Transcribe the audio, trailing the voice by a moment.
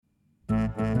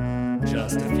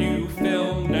Just a few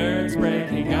film nerds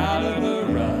breaking out of a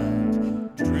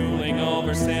rut, drooling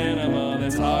over cinema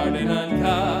that's hard and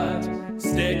uncut.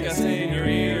 Stick us in your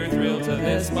ear, thrill to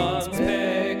this month's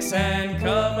picks, and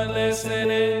come and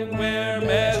listen in. We're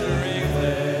measuring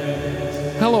flicks.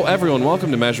 Hello, everyone. Welcome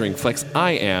to Measuring Flicks.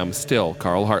 I am still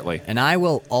Carl Hartley. And I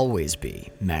will always be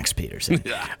Max Peterson.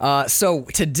 So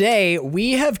today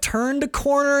we have turned a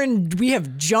corner and we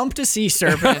have jumped a sea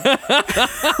serpent.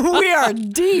 We are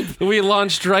deep. We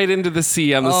launched right into the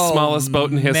sea on the smallest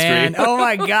boat in history. Man. Oh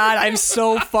my God. I'm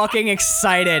so fucking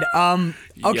excited.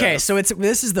 Okay, Yes. so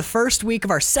this is the first week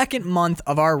of our second month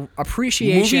of our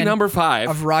appreciation Movie number 5.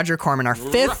 of Roger Corman, our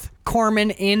fifth Corman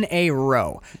in a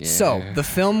row. So the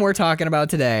film we're talking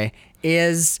about today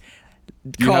is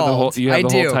called, you have the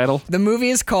whole title? The movie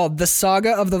is called The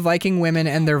Saga of the Viking Women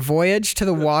and Their Voyage to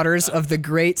the Waters of the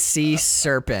Great Sea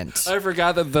Serpent. I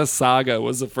forgot that the saga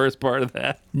was the first part of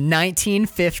that.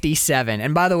 1957.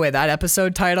 And by the way, that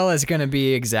episode title is going to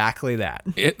be exactly that.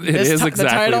 It is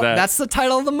exactly that. That's the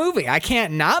title of the movie. I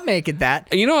can't not make it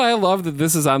that. You know, I love that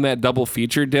this is on that double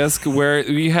feature disc where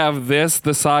we have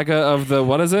the saga of the,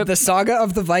 what is it? The Saga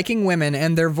of the Viking Women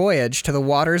and Their Voyage to the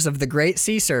Waters of the Great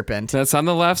Sea Serpent. That's on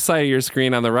the left side of your screen.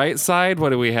 On the right side, what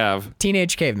do we have?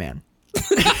 Teenage Caveman.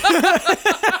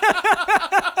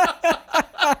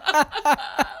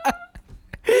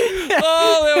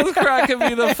 Oh, that was cracking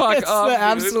me the fuck It's up. the dude.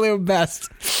 absolute best.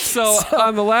 So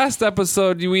on the last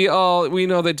episode, we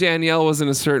know that Danielle was in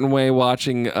a certain way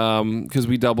watching because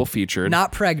we double featured.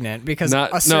 Not pregnant because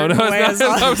Not a certain way is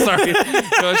I'm sorry.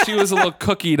 No, she was a little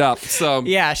cookied up. So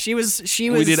yeah, she was.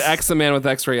 we did X a Man with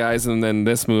X-ray eyes, and then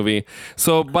this movie.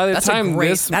 So by the time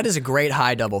that is a great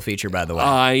high double feature, by the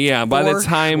way. yeah, by the For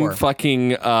time sure.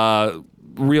 fucking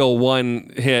Real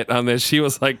One hit on this, she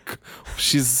was like,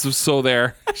 she's so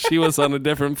there. She was on a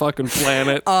different fucking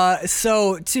planet.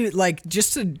 So to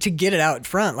get it out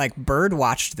front, like Bird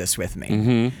watched this with me.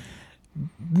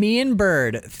 Mm-hmm. Me and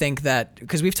Bird think that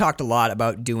because we've talked a lot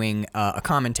about doing a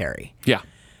commentary. Yeah.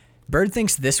 Bird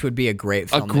thinks this would be a great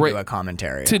film to do a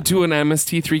commentary to on. do an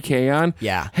MST3K on.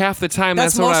 Yeah. Half the time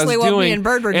That's that's what I was mostly what doing. me and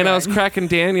Bird were and I was doing. cracking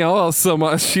Danielle so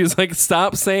much. She's like,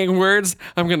 stop saying words.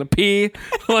 I'm going to pee.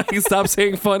 Like, stop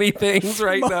saying funny things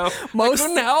right now. I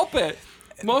couldn't help it.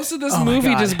 Most of this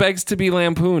movie God. just begs to be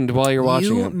lampooned while you're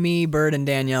watching You, it. me, Bird, and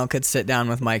Danielle could sit down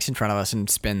with mics in front of us and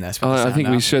spin this. With the I sound think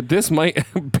we up. should. This might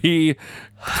be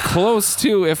close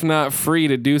to, if not free,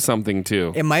 to do something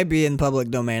to. It might be in public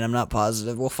domain. I'm not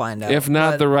positive. We'll find out. If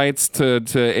not, But- the rights to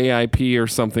AIP or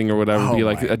something or whatever would be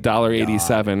like my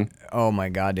 $1.87. Oh my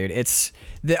God, dude. It's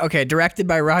directed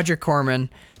by Roger Corman,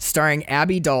 starring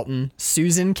Abby Dalton,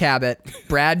 Susan Cabot,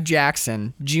 Brad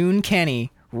Jackson, June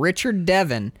Kenny, Richard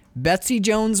Devon, Betsy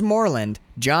Jones Moreland,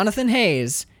 Jonathan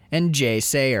Hayes, and Jay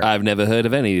Sayer. I've never heard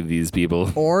of any of these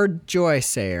people. Or Joy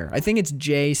Sayer. I think it's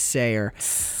Jay Sayer.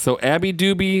 So Abby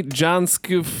Doobie, John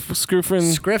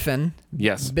Scruffin. Scriffin,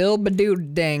 Yes. Bill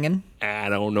Badoo Dangan, I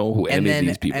don't know who and any of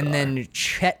these people and are. then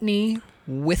Chetney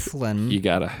Withlin. You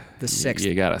gotta. The sixth.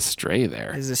 You gotta stray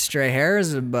there. Is it stray hair or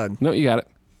is it a bug? No, you got it.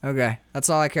 Okay, that's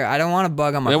all I care. I don't want a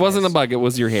bug on my It wasn't a face. bug. It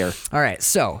was your hair. All right,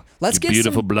 so let's get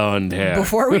Beautiful some... blonde hair.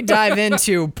 Before we dive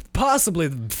into possibly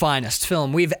the finest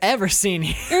film we've ever seen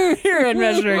here at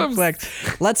Measuring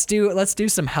Flicks, let's do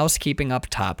some housekeeping up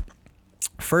top.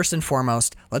 First and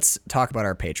foremost, let's talk about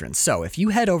our patrons. So if you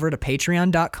head over to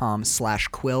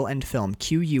patreon.com/quillandfilm,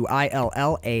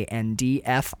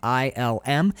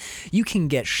 QUILLANDFILM, you can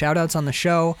get shout outs on the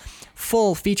show,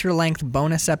 full feature-length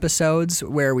bonus episodes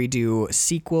where we do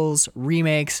sequels,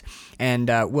 remakes, and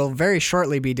we'll very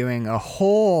shortly be doing a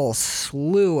whole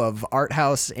slew of art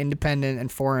house, independent,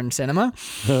 and foreign cinema,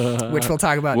 which we'll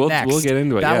talk about next. We'll get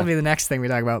into it, That'll yeah. be the next thing we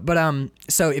talk about. But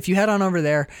so if you head on over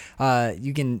there,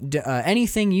 you can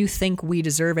anything you think we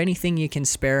deserve, anything you can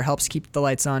spare, helps keep the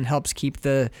lights on, helps keep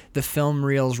the film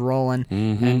reels rolling,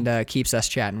 and keeps us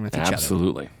chatting with each other.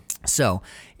 Absolutely. So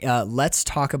let's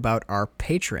talk about our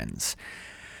patrons.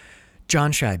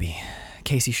 John Scheibe,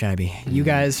 Casey Scheibe, you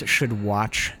guys should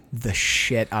watch the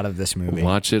shit out of this movie.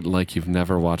 Watch it like you've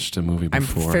never watched a movie I'm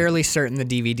before. fairly certain the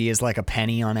DVD is like a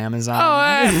penny on Amazon.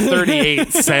 Oh,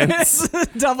 38 cents.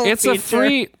 Double It's feature. a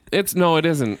free. No, it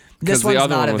isn't. This 'Cause one's the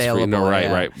other not one was free. No, available, right,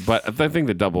 yeah. right. But I think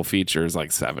the double feature is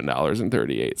like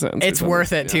 $7.38. It's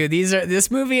worth it too.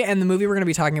 This movie and the movie we're going to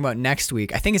be talking about next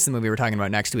week. I think it's the movie we're talking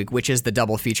about next week, which is the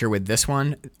double feature with this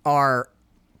one, are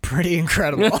pretty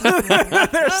incredible.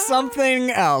 There's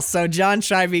something else. So John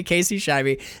Scheibe, Casey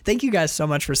Scheibe, thank you guys so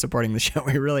much for supporting the show.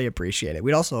 We really appreciate it.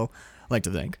 We'd also like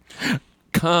to thank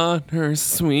Connor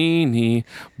Sweeney,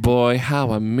 boy, how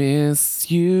I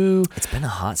miss you. It's been a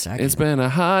hot second. It's been a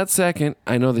hot second.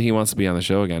 I know that he wants to be on the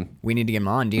show again. We need to get him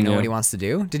on. Do you know what he wants to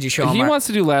do? Did you show him? He wants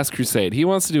to do Last Crusade. He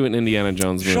wants to do an Indiana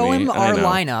Jones movie. Show him our know.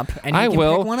 lineup, and he I can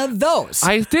will. pick one of those.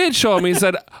 I did show him. He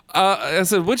said, I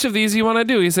said, which of these you want to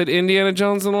do? He said, Indiana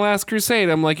Jones and the Last Crusade.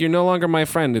 I'm like, you're no longer my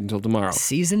friend until tomorrow.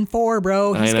 Season 4,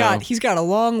 bro. I know. He's got a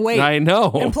long wait. I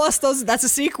know. And plus, that's a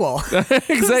sequel.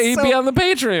 Exactly. He'd be on the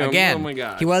Patreon. Again, Oh my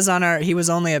God. he was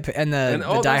only in the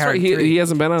that's Die Hard right. 3. He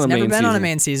hasn't been on He's a main never been season. on a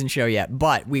main season show yet,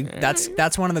 but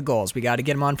that's one of the goals. We got to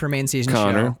get him on for a main season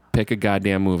Connor, show. pick a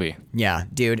goddamn movie. Yeah,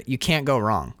 dude, you can't go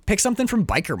wrong. Pick something from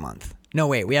Biker Month. No,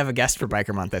 wait, we have a guest for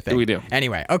Biker Month, I think. We do.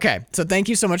 Anyway, okay. So thank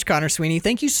you so much, Connor Sweeney.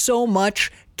 Thank you so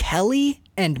much, Kelly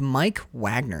and Mike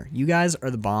Wagner. You guys are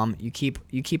the bomb. You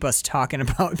keep us talking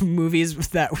about movies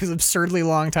that was absurdly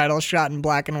long titles shot in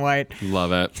black and white.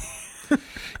 Love it.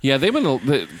 Yeah, they've been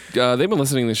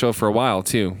listening to the show for a while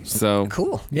too. So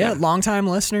Cool. Yeah, longtime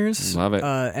listeners. Love it.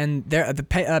 And they're the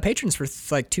patrons for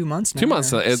like 2 months now. 2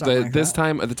 months or at something like that.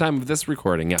 at the time of this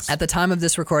recording. Yes. At the time of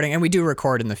this recording, and we do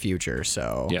record in the future,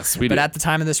 so Yes, we But do. at the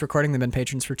time of this recording, they've been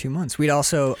patrons for 2 months. We'd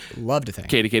also love to thank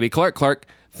Katie, Clark.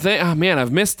 Oh man,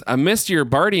 I missed your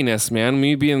Bardiness, man.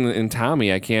 Me being in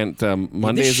Tommy, I can't.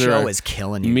 Mondays This show are is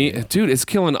killing you. me, dude. It's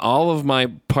killing all of my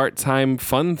part-time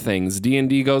fun things.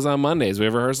 D&D goes on Mondays. We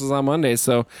have rehearsals on Mondays,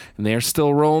 so and they're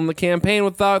still rolling the campaign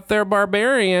without their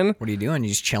barbarian. What are you doing? You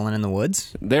just chilling in the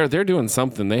woods? They're doing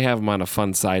something. They have them on a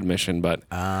fun side mission, but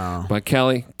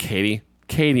Kelly, Katie,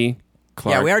 Clark.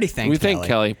 Yeah, we already thanked We thank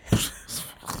Kelly.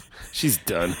 She's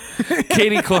done.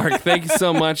 Katie Clark, thank you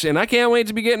so much, and I can't wait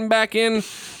to be getting back into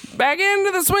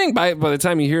the swing. By the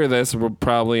time you hear this, we're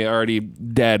probably already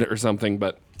dead or something.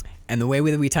 But And the way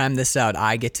we time this out,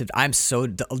 I'm so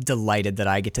delighted that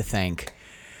I get to thank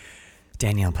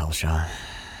Danielle Pelshaw.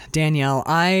 Danielle,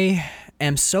 I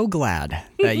am so glad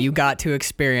that you got to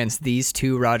experience these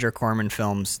 2 Roger Corman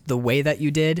films the way that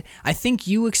you did. I think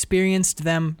you experienced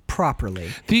them properly.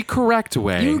 the correct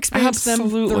way. You experienced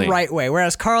Absolutely. them the right way.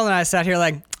 Whereas Carl and I sat here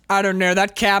like, I don't know,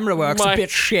 that camera works a bit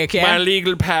shaky. My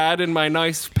legal pad and my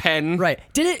nice pen. Right.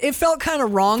 It felt kind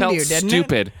of wrong Felt to you, didn't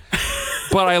stupid.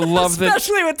 But I love that.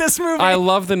 Especially with this movie. I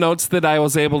love the notes that I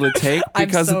was able to take I'm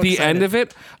because so at the excited. end of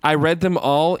it, I read them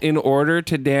all in order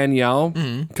to Danielle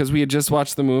because we had just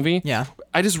watched the movie. Yeah.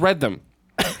 I just read them.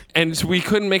 And we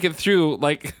couldn't make it through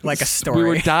like a story. We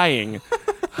were dying.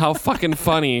 How fucking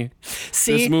funny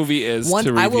See, this movie is to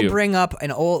review. I will bring up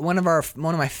one of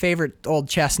my favorite old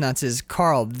chestnuts is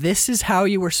Carl. This is how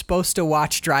you were supposed to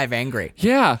watch Drive Angry.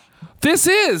 Yeah. This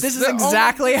is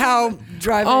Exactly how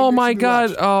Drive Angry. Oh my should be God.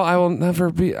 watched. Oh,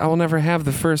 I will never have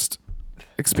the first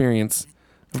experience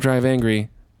of Drive Angry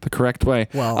the correct way.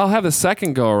 Well, I'll have the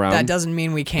second go around. That doesn't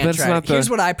mean we can't That's try not it. Here's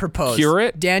the what I propose. cure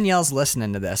it? Danielle's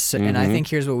listening to this, and I think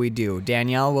here's what we do.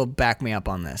 Danielle will back me up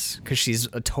on this because she's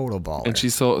a total baller. And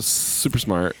she's so super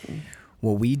smart.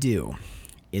 What we do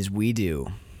is we do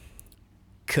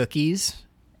cookies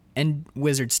and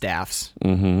wizard staffs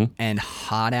and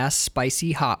hot ass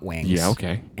spicy hot wings. Yeah,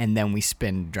 okay. And then we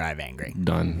spin Drive Angry.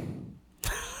 Done.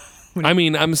 I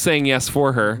mean, I'm saying yes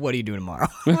for her. What do you do tomorrow?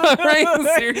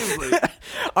 Right? Seriously.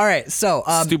 All right, so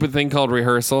Stupid thing called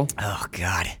rehearsal. oh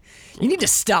God, you need to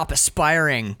stop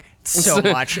aspiring so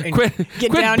much and quit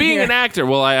get down being here. an actor.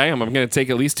 Well, I am. I'm going to take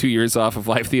at least 2 years off of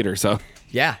live theater. So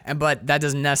Yeah, but that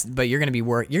doesn't but you're gonna be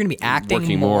acting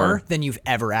Working more more. than you've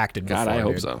ever acted before. God, I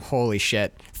hope dude. so. Holy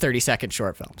shit, 30-second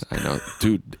short films. I know,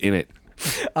 dude, in it.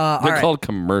 All They're right. called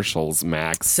commercials,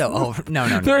 Max. So, no.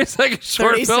 30-second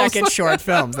short 30-second films. short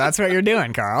films. That's what you're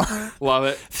doing, Carl. Love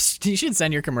it. You should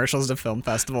send your commercials to film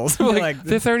festivals. Be like,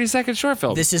 the 30-second short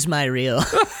film. this is my reel.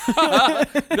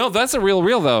 No, that's a real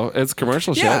though. It's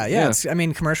commercial shit. Yeah.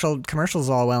 Commercials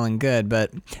all well and good,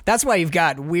 but that's why you've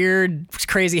got weird,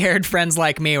 crazy-haired friends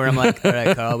like me where I'm like, all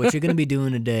right, Carl, what you're going to be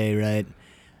doing today, right?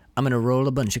 I'm going to roll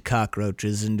a bunch of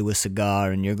cockroaches into a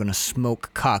cigar, and you're going to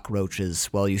smoke cockroaches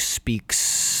while you speak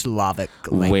Slavic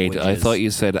languages. Wait, I thought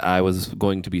you said I was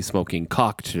going to be smoking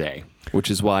cock today, which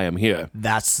is why I'm here.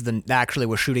 Actually,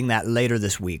 we're shooting that later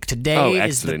this week. Today Oh,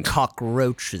 is the excellent.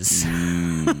 cockroaches.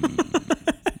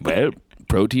 Well,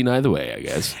 protein either way, I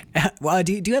guess. Well,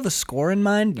 do you have a score in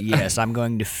mind? Yes, I'm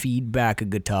going to feed back a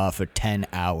guitar for 10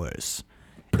 hours.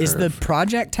 Is the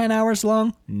project 10 hours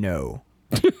long? No.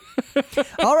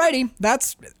 Alrighty,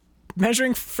 that's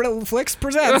Measuring Flicks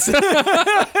presents.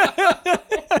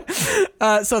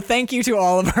 So thank you to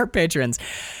all of our patrons.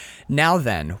 Now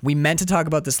then, we meant to talk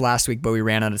about this last week, but we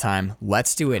ran out of time.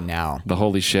 Let's do it now. The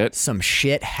holy shit. Some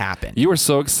shit happened. You were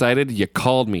so excited, you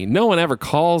called me. No one ever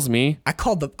calls me. I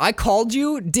called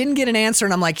you, didn't get an answer,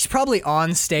 and I'm like, he's probably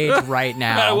on stage right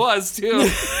now. I was too.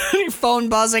 Your phone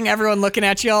buzzing, everyone looking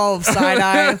at you all side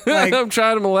eye. Like, I'm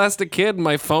trying to molest a kid and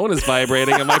my phone is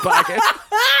vibrating in my pocket.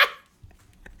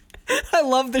 I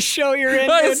love the show you're in.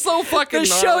 That Dude. is so fucking The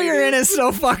show gnarly, you're in dude. is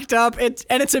so fucked up. It's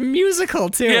a musical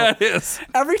too. Yeah, it is.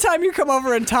 Every time you come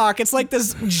over and talk, it's like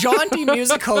this jaunty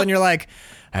musical, and you're like,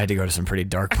 I had to go to some pretty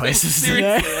dark places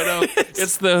today. Seriously, I know.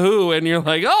 It's the Who, and you're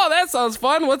like, oh, that sounds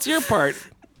fun. What's your part?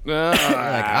 Like,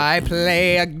 I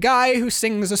play a guy who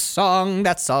sings a song.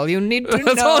 That's all you need to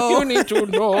That's know. all you need to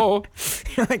know.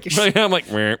 You're like, I'm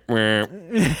like, meh, meh.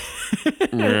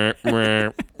 Meh,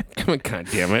 meh. God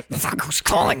damn it. fuck, who's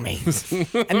calling me?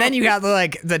 And then you got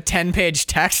the 10-page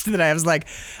text that I was like,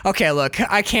 okay, look,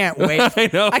 I can't wait. I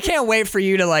know. I can't wait for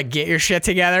you to like get your shit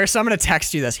together. So I'm gonna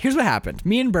text you this. Here's what happened.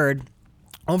 Me and Bird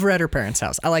over at her parents'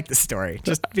 house. I like this story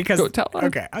just because. Go tell her.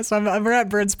 Okay, so we're at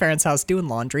Bird's parents' house doing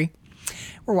laundry.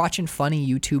 We're watching funny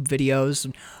YouTube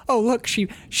videos. Oh, look, she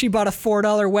bought a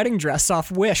 $4 wedding dress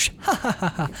off Wish.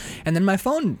 And then my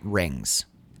phone rings,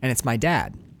 and it's my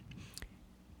dad.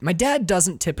 My dad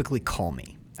doesn't typically call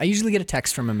me. I usually get a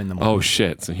text from him in the morning. Oh,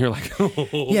 shit. So you're like,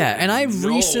 Yeah, and I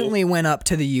recently went up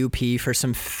to the UP for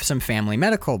some family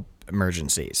medical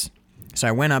emergencies. So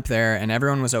I went up there, and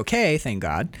everyone was okay, thank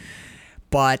God.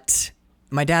 But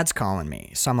my dad's calling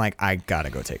me, so I'm like, I gotta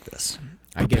go take this.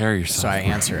 Prepare yourself. So I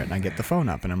answer it, and I get the phone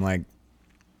up, and I'm like,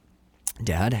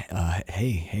 Dad,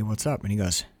 hey, what's up? And he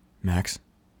goes, Max.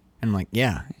 And I'm like,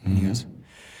 yeah. And he goes,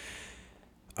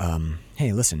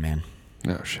 hey, listen, man.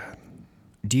 oh, shit.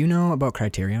 Do you know about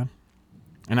Criterion?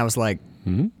 And I was like,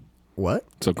 what?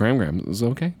 So Graham is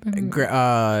okay?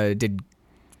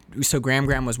 So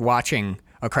Graham was watching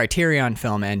a Criterion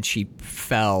film and she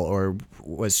fell or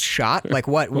was shot? Like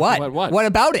what? What? What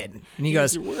about it? And he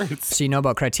goes, your words. so you know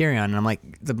about Criterion? And I'm like,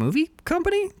 the movie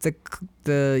company?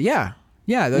 Yeah.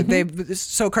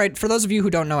 So for those of you who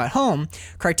don't know at home,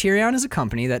 Criterion is a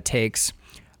company that takes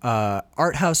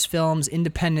art house films,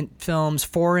 independent films,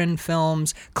 foreign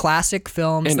films, classic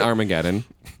films. And Armageddon.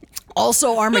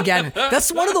 Also Armageddon.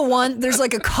 That's one of the one. There's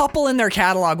like a couple in their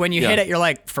catalog. When you hit it, you're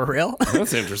like, for real?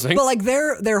 That's interesting. But like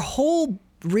their whole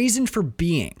reason for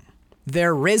being,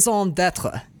 their raison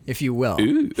d'être, if you will.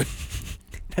 Ooh.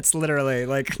 That's literally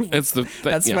like It's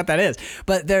that's what that is.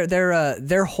 But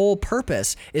their whole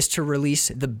purpose is to release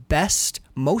the best,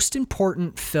 most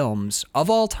important films of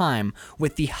all time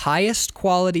with the highest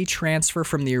quality transfer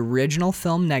from the original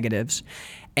film negatives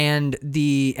and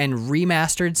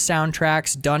remastered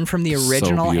soundtracks done from the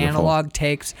original beautiful. analog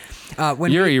takes.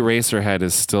 Your Eraserhead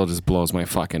is still just blows my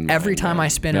fucking mind. Every time man. I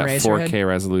spin that Eraserhead. 4K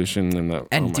resolution and the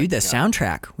God.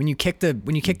 soundtrack when you kick the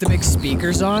big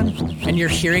speakers on and you're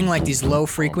hearing like these low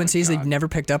frequencies that you've never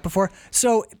picked up before.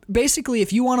 So basically,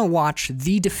 if you want to watch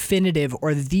the definitive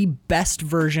or the best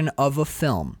version of a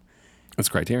film, It's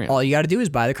Criterion. all you got to do is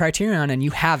buy the Criterion and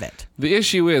you have it. The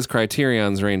issue is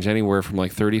Criterions range anywhere from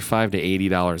like $35 to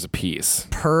 $80 a piece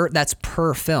That's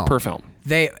per film. per film.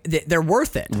 They're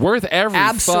worth it. Worth every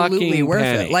Absolutely fucking worth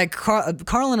penny. it. Like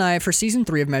Carl and I, for season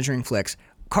 3 of Measuring Flicks,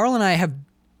 Carl and I have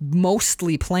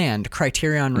mostly planned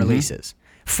Criterion releases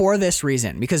for this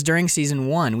reason, because during season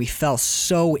 1 we fell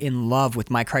so in love with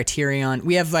my Criterion.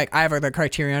 I have the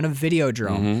Criterion of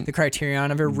Videodrome, the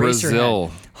Criterion of Eraserhead,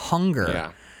 Brazil. Hunger.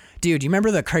 Yeah. Dude, you remember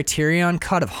the Criterion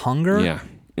cut of Hunger? Yeah.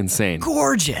 Insane.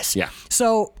 Gorgeous. Yeah.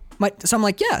 So I'm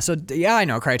like, I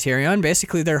know Criterion.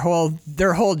 Basically, their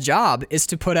whole job is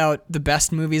to put out the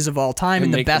best movies of all time And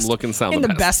in the make them best look and sound in the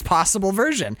the best. best possible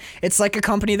version. It's like a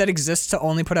company that exists to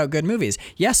only put out good movies.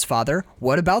 Yes, Father.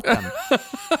 What about them?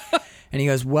 And he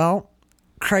goes, well,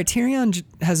 Criterion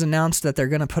has announced that they're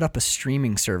going to put up a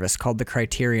streaming service called the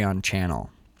Criterion Channel.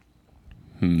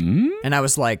 And I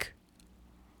was like,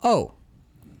 oh.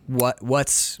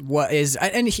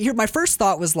 And here my first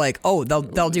thought was like, oh,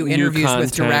 they'll do New interviews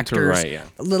with content, directors, right, yeah.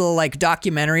 little like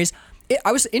documentaries.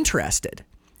 I was interested,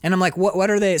 and I'm like, what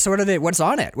are they? So what's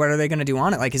on it? What are they going to do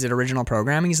on it? Like, is it original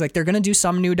programming? He's like, they're going to do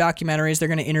some new documentaries. They're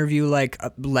going to interview like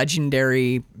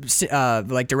legendary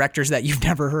like directors that you've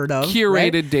never heard of,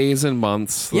 Curated right? days and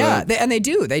months. Yeah, they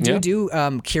do Yeah.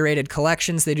 curated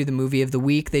collections. They do the movie of the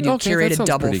week. They do Okay, that curated sounds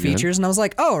double pretty good. features, and I was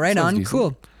like, oh, right Sounds on, decent.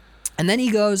 cool. And then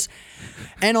he goes,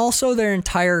 and also their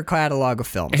entire catalog of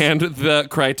films. And the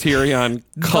Criterion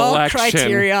collection. The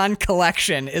Criterion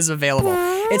collection is available.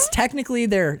 It's technically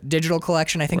their digital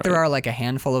collection. I think there are like a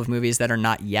handful of movies that are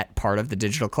not yet part of the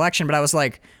digital collection, but I was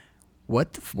like,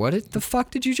 what the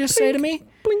fuck did you just say to me?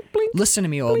 Blink, blink. Listen to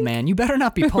me, old man. You better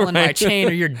not be pulling my chain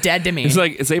or you're dead to me. He's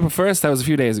like, it's April 1st. That was a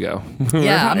few days ago.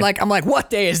 Yeah, I'm like, what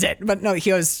day is it? But no,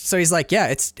 he's like, yeah,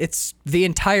 it's the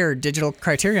entire digital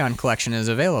Criterion collection is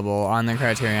available on the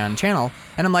Criterion channel.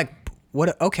 And I'm like,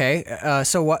 what? Okay,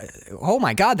 so what? Oh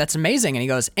my God, that's amazing. And he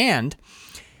goes, and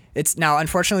it's now,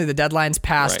 unfortunately, the deadline's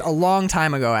passed Right. a long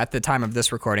time ago at the time of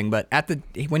this recording. But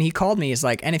when he called me, he's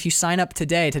like, and if you sign up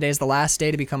today's the last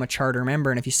day to become a charter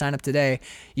member. And if you sign up today,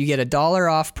 you get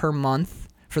 $1 off per month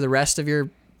for the rest of your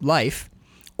life,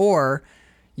 or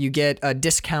you get a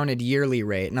discounted yearly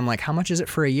rate. And I'm like, how much is it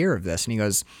for a year of this? And he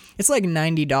goes, it's like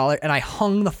 $90. And I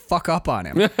hung the fuck up on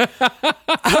him.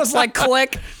 I was like,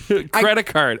 click. Credit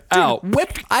card out.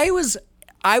 Whipped.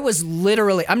 I was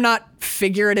literally, I'm not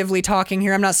figuratively talking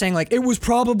here. I'm not saying like, it was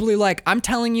probably like, I'm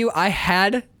telling you,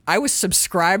 I was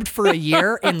subscribed for a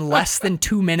year in less than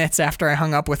 2 minutes after I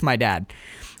hung up with my dad.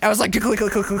 I was like, click,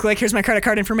 click, click, click, click. Here's my credit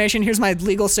card information. Here's my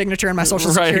legal signature and my social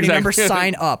security number.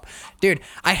 Sign up. Dude,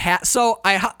 I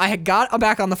had got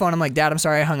back on the phone. I'm like, Dad, I'm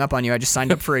sorry I hung up on you. I just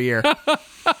signed up for a year.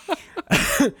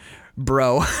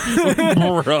 Bro.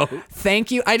 Bro.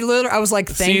 Thank you. I was like,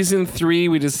 Season 3,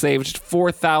 we just saved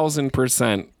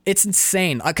 4,000%. It's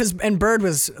insane. And Bird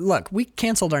look, we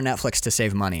canceled our Netflix to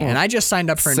save money. And I just signed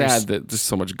up for a new... Sad that there's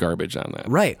so much garbage on that.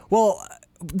 Right. Well,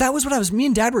 that was what me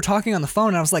and Dad were talking on the phone,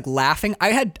 and I was like laughing. I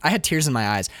had tears in my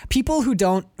eyes. People who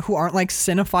aren't like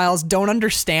cinephiles don't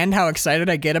understand how excited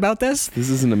I get about this. This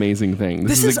is an amazing thing.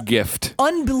 This is a gift.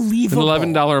 Unbelievable.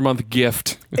 An $11 a month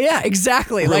gift. Yeah,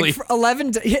 exactly. Really? Like for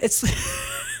 11, it's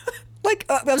like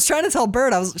I was trying to tell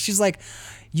Bird. She's like,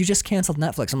 you just canceled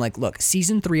Netflix. I'm like, look,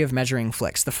 season 3 of Measuring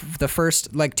Flicks. The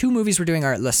first like 2 movies we're doing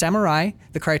are Le Samurai,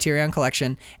 the Criterion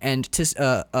Collection, and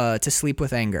To Sleep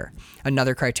with Anger,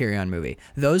 another Criterion movie.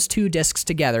 Those 2 discs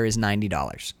together is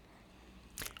 $90.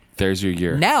 There's your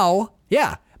year. Now,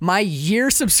 yeah, my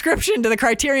year subscription to the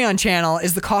Criterion channel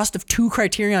is the cost of 2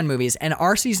 Criterion movies, and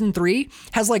our season 3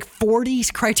 has like 40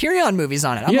 Criterion movies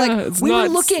on it. I'm like, we were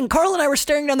looking, Carl and I were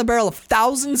staring down the barrel of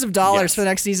thousands of dollars for the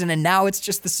next season, and now it's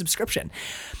just the subscription.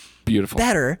 Beautiful.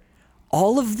 Better,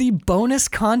 all of the bonus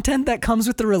content that comes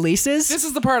with the releases. This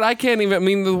is the part I can't even... I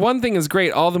mean, the one thing is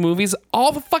great. All the movies,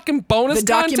 all the fucking bonus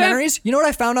content. The documentaries. You know what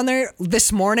I found on there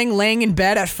this morning, laying in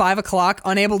bed at 5 o'clock,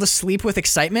 unable to sleep with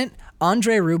excitement?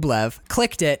 Andrei Rublev.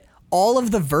 Clicked it. All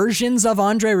of the versions of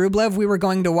Andrei Rublev we were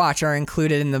going to watch are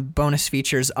included in the bonus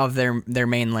features of their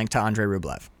main link to Andrei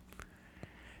Rublev.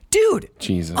 Dude,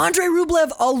 Jesus. Andrei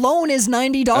Rublev alone is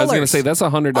 $90. I was going to say, that's a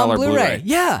 $100 on Blu-ray. Blu-ray.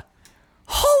 Yeah.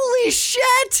 Holy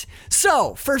shit!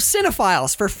 So, for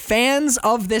cinephiles, for fans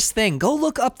of this thing, go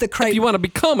look up the If you want to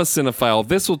become a cinephile,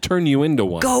 this will turn you into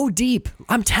one. Go deep.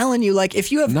 I'm telling you, like,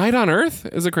 if you have... Night on Earth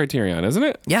is a Criterion, isn't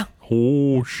it? Yeah.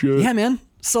 Oh, shit. Yeah, man.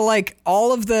 So, like,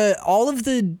 all of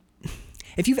the...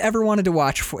 If you've ever wanted to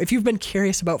watch, if you've been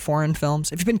curious about foreign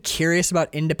films, if you've been curious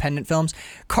about independent films,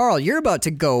 Carl, you're about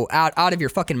to go out of your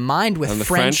fucking mind with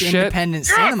French independent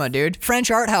cinema, dude.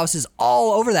 French art house is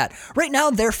all over that. Right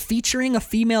now, they're featuring a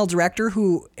female director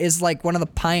who is like one of the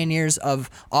pioneers of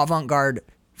avant-garde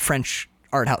French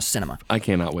art house cinema. I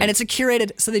cannot wait. And it's a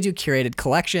curated, so they do curated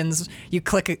collections. You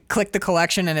click the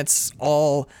collection and it's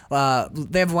all,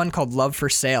 they have one called Love for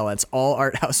Sale. It's all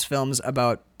art house films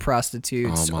about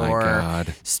prostitutes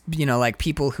God. You know, like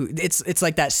people who, it's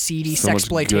like that seedy So much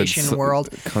sexploitation world.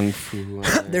 Kung fu.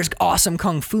 There's awesome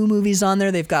kung fu movies on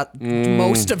there. They've got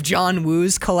most of John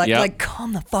Woo's collect. Yep. Like,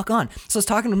 come the fuck on. So I was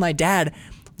talking with my dad,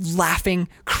 laughing,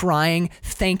 crying,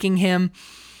 thanking him.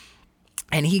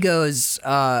 And he goes,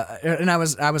 and I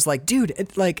was like,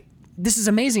 dude, like, this is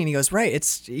amazing. And he goes, right.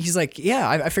 He's like, yeah,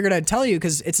 I figured I'd tell you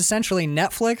because it's essentially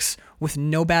Netflix with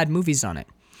no bad movies on it.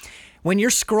 When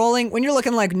you're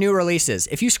looking like new releases,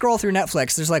 if you scroll through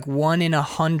Netflix, there's like 1 in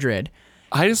 100.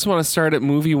 I just want to start at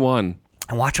movie 1.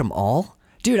 And watch them all?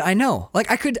 Dude, I know.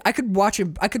 Like I could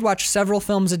watch several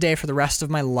films a day for the rest of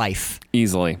my life.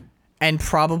 Easily. And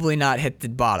probably not hit the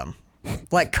bottom.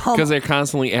 Like, come, because they're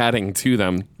constantly adding to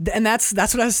them. And that's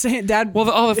what I was saying, Dad.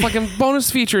 Well, all the fucking bonus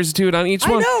features, dude, on each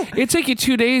one. I know. It'd take you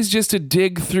 2 days just to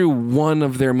dig through one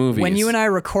of their movies. When you and I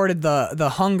recorded the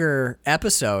Hunger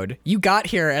episode, you got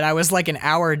here and I was like an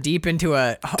hour deep into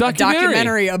a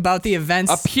documentary about the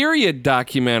events. A period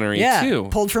documentary, too.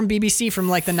 Pulled from BBC from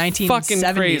like the 1970s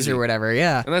fucking crazy. Or whatever,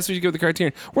 yeah. And that's what you get with the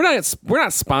Criterion. We're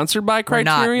not sponsored by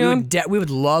Criterion. We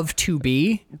would love to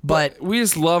be, but we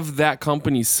just love that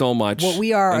company so much. What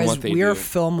we are is we are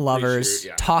film lovers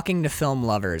talking to film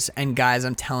lovers. And guys,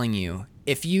 I'm telling you,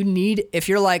 if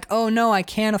you're like, oh no, I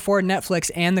can't afford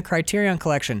Netflix and the Criterion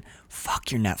Collection,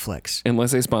 fuck your Netflix.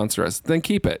 Unless they sponsor us, then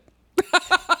keep it.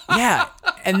 Yeah.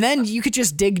 And then you could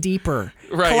just dig deeper.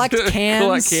 Right. Collect cans.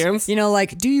 Collect cans. You know,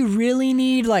 like, do you really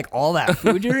need like all that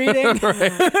food you're eating?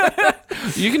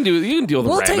 You can deal with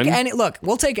We'll ramen. take any look.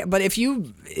 We'll take it. But if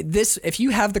you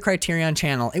have the Criterion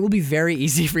channel, it will be very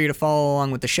easy for you to follow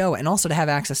along with the show and also to have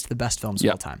access to the best films of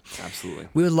all time. Absolutely.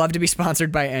 We would love to be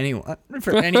sponsored by anyone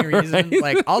for any reason.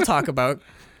 Like, I'll talk about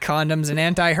condoms and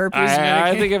anti-herpes.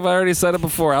 I think I've already said it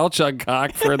before. I'll chug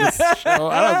cock for this show.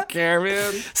 I don't care,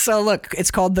 man. So look,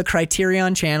 it's called the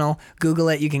Criterion channel. Google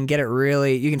it. You can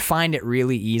find it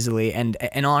really easily. And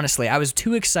honestly, I was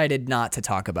too excited not to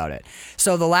talk about it.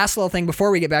 So the last little thing before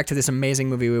we get back to this amazing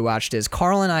movie we watched is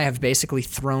Carl and I have basically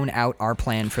thrown out our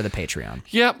plan for the Patreon.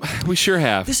 Yep, we sure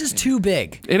have. This is too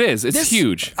big. It is. It's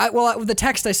huge. The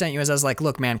text I sent you is I was like,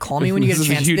 look, man, call me when you get a This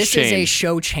is a chance. huge This is a change.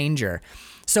 show changer.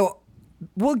 So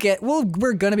we're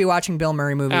gonna be watching Bill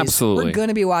Murray movies. Absolutely. We're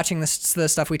gonna be watching the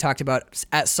stuff we talked about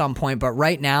at some point. But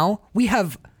right now we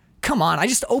have. Come on! I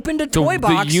just opened a toy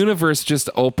box. The universe just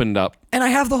opened up. And I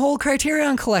have the whole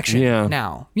Criterion collection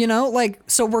now. You know, like,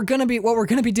 so what we're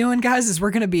gonna be doing, guys, is we're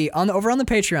gonna be over on the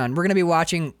Patreon. We're gonna be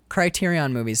watching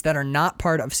Criterion movies that are not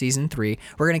part of season 3.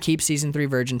 We're gonna keep season 3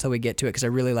 virgin until we get to it because I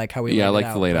really like how we laid I like it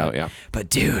out. the laid out. Yeah.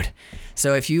 But dude,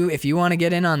 so if you want to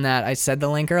get in on that, I said the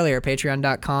link earlier,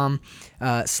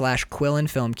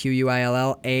 patreon.com/QuillenFilm,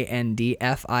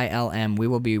 QUILLANDFILM. We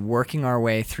will be working our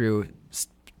way through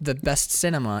the best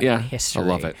cinema in history. I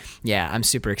love it. Yeah, I'm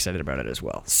super excited about it as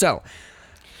well. So,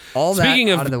 Speaking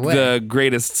that of out of the way, the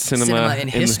greatest cinema in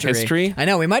history. I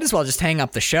know, we might as well just hang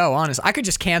up the show, honest. I could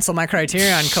just cancel my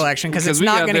Criterion collection because it's we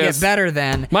not got going to get this. better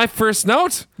than... My first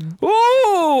note?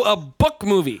 Ooh, a book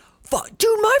movie.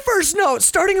 Dude, my first note,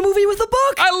 starting a movie with a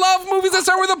book. I love movies that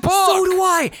start with a book. So do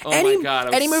I. Oh my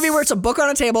God, any movie where it's a book on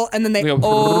a table and then they go,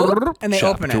 open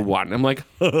Chapter it. 1. I'm like,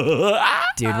 Dude,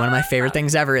 one of my favorite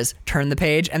things ever is turn the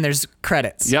page and there's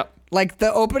credits. Yep. Like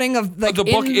the opening of like The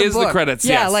book in is the credits,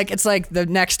 Yeah, yes. like it's like the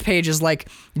next page is like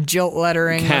gilt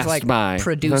lettering cast of like by.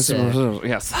 producer.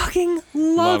 Yes. Fucking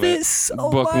love it so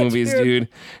Book much, movies, dude.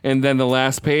 And then the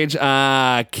last page,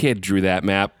 kid drew that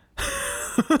map.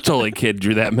 Totally kid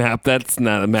drew that map. That's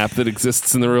not a map that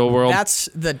exists in the real world. That's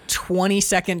the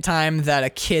 22nd time that a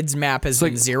kid's map has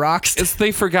been Xeroxed.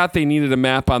 They forgot they needed a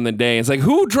map on the day. It's like,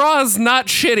 who draws not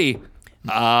shitty?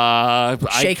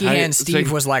 Shaky hand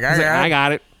Steve was like, I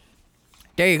got it.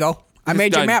 There you go. I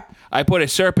made your Done. map. I put a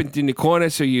serpent in the corner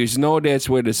so you know that's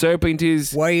where the serpent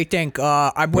is. What do you think?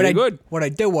 Pretty good. What I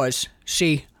did was,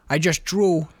 I just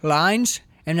drew lines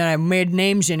and then I made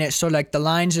names in it. So like the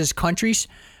lines is countries.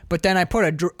 But then I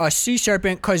put a sea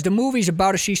serpent because the movie's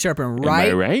about a sea serpent, right?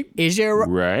 Am I right? Is there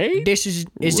Right? Is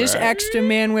this extra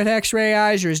man with X-ray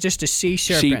eyes or is this the sea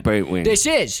serpent? Sheep This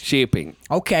is. Sheeping.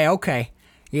 Okay.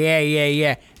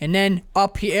 Yeah. And then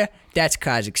up here, that's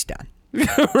Kazakhstan.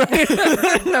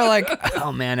 They're like,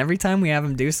 oh man, every time we have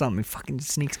him do something, he fucking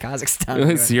sneaks Kazakhstan.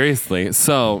 into it. Seriously.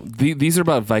 So these are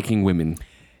about Viking women.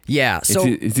 Yeah. So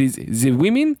the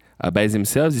women are by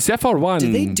themselves, except for one.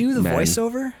 do they do the man.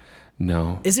 voiceover?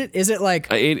 No. Is it like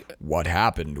It, what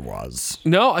happened was?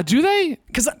 no, do they?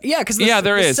 Because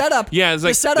There is. setup. Yeah, it's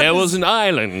like the setup there is- was an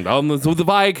island on the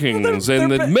Vikings,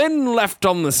 and the men left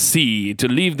on the sea to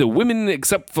leave the women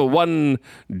except for one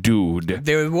dude.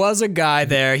 There was a guy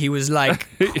there. He was like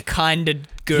kind of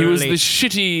girly. He was the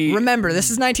shitty. Remember, this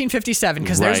is 1957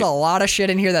 because there's Right. a lot of shit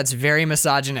in here that's very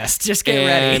misogynist. Just get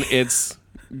and ready. it's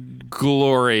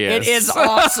glorious. It is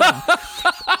awesome.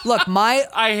 Look,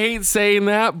 I hate saying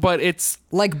that, but it's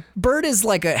like Bird is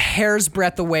like a hair's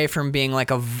breadth away from being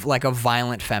like a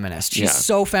violent feminist. She's Yeah.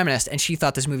 so feminist, and she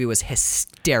thought this movie was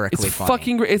hysterically funny.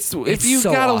 fucking great. If It's you've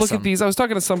so got to look awesome. at these, I was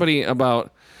talking to somebody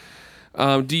about,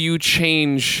 do you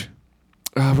change?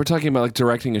 We're talking about like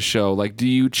directing a show. Like, do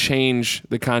you change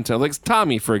the content? Like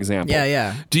Tommy, for example.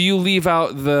 Yeah. Do you leave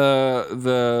out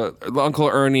the Uncle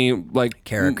Ernie like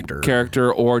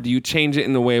character, or do you change it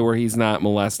in a way where he's not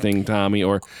molesting Tommy,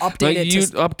 or Update it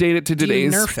to- update it to Do you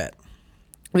today's? nerf it?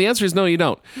 The answer is no, you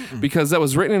don't, because that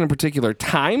was written in a particular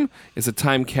time. It's a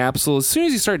time capsule. As soon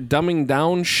as you start dumbing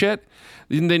down shit,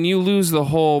 then you lose the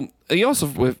whole. You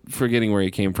also forgetting where he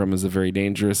came from is a very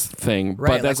dangerous thing, Right,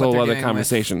 but that's like a what whole they're other doing with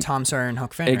conversation. Tom Sawyer and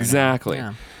Huck Finn. right now. Exactly.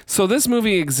 Yeah. So this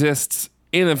movie exists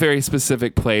in a very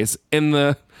specific place, and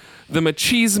the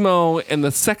machismo and the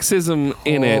sexism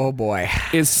in Oh it boy.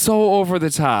 is so over the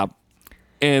top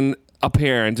and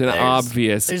apparent and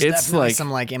obvious. There's It's definitely like some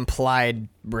like implied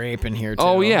rape in here too.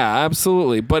 oh yeah,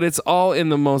 absolutely. But it's all in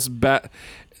the most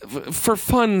for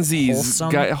funsies.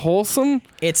 Wholesome. Wholesome.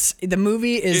 It's the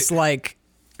movie is like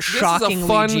This is a shockingly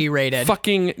fun, G-rated.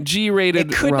 Fucking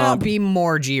G-rated. It could not romp. be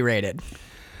more G-rated.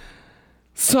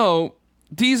 So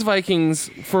these Vikings,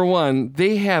 for one,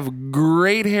 they have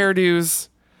great hairdos,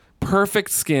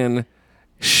 perfect skin,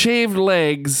 shaved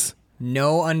legs,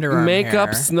 No underarm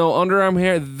makeups, hair. no underarm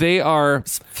hair. They are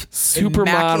supermodel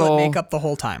Immaculate makeup the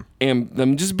whole time. and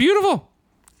them just beautiful.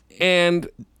 And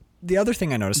The other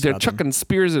thing I noticed they're about them, chucking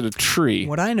spears at a tree.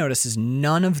 what I noticed is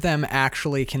none of them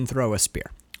actually can throw a spear.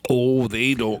 Oh,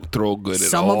 they don't throw good at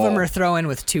Some all. of them are throwing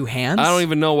with two hands. I don't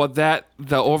even know what the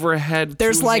overhead.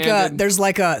 There's like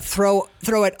a throw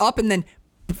it up and then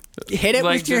hit it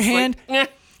with your hand.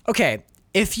 Okay,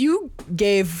 if you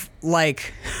gave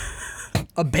like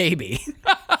a baby,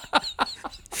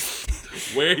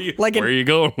 Where you like where are you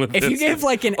going with if this? you gave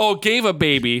like an gave a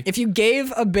baby. if you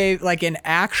gave a baby like an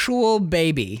actual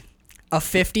baby a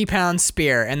 50-pound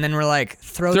spear and then we're like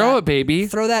throw Throw that, it, baby.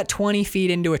 throw that 20 feet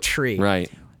into a tree.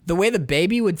 Right. The way the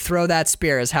baby would throw that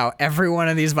spear is how every one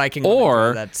of these Viking women throw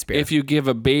Or that spear. if you give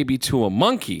a baby to a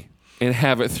monkey and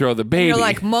have it throw the baby. You're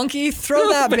like, monkey, throw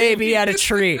that baby at a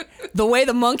tree. The way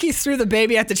the monkey threw the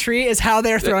baby at the tree is how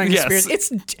they're throwing the Yes. spears.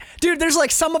 Dude, there's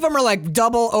like some of them are like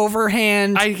double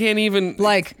overhand. I can't even.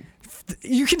 Like,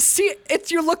 you can see it.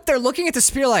 They're looking at the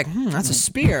spear like, that's a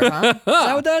spear, huh? Is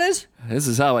that what that is? This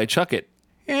is how I chuck it.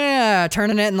 Yeah,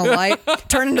 turning it in the light,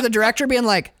 turning to the director, being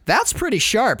like, "That's pretty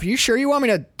sharp. You sure you want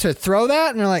me to throw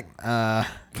that?" And they're like,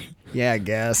 yeah, I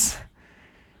guess."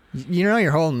 You know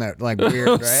you're holding it like weird,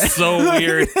 right? So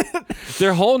weird.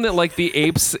 They're holding it like the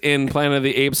apes in Planet of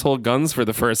the Apes hold guns for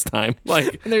the first time.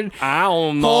 Like, They're I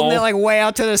don't know. Holding it like way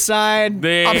out to the side,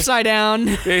 upside down.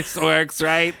 This works,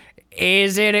 right?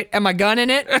 Am I gunning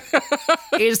it?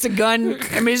 Is it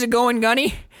going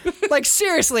gunny? Like,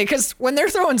 seriously, because when they're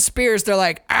throwing spears, they're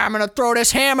like, I'm going to throw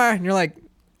this hammer. And you're like,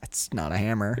 that's not a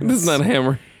hammer. This is not a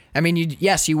hammer. I mean,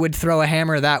 yes, you would throw a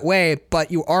hammer that way, but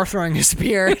you are throwing a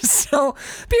spear. So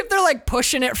if they're like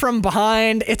pushing it from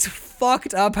behind, it's why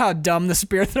dumb the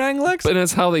spear throwing looks. But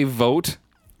it's how they vote.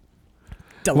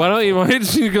 Why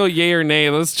don't you go yay or nay?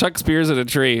 Let's chuck spears at a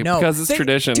tree because it's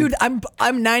tradition. Dude, I'm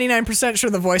 99%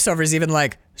 sure the voiceover is even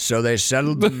like, so they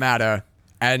settled the matter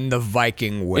and the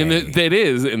Viking way. And it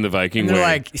is in the Viking They're way.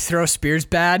 like, throw spears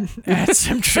bad at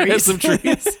some trees. At some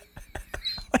trees.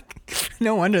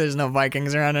 No wonder there's no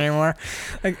Vikings around anymore.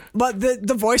 But the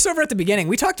voiceover at the beginning,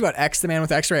 we talked about X, the man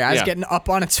with X-ray eyes, getting up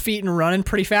on its feet and running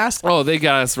pretty fast. Oh, they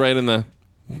got us right in the...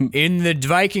 In the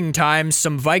Viking times,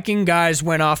 some Viking guys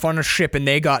went off on a ship and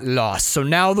they got lost. So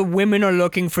now the women are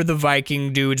looking for the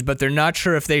Viking dudes, but they're not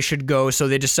sure if they should go. So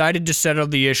they decided to settle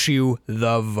the issue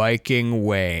the Viking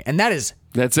way. And that's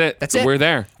it. That's it. We're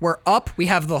there. We're up. We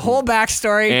have the whole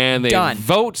backstory. And they done.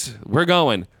 vote. We're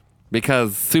going.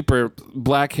 Because super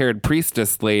black-haired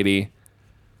priestess lady...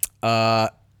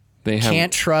 They have,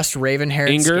 Can't trust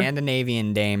raven-haired Inger?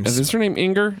 Scandinavian dames. Is this her name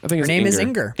Inger? I think Her it's name Inger. is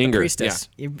Inger, the Inger, priestess.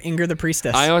 Inger the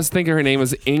priestess. I always think her name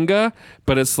is Inga,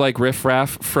 but it's like Riff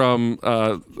Raff from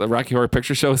the Rocky Horror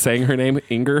Picture Show saying her name,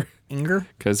 Inger. Inger?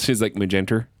 Because she's like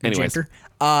magenta. Anyways.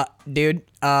 Dude,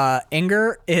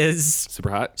 Inger is Super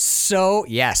hot. so,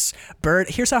 yes. Bird,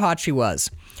 here's how hot she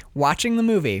was. Watching the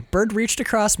movie, Bird reached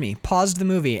across me, paused the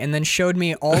movie, and then showed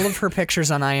me all of her pictures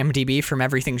on IMDb from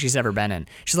everything she's ever been in.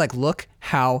 She's like, look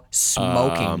how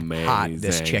smoking hot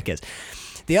this Amazing. chick is.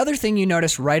 The other thing you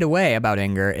notice right away about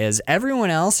Inger is everyone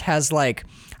else has like,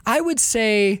 I would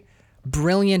say,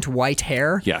 brilliant white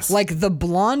hair. Yes. Like the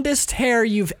blondest hair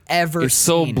you've ever It's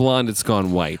so seen. blonde it's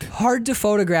gone white. Hard to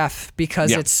photograph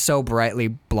because Yeah. it's so brightly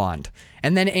blonde.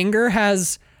 And then Inger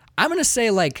has, I'm going to say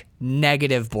like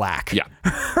negative black. Yeah.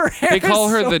 Her hair They call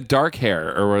is her so- the dark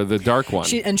hair or the dark one.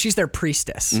 and she's their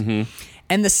priestess. Mm-hmm.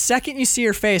 And the second you see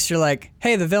her face, you're like,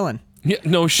 hey, the villain. Yeah,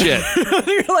 no shit.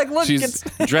 You're like, look, She's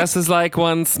dresses like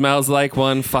one, smells like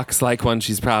one, fucks like one.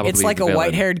 She's probably it's like the a villain.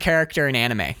 white-haired character in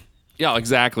anime. Yeah,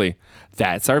 exactly.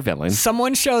 That's our villain.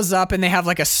 Someone shows up and they have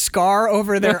like a scar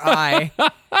over their eye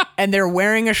and they're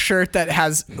wearing a shirt that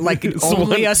has like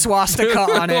only a swastika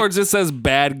on or it. just says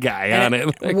bad guy on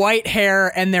it. Like, White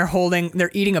hair and they're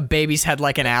eating a baby's head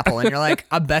like an apple. And you're like,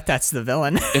 I bet that's the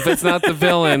villain. if it's not the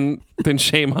villain, then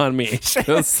shame on me.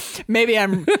 Just- Maybe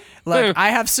I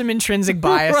have some intrinsic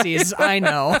biases. I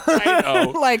know. I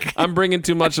know. Like, I'm bringing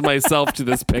too much of myself to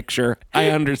this picture. I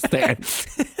understand.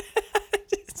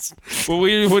 But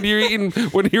when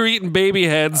you're eating baby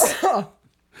heads,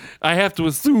 I have to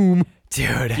assume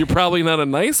dude, you're probably not a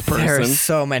nice there are person.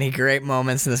 so many great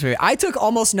moments in this movie. I took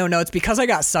almost no notes because I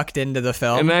got sucked into the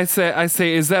film. And I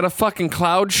say, is that a fucking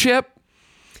cloud ship?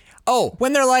 Oh,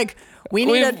 when they're like, We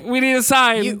need a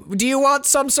sign. do you want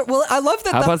some sort? Well, I love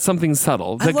that. How about something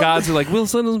subtle? The gods are like, we'll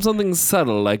send them something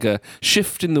subtle, like a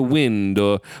shift in the wind,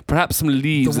 or perhaps some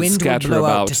leaves the wind that scatter will blow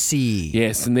about. out to sea.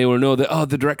 Yes, and they will know that,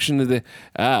 the direction of the...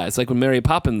 it's like with Mary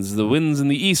Poppins, the wind's in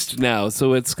the east now,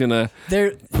 so it's going to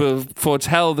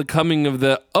foretell the coming of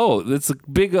the... it's a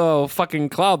big fucking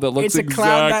cloud that looks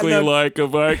exactly like a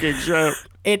Viking ship.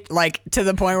 It like to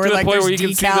the point where To the like point there's where you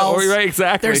can see the decals, right,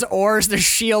 exactly. There's oars, there's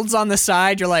shields on the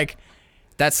side. You're like,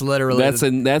 that's literally That's a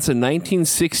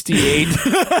 1968.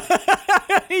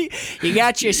 You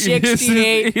got your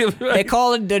 68. They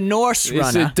call it the Norse It's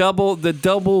runner. the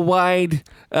double wide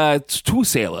two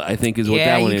sailor, I think is what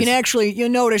that one you is. can actually, you'll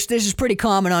notice this is pretty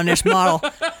common on this model.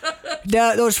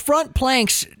 Those front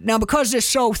planks, now because they're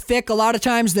so thick, a lot of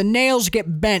times the nails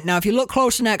get bent. Now, if you look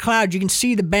close in that cloud, you can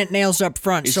see the bent nails up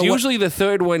front. It's usually the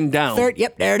third one down.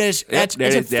 Yep, there it is. It's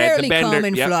a fairly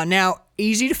common flaw. Now,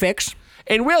 easy to fix.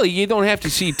 And really, you don't have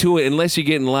to see to it unless you're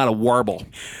getting a lot of warble.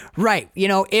 Right.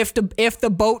 If the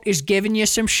boat is giving you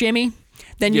some shimmy,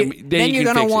 then you're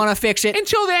going to want to fix it.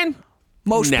 Until then,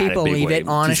 most not a people big leave way. it,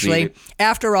 honestly. Just leave it.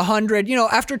 After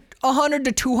 100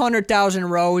 to 200,000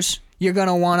 rows, you're going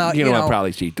to want to,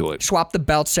 probably see to it. swap the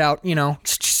belts out,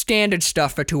 standard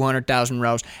stuff for 200,000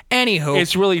 rows. Anywho.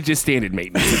 It's really just standard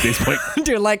maintenance at this point.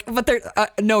 Dude, but they're,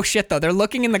 no shit though. They're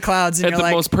looking in the clouds and At you're the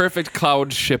like. most perfect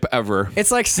cloud ship ever. It's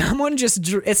like someone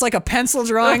it's like a pencil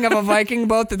drawing of a Viking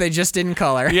boat that they just didn't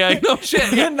color. Yeah, no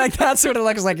shit. And like that's what it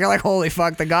looks like. You're like, holy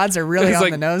fuck, the gods are really on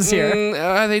the nose here.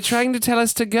 Are they trying to tell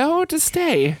us to go or to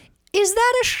stay? Is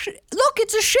that look,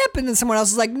 it's a ship. And then someone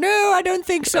else is like, no, I don't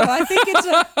think so. I think it's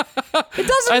it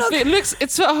doesn't look.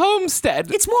 It's a homestead.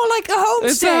 It's more like a homestead.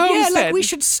 It's a Yeah, homestead. like we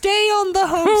should stay on the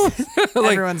homestead.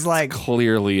 Everyone's like,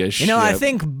 clearly a ship. I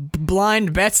think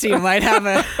blind Betsy might have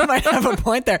a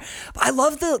point there. But I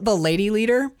love the lady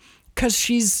leader because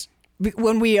she's,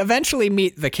 when we eventually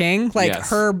meet the king, like Yes.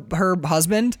 her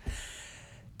husband,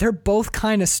 they're both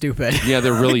kind of stupid. Yeah,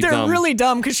 they're really they're dumb. really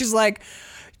dumb because she's like,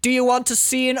 do you want to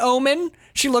see an omen?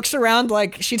 She looks around,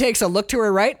 like she takes a look to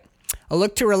her right, a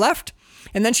look to her left,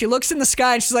 and then she looks in the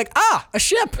sky and she's like, a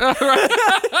ship.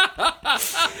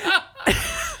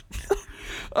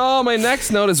 My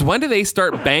next note is, when do they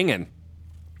start banging?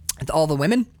 All the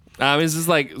women? This is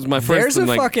like my first. There's a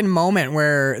like, fucking moment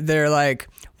where they're like,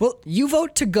 well, you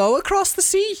vote to go across the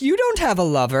sea? You don't have a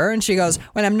lover. And she goes,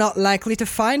 well, I'm not likely to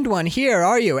find one here,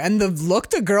 are you? And the look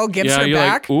the girl gives her you're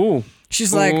back, like, ooh.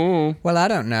 she's like, Ooh. well, I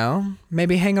don't know.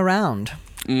 Maybe hang around.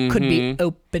 Could be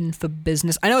open for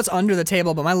business. I know it's under the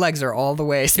table, but my legs are all the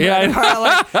way spread Yeah, I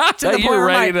apart, like, to the point You're where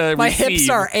ready to my hips receive.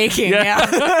 are aching. Yeah.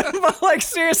 But like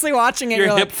seriously watching it, Your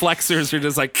you're hip like, flexors are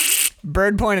just like.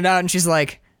 Bird pointed out, and she's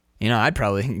like, I'd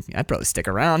probably stick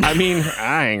around. I mean,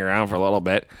 I hang around for a little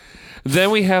bit.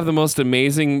 Then we have the most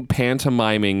amazing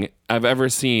pantomiming I've ever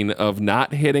seen of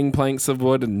not hitting planks of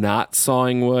wood, not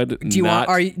sawing wood.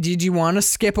 Did you want to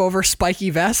skip over Spiky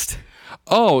Vest?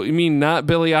 Oh, you mean not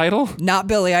Billy Idol? Not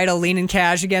Billy Idol leaning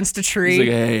cash against a tree. He's like,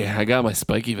 hey, I got my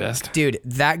spiky vest. Dude,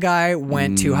 that guy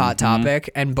went to Hot Topic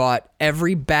and bought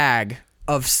every bag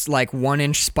of like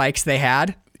 1-inch spikes they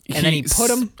had, and then he put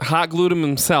them, hot glued him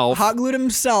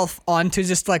himself, onto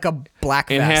just like a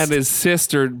black and vest. had his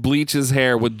sister bleach his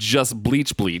hair with just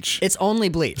bleach. It's only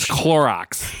bleach.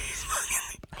 Clorox.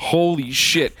 Holy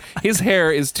shit. His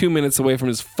hair is 2 minutes away from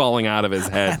just falling out of his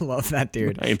I head. love that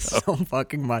dude I know. so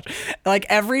fucking much. Like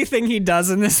everything he does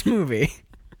in this movie,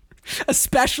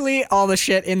 especially all the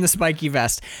shit in the spiky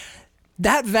vest.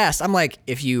 That vest, I'm like,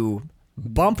 if you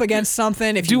bump against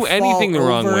something, if Do you fall anything the over,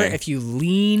 wrong way. if you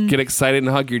lean, Get excited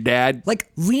and hug your dad. like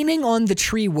leaning on the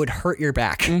tree would hurt your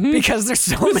back Mm-hmm. because there's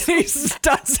so many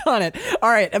studs on it. All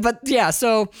right, but yeah,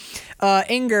 so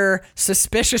Inger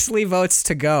suspiciously votes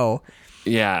to go.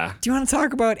 Yeah. Do you want to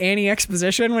talk about Annie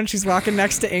exposition when she's walking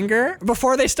next to Inger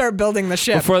before they start building the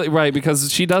ship? Right,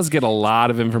 because she does get a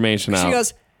lot of information out. She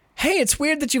goes, hey, it's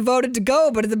weird that you voted to go,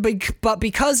 but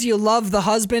because you love the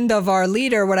husband of our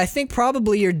leader, what I think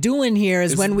probably you're doing here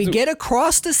is when we get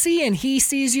across the sea and he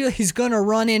sees you, he's going to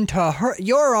run into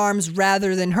your arms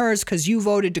rather than hers because you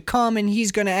voted to come, and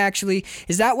he's going to actually,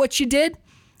 is that what you did?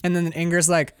 And then Inger's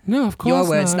like, No, of course your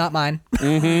words, not. not mine.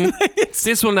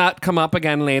 This will not come up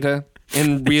again later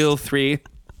in Reel 3.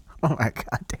 Oh my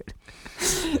God, dude.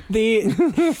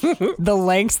 The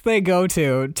lengths they go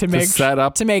to make set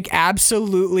up. to make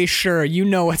absolutely sure you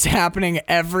know what's happening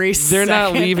every They're not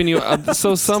second. leaving you.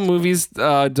 So some movies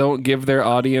don't give their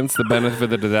audience the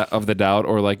benefit of the doubt,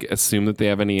 or like assume that they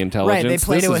have any intelligence. Right, they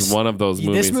play this to is one of those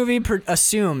movies. This movie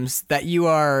assumes that you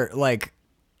are like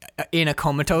in a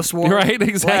comatose ward. Right,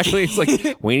 exactly. It's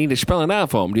like, we need to spell it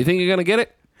out for him. Do you think you're going to get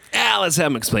it? Let's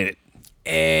have him explain it.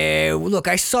 look,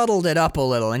 I subtled it up a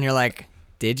little. And you're like,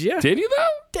 did you? Did you though?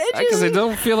 Did you? Because I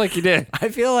don't feel like you did. I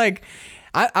feel like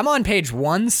I'm on page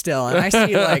 1 still, and I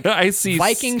see like I see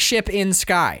Viking ship in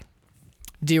sky.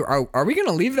 Are we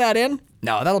gonna leave that in?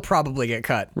 No, that'll probably get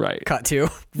cut. Right. Cut to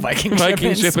Viking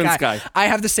Viking ship in sky. sky. I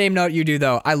have the same note you do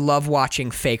though. I love watching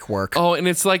fake work. Oh, and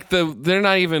it's like they're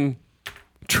not even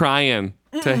trying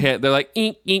to hit. They're like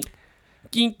ink, ink.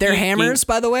 They're hammers,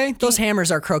 by the way. Those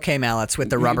hammers are croquet mallets with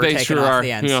the rubber They taken sure off are,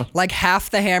 the ends. yeah. Like half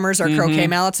the hammers are croquet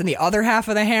mallets, and the other half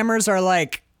of the hammers are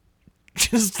like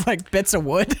just like bits of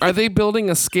wood. Are they building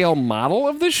a scale model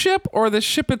of the ship or the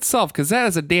ship itself? Because that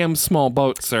is a damn small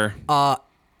boat, sir.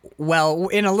 Well,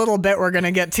 in a little bit, we're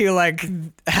gonna get to like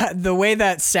the way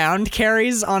that sound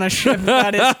carries on a ship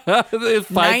that is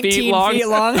 5 feet 19 long. feet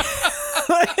long.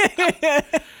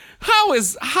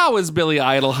 How is Billy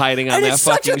Idol hiding on And that it's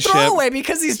such fucking a ship? throwaway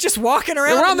because he's just walking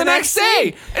around, Around in the next day.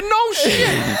 scene. And no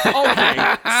shit.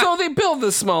 Okay. So they build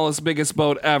the smallest, biggest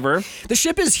boat ever. The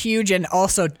ship is huge and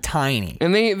also tiny.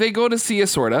 And they go to sea a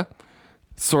sort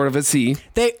of at sea.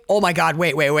 Oh my God,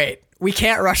 wait. We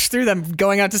can't rush through them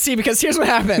going out to sea because here's what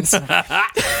happens.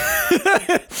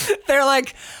 They're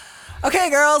like, okay,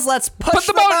 girls, let's push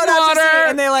the the boat boat in out to sea. water.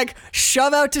 And they like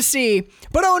shove out to sea.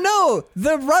 But oh no,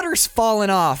 the rudder's fallen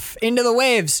off into the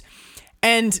waves.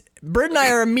 And Bird and I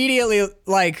are immediately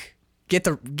like, get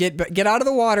out of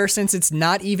the water since it's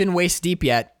not even waist deep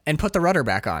yet and put the rudder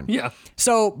back on. Yeah.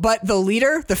 So, but the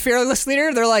leader, the fearless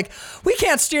leader, they're like, we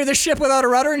can't steer the ship without a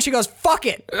rudder. And she goes, fuck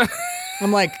it.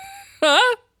 I'm like,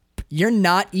 you're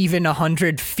not even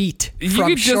 100 feet You from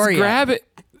could shore just yet. grab it.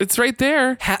 It's right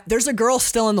there. There's a girl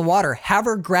still in the water. Have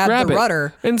her grab it. the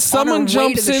rudder. And on someone her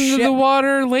way jumps to into the ship.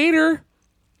 water later.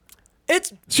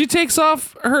 She Takes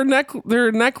off her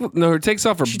belt. takes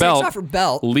off her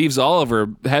belt. Leaves all of her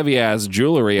heavy ass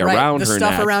jewelry Right, around the her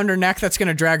stuff neck. around her neck that's going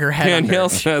to drag her head Danielle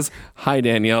under. says, hi,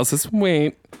 Danielle says,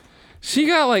 wait, she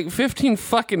got like 15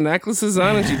 fucking necklaces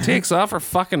on and she takes off her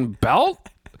fucking belt?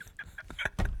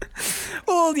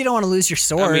 Well, you don't want to lose your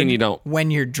sword. I mean, you don't. When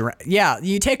you're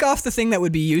you take off the thing that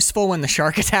would be useful when the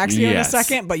shark attacks you in a Yes.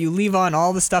 second, but you leave on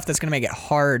all the stuff that's going to make it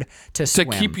hard to To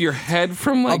swim. keep your head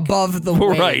from like... above the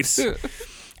waves. Right.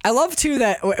 I love too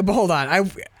that. But hold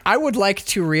on, I would like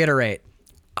to reiterate.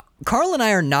 Carl and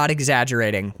I are not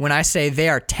exaggerating when I say they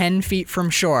are 10 feet from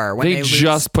shore. When They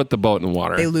just put the boat in the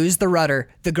water. they lose the rudder,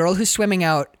 the girl who's swimming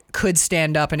out could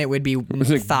stand up and it would be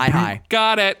like, thigh high.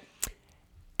 Got it.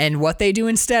 And what they do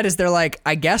instead is they're like,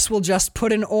 I guess we'll just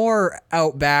put an oar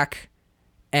out back,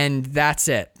 and that's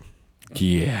it.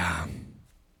 Yeah.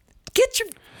 Get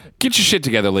your shit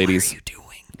together, ladies. What are you doing?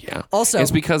 Yeah. Also-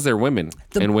 it's because they're women,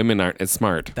 and women aren't as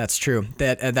smart, That's true.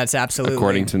 That's absolutely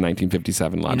according to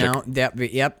 1957 logic.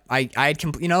 Yep.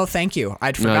 Thank you.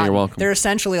 I'd forgotten. you're welcome. They're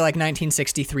essentially like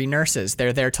 1963 nurses.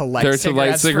 They're there to light They're to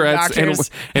cigarettes, light cigarettes for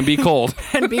doctors and be cold.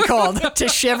 and be cold, to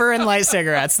shiver and light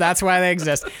cigarettes. That's why they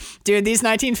exist. Dude, these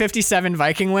 1957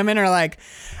 Viking women are like,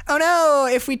 oh no,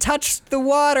 if we touch the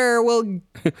water, we'll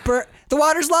the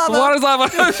water's lava. The water's lava.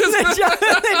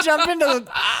 they jump into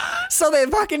the. So they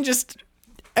fucking just.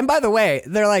 And by the way,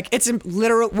 they're like, it's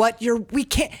literal. We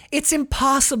can't. It's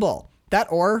impossible.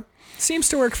 That oar seems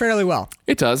to work fairly well.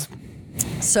 It does.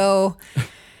 So,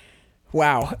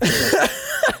 wow.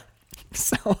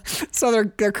 so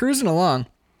they're cruising along,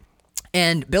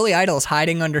 and Billy Idol's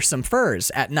hiding under some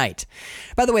firs at night.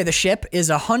 By the way, the ship is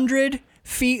 100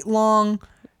 feet long.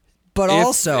 But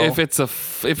also, if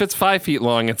it's 5 feet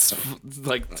long, it's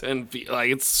like 10 feet. Like,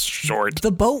 it's short.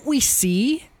 the boat we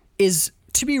see is,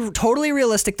 to be totally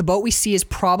realistic, the boat we see is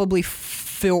probably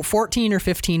 14 or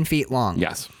 15 feet long.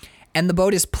 Yes. And the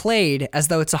boat is played as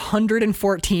though it's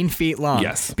 114 feet long.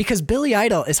 Yes. Because Billy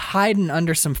Idol is hiding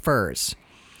under some firs.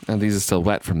 And these are still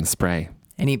wet from the spray.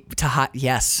 And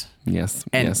yes. Yes.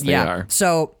 And yes, they are.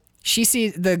 So she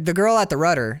sees the girl at the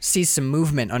rudder sees some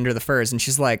movement under the firs, and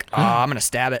she's like, "Oh, I'm gonna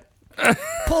stab it."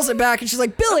 Pulls it back, and she's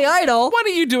like, "Billy Idol, What are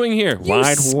you doing here?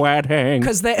 White wedding.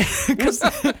 because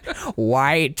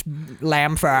white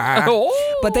lamb fur."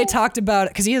 Oh. But they talked about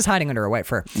it because he is hiding under a white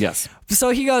fur. Yes. So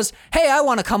he goes, "Hey, I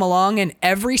want to come along," and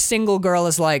every single girl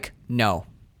is like, "No."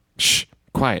 Shh.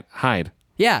 Quiet. Hide.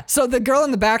 Yeah. So the girl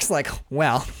in the back's like,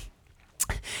 "Well,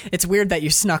 it's weird that you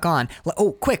snuck on.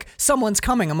 Oh, quick, someone's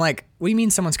coming." I'm like, "What do you mean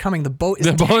someone's coming? The boat is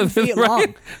 10 feet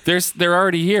long. They're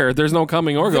already here. There's no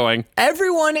coming or going.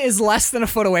 Everyone is less than a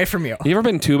foot away from you. You ever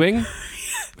been tubing?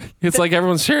 It's like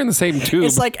everyone's sharing the same tube.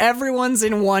 It's like everyone's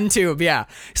in one tube." Yeah.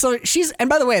 So and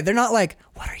by the way, they're not like,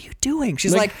 "What are you doing?"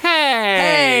 She's like,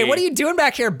 hey, what are you doing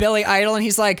back here, Billy Idol?" And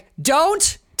he's like,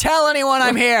 "Don't tell anyone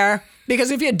I'm here,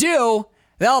 because if you do,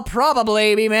 they'll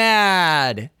probably be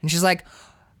mad." And she's like,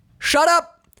 shut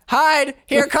up, hide,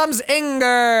 here comes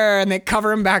Inger. And they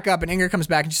cover him back up, and Inger comes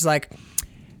back, and she's like,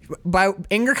 by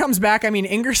Inger comes back, I mean,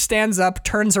 Inger stands up,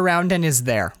 turns around, and is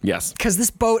there. Yes. Because this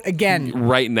boat, again,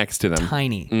 Right next to them.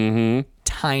 tiny. Mm-hmm.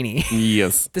 Tiny.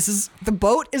 Yes. The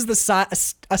boat is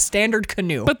a standard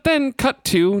canoe. But then cut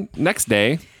to next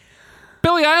day.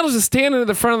 Billy Idol's just standing at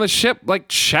the front of the ship, like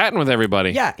chatting with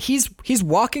everybody. yeah, he's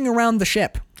walking around the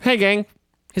ship. Hey, gang.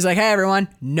 He's like, hey, everyone,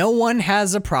 no one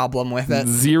has a problem with it.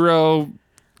 Zero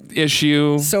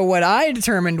issue. So what I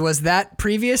determined was that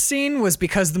previous scene was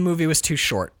because the movie was too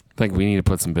short. Like, we need to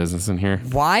put some business in here.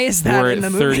 Why is that We're in at the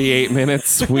movie? 38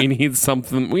 minutes. We need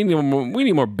something. We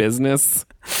need more business.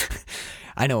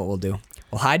 I know what we'll do.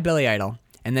 We'll hide Billy Idol.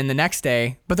 And then the next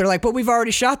day, but they're like, but we've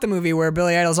already shot the movie where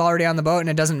Billy Idol's already on the boat and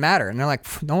it doesn't matter. And they're like,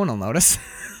 no one will notice.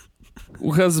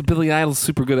 Because Billy Idol's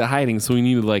super good at hiding, so we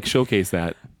need to, like, showcase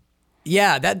that.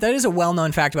 Yeah, that is a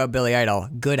well-known fact about Billy Idol.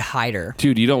 Good hider.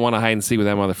 Dude, you don't want to hide and seek with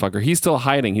that motherfucker. He's still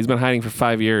hiding. He's been hiding for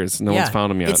 5 years. No one's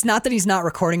found him yet. It's not that he's not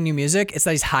recording new music. It's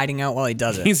that he's hiding out while he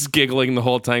does it. He's giggling the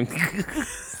whole time.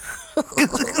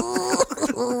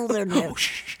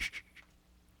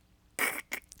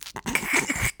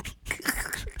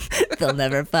 They'll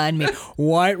never find me.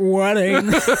 White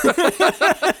wedding.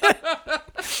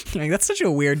 Like, that's such a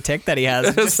weird tick that he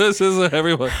has. This is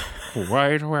everyone.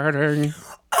 White wedding.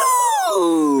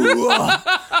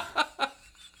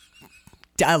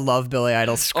 I love Billy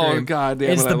Idol's scream. Oh, God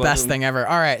damn it's it, I the love best him. thing ever.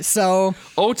 All right, so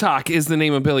Otak is the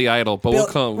name of Billy Idol, but we're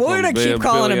gonna keep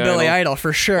calling him Billy Idol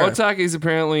for sure. Otak is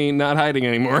apparently not hiding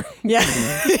anymore. Yeah,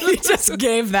 he just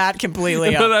gave that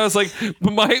completely But up. I was like,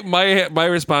 my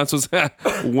response was,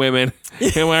 women.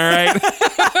 Am I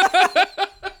right?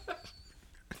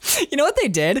 You know what they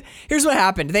did? Here's what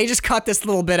happened. They just cut this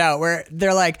little bit out where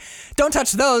they're like, don't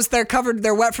touch those. They're covered.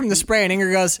 They're wet from the spray. And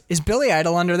Inger goes, is Billy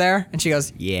Idol under there? And she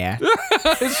goes, yeah.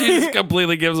 She just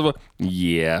completely gives him a,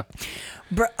 yeah.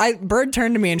 Bird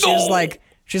turned to me and she's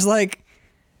like,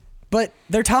 but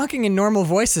they're talking in normal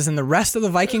voices and the rest of the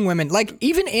Viking women, like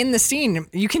even in the scene,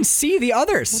 you can see the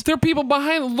others. There are people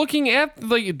behind looking at,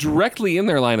 like, directly in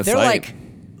their line of They're sight. like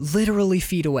literally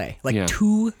feet away, like Yeah.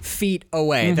 2 feet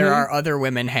away. There are other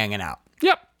women hanging out.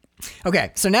 Yep.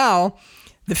 Okay, so now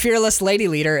the fearless lady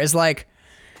leader is like,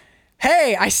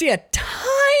 hey, I see a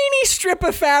tiny strip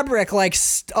of fabric like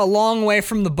a long way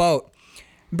from the boat.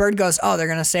 Bird goes, oh, they're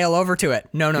going to sail over to it.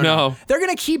 No. They're going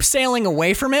to keep sailing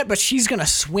away from it, but she's going to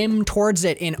swim towards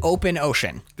it in open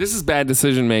ocean. This is bad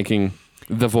decision making.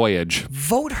 The voyage.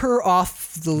 Vote her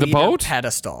off the leader boat?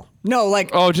 pedestal. No, like,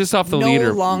 Oh, just off the no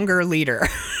leader. longer leader.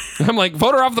 I'm like,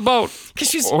 vote her off the boat.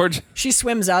 Because she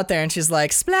swims out there and she's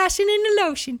like, splashing in the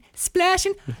ocean,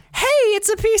 splashing. Hey, it's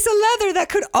a piece of leather that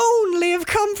could only have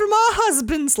come from our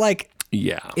husbands. Like,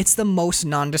 Yeah. it's the most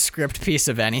nondescript piece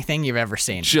of anything you've ever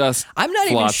seen. Just I'm not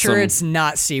even sure flotsam. it's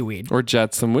not seaweed. Or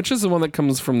jetsam, which is the one that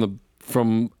comes from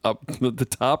up the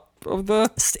top of the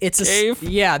It's a cave.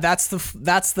 yeah. That's the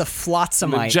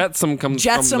flotsamite. The jetsam comes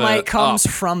Jetsamite comes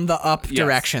up. from the up Yes.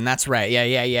 direction. That's right. Yeah.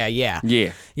 Yeah.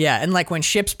 Yeah, and like when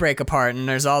ships break apart and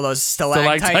there's all those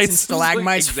stalactites and Stalactites.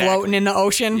 stalagmites Exactly. floating in the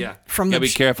ocean Yeah. from Gotta the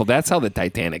be careful. That's how the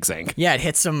Titanic sank. Yeah, it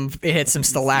hits some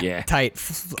stalactite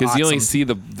Because you only see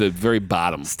the very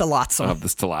bottom stalotsum. of the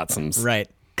stalotsums. Right.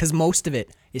 Because most of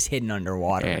it is hidden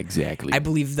underwater. Exactly. I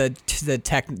believe the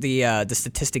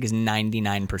statistic is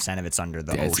 99% of it's under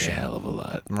the That's a ocean. hell of a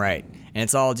lot. Right. And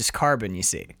it's all just carbon, you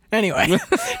see. Anyway,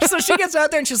 so she gets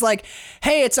out there and she's like,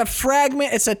 hey, it's a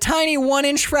fragment. It's a tiny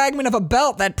 1-inch fragment of a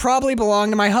belt that probably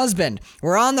belonged to my husband.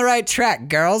 We're on the right track,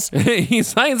 girls. He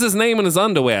signs his name in his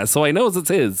underwear, so I knows it's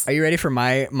his. Are you ready for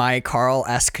my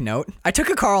Carl-esque note? I took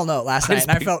a Carl note last night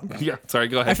and I felt Yeah, sorry,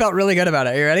 go ahead. I felt really good about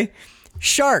it. Are you ready?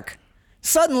 Shark.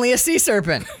 Suddenly a sea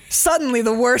serpent. Suddenly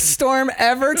the worst storm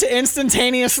ever to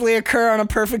instantaneously occur on a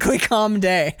perfectly calm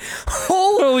day.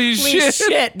 Holy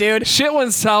shit, dude. Shit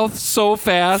went south so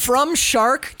fast. From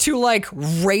shark to like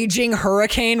raging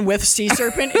hurricane with sea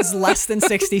serpent is less than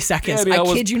 60 seconds. Danielle I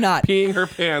was kid you not. Peeing her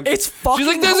pants. It's fucking She's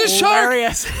like, there's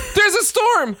hilarious. a shark. There's a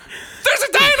storm. There's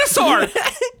a dinosaur.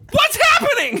 What's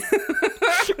happening?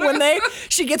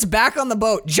 She gets back on the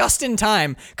boat just in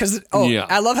time because Yeah.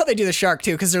 I love how they do the shark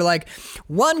too because they're like,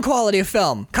 one quality of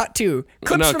film, cut 2,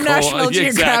 clips No, from cool. National Yeah,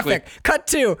 Geographic, exactly. cut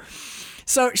 2.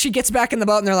 So she gets back in the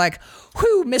boat and they're like,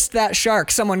 whew, missed that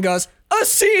shark. Someone goes, a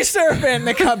sea serpent.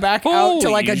 They come back out to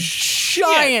like a Holy shit.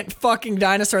 giant fucking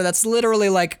dinosaur that's literally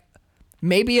like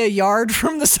maybe a yard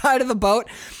from the side of the boat.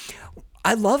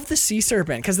 I love the sea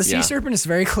serpent because the sea Yeah. serpent is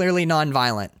very clearly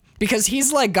non-violent. Because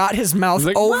he's like got his mouth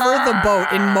like, over the boat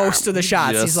in most of the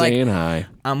shots. Just He's like, saying hi.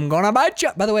 I'm gonna bite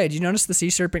you. By the way, did you notice the sea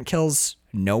serpent kills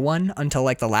no one until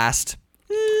like the last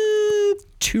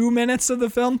 2 minutes of the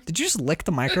film. Did you just lick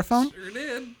the microphone? Sure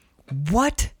did.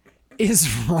 What is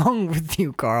wrong with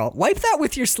you, Carl? Wipe that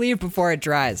with your sleeve before it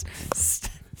dries.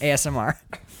 ASMR.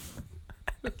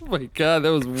 Oh my God,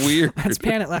 that was weird. Let's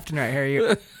pan it left and right. Here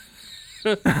you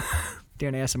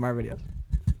doing ASMR videos.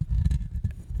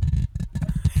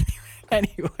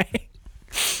 Anyway,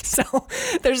 so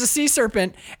there's a sea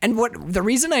serpent, and the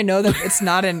reason I know that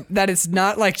it's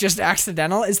not like just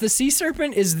accidental is the sea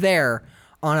serpent is there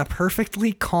on a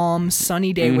perfectly calm,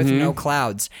 sunny day with no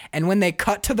clouds, and when they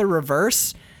cut to the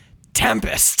reverse,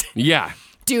 tempest. Yeah.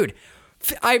 Dude,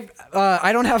 I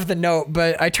don't have the note,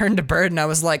 but I turned to Bird and I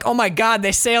was like, oh my God,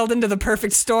 they sailed into the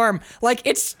perfect storm. Like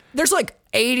there's like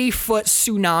 80-foot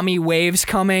tsunami waves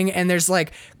coming, and there's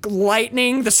like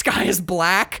lightning, the sky is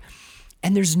black,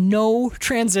 and there's no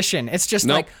transition. It's just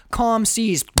like calm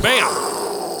seas. Bam!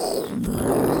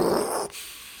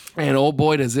 And oh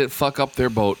boy, does it fuck up their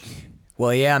boat.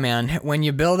 Well, yeah, man. When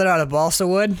you build it out of balsa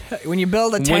wood, when you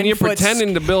build a 10-foot... When you're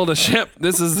pretending to build a ship,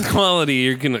 this is the quality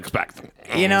you're going to expect.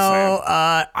 You know,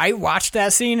 I watched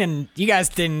that scene, and you guys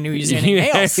didn't use any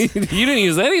nails. You didn't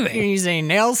use You anything. didn't use any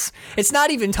nails. It's not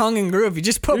even tongue and groove. You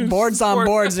just put boards on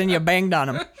boards and you banged on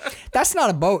them. That's not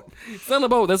a boat. It's not a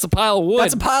boat. That's a pile of wood.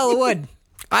 That's a pile of wood.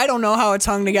 I don't know how it's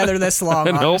hung together this long,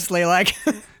 Nope. honestly. Like...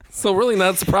 So really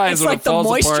not surprised It's when like it the falls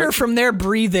moisture apart. from their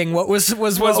breathing. What was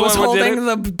what holding did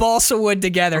the balsa wood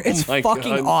together? It's my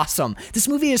fucking God. awesome. This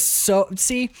movie is so.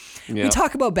 See, we Yep.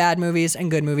 talk about bad movies and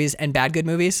good movies and bad good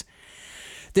movies.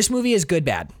 This movie is good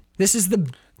bad. This is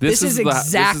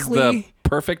exactly the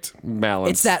perfect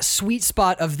balance. It's that sweet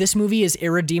spot of this movie is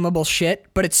irredeemable shit,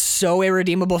 but it's so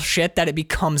irredeemable shit that it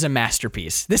becomes a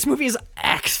masterpiece. This movie is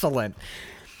excellent.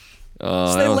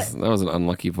 Oh, So that was an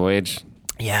unlucky voyage.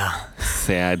 Yeah.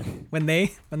 Sad. When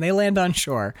they land on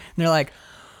shore and they're like,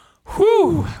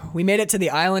 whew, we made it to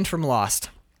the island from Lost.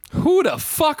 Who the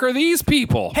fuck are these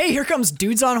people? Hey, here comes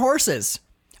dudes on horses.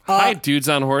 Hi, dudes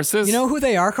on horses. You know who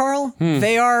they are, Carl?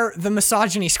 They are the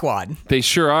Misogyny Squad. They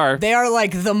sure are. They are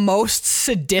like the most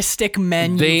sadistic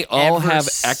men They you've all ever have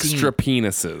seen. extra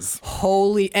penises.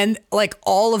 Holy, and like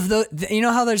all of you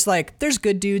know how there's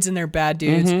good dudes and they're bad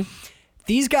dudes? Mm-hmm.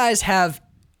 These guys have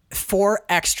 4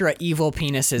 extra evil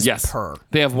penises per.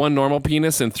 They have 1 normal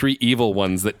penis and 3 evil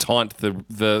ones that taunt the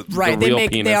Right, the real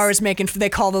penis. they always they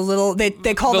call the little they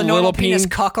call the normal little penis peen?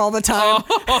 cuck all the time.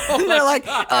 And they're like,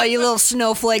 oh, you little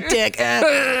snowflake dick. They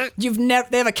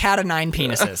have a cat of 9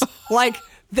 penises. Like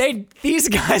these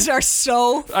guys are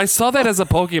so I saw that as a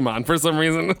Pokemon for some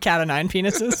reason. cat of 9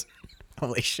 penises.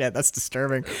 Holy shit, that's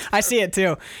disturbing. I see it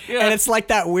too. Yeah. And it's like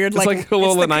that weird It's like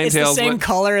Alola Ninetales, it's the same but-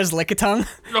 color as Lickitung.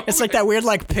 It's like that weird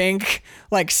like pink,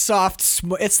 like soft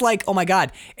it's like, oh my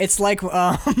god. It's like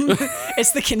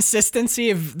it's the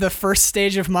consistency of the first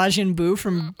stage of Majin Buu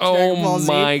from Dragon Ball Z.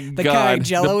 my the God. kind of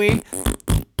jello-y.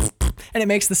 And it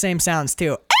makes the same sounds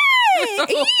too. Hey,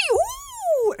 ee,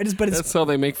 ooh. That's how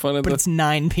they make fun of It's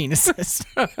 9 penises.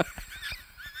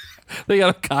 They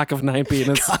got a cock of 9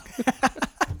 penis.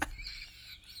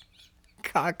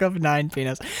 Cock of 9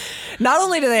 penis. Not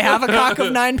only do they have a cock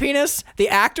of 9 penis, the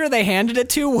actor they handed it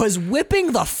to was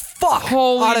whipping the fuck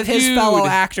Holy out of his dude. fellow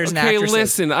actors and Okay, actresses.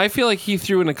 listen, I feel like he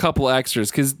threw in a couple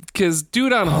extras because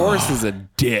dude on horse is a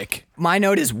dick. My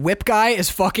note is whip guy is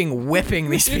fucking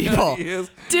whipping these people. He is.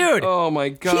 Dude. Oh my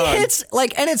god. He hits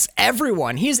and it's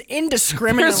everyone. He's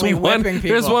indiscriminately whipping people.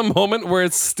 There's one moment where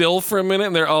it's still for a minute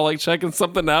and they're all like checking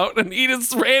something out and he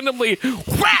just randomly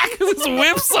whack just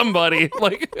whips somebody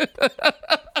like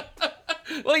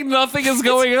nothing is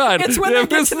going on. It's when they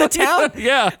get to the town.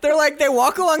 Yeah. They're like, they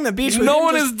walk along the beach with No him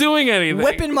one just is doing anything.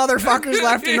 whipping motherfuckers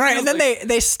left and right. And then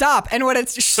they stop. And what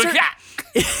it's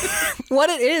what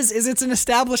it is it's an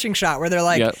establishing shot where they're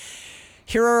like, Yep.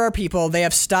 here are our people. They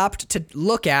have stopped to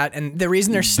look at, and the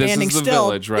reason they're standing is the still,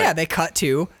 village, right? yeah, they cut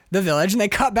to the village, and they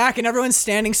cut back, and everyone's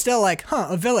standing still, like,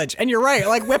 a village. And you're right,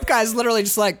 like Whip Guy's literally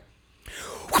just like,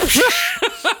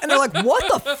 and they're like, what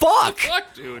the fuck?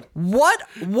 Fuck, dude. What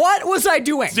was I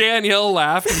doing? Danielle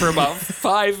laughed for about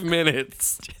 5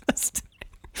 minutes.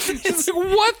 She's like,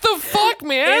 what the fuck,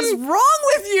 man? What is wrong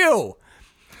with you?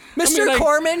 Mr.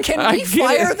 Corman, can we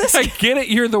fire this I guy? get it.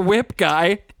 You're the whip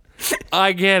guy.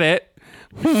 I get it.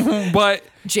 But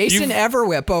Jason you've-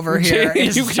 Everwhip over here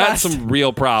is you've got just, some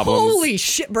real problems. holy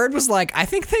shit. Bird was like, I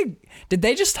think did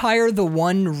they just hire the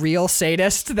one real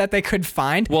sadist that they could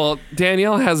find? Well,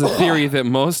 Danielle has a theory that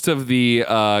most of the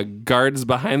guards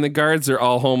behind the guards are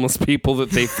all homeless people that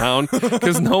they found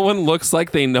because no one looks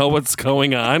like they know what's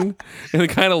going on and they're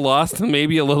kind of lost and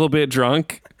maybe a little bit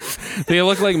drunk. They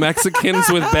look like Mexicans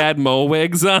with bad mo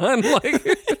wigs on. Like,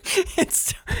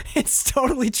 It's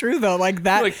totally true though. Like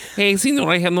that. Like, hey, see,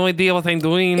 I have no idea what I'm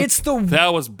doing. That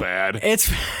was bad.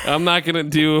 It's I'm not gonna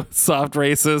do soft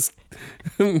racist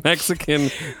Mexican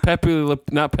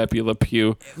not Pepe Le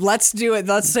Pew. Let's do it.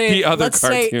 Let's say The other let's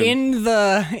say cartoon. in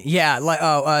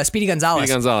the Speedy Gonzales.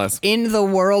 Speedy Gonzales. In the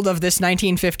world of this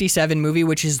 1957 movie,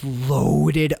 which is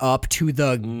loaded up to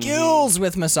the gills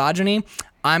with misogyny,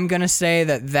 I'm gonna say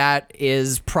that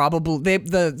is probably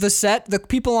the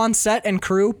people on set and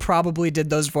crew probably did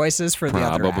those voices for the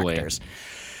other actors.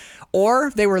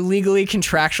 Or they were legally,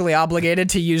 contractually obligated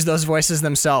to use those voices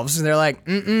themselves. And they're like,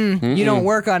 you don't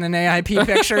work on an AIP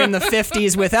picture in the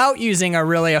 50s without using a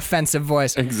really offensive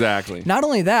voice. Exactly. Not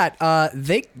only that,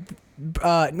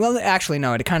 well, actually,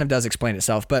 no, it kind of does explain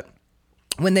itself. But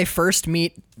when they first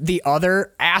meet the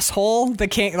other asshole, the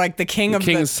king of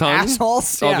the son?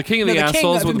 assholes. Oh, the king of the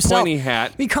assholes with the himself, pointy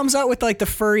hat. He comes out with like the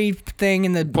furry thing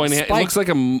and the Pointy hat. It spikes. looks like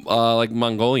a like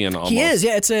Mongolian almost. He is,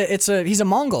 yeah. He's a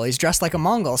Mongol. He's dressed like a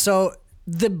Mongol.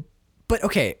 But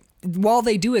okay, while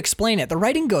they do explain it, the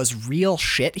writing goes real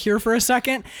shit here for a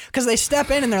second because they step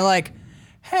in and they're like,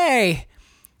 "Hey,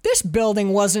 this building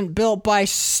wasn't built by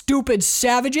stupid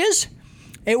savages.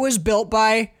 It was built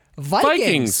by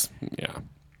Vikings." Yeah.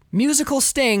 Musical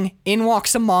sting, in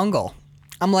walks a Mongol.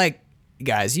 I'm like,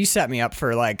 guys, you set me up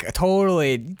for like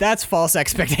that's false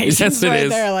expectations Yes, it right is.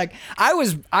 there. Like I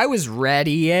was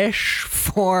ready-ish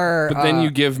for But then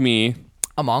you give me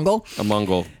a Mongol. a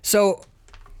Mongol. So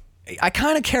I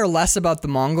kind of care less about the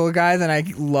Mongol guy than I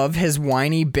love his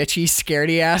whiny, bitchy,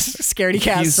 scaredy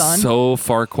cat He's son. so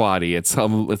Farquaady. It's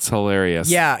hilarious.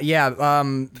 Yeah.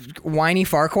 Whiny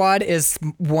Farquaad is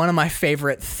one of my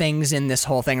favorite things in this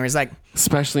whole thing. Where he's like,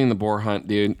 Especially in the boar hunt,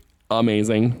 dude.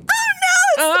 Amazing.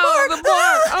 "Oh no, it's the boar!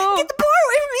 Oh. Get the boar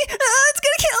away from me! It's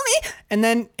gonna kill me!" And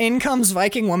then in comes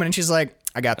Viking woman, and she's like,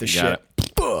 "I got this Got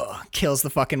shit." Kills the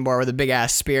fucking boar with a big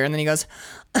ass spear, and then he goes,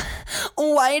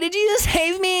 "Why did you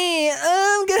save me?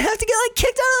 I'm gonna have to get like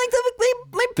kicked out of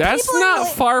like my That's people." not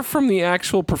like, far from the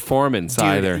actual performance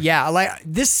either. Yeah, like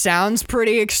this sounds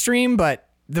pretty extreme, but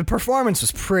the performance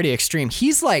was pretty extreme.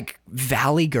 He's like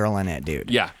Valley Girl in it, dude.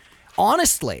 Yeah.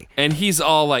 Honestly. And he's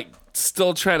all like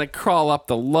still trying to crawl up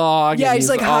the log. Yeah, and he's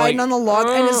like all hiding on the log,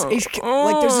 and he's like,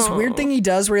 there's this "Oh." weird thing he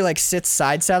does where he like sits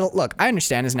side saddle. Look, I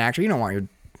understand as an actor, you don't want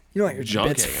your Junk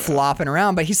bits hanging out. flopping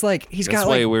around, but he's like, he's That's got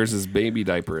why he like, wears his baby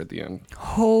diaper at the end.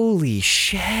 holy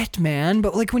shit, man.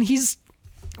 But like when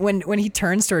he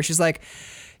turns to her, she's like,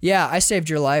 "Yeah, I saved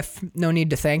your life. No need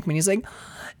to thank me." And he's like,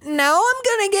 "Now I'm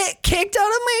gonna get kicked out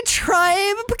of my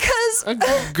tribe because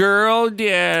A girl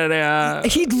did.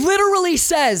 he literally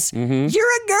says, Mm-hmm.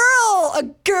 "You're a girl. A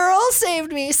girl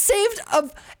saved me. Saved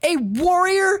a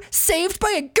warrior saved by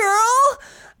a girl."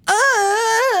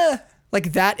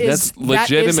 Like that is That's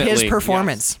legitimately- his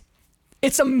performance.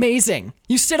 It's amazing.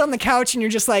 You sit on the couch and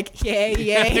you're just like, yay,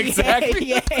 yay, Exactly.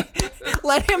 yay, yay.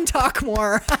 Let him talk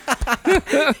more.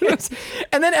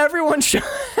 And then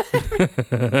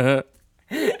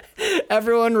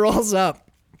everyone rolls up.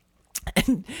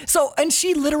 And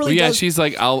she literally Yeah, does. she's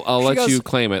like, I'll let goes, you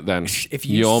claim it then. If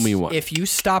you owe me one. If you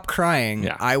stop crying,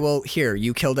 Yeah. I will. Here,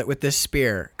 you killed it with this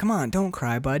spear. Come on, don't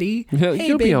cry, buddy. Yeah, Hey,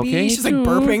 you'll be baby. okay, She's like too.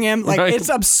 burping him. Like Right. it's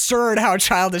absurd how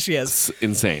childish he is. It's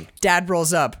insane. Dad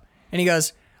rolls up and he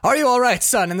goes, "Are you all right,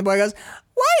 son?" And the boy goes,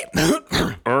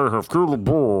 "What? I have killed a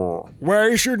boar.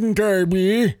 Why shouldn't I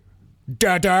be,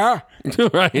 Dada?"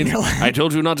 Right. I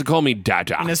told you not to call me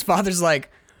Dada. And his father's like,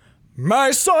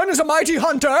 "My son is a mighty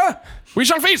hunter. We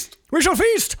shall feast. We shall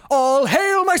feast. All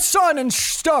hail my son and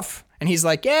stuff." And he's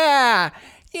like, "Yeah,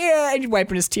 and he's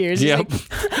wiping his tears. He's Yep. like,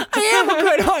 "I am a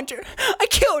good hunter. I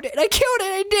killed it.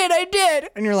 I did.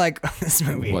 And you're like, this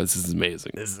movie This is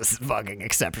amazing. is fucking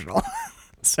exceptional.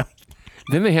 So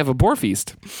Then they have a boar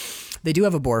feast. they do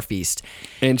have a boar feast.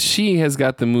 And she has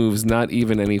got the moves, not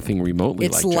even anything remotely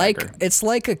like Jagger. It's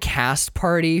like a cast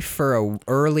party for a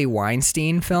early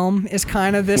Weinstein film is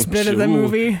kind of this bit of the Ooh,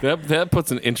 movie. That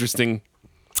puts an interesting...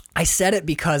 I said it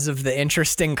because of the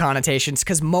interesting connotations,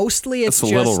 because mostly it's a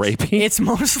just little rapey. It's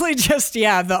mostly just the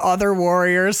other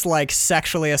warriors like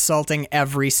sexually assaulting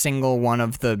every single one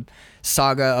of the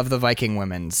saga of the Viking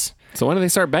women's. So when do they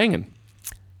start banging?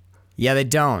 Yeah, they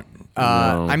don't.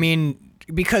 No. I mean,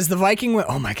 because the Viking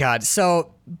oh my god.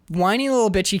 So whiny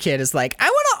little bitchy kid is like, "I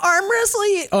want to arm wrestle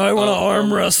you. I want to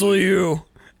arm wrestle you."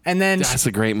 And then That's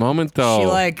a great moment, though.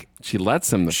 She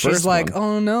lets him the she's first like, one.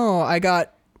 "Oh no, I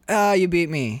got you beat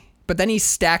me." But then he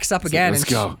stacks up again, "Let's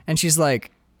go." and she's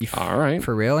like, All right.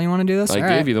 "For real, you want to do this?" I All gave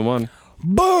right. you the one.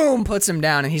 Boom, puts him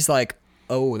down, and he's like,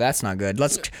 "Oh, that's not good.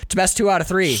 It's best 2 out of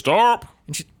 3." Stop.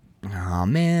 And she, oh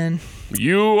man,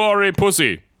 You are a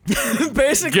pussy.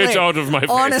 Basically, Get out of my face.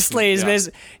 Honestly, Yeah.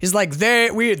 he's like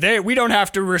we don't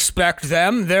have to respect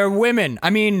them. They're women. I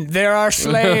mean, they're our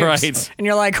slaves. Right. And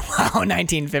you're like, wow,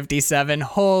 1957.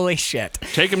 Holy shit.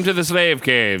 Take him to the slave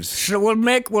caves. So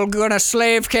we're gonna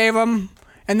slave cave them.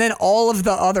 And then all of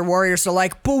the other warriors are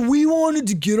like, but we wanted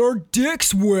to get our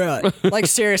dicks wet. Like,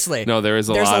 seriously. No, there's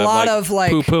a lot of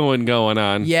poo-pooing going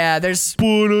on. Yeah, there's. But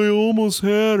I almost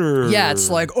had her. Yeah, it's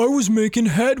like, I was making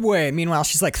headway. Meanwhile,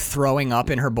 she's like throwing up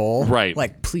in her bowl. Right.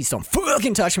 Like, please don't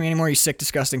fucking touch me anymore, you sick,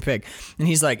 disgusting pig. And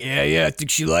he's like, yeah, I think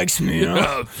she likes me, you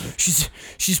know?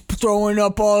 She's throwing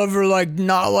up all of her, like,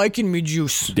 not liking me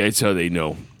juice. That's how they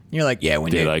know. You're like, yeah,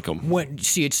 when They like 'em.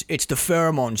 See, it's the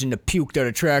pheromones and the puke that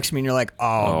attracts me, and you're like,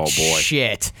 oh boy.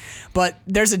 shit. But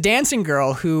there's a dancing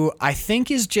girl who I think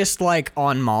is just like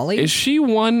on Molly. Is she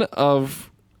one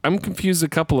of... I'm confused a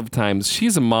couple of times.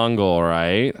 She's a Mongol,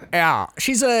 right? Yeah,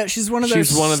 she's one of their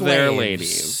She's one of their slaves.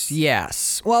 ladies.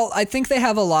 Yes. Well, I think they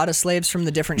have a lot of slaves from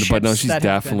the different ships. But no, she's that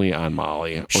have been- definitely on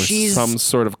Molly. Or She's- some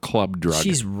sort of club drug.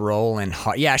 She's rolling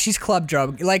hard. Yeah, she's club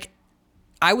drug. Like,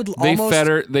 I would They almost. fed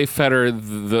her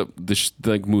the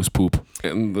like moose poop,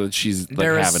 and she's like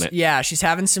having it. Yeah, she's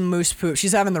having some moose poop.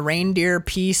 She's having the reindeer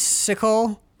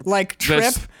peace-sicle like trip.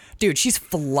 This- Dude, she's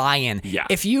flying. Yeah.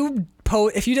 If you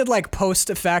did like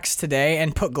post effects today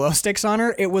and put glow sticks on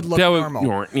her, it would look That normal.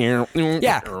 would,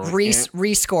 Yeah,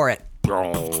 rescore it.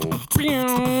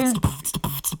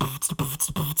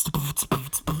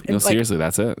 No, seriously,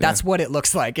 that's it. That's what it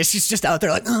looks like. She's just out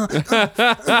there like, dun,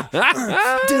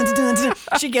 dun, dun.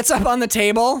 She gets up on the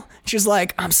table. She's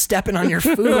like, I'm stepping on your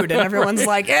food. And everyone's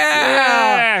like,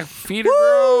 yeah. Feet are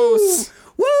gross.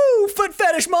 Woo! Foot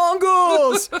fetish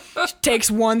Mongols! She takes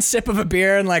one sip of a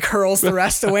beer and like hurls the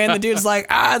rest away. And the dude's like,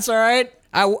 it's all right.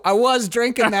 I was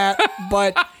drinking that,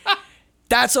 but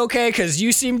that's okay because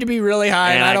you seem to be really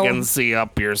high. And And I I don't. can see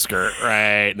up your skirt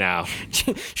right now.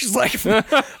 She's like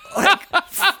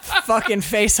fucking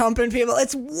face humping people.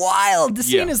 It's wild. The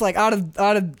scene Yeah. is like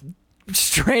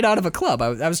straight out of a club.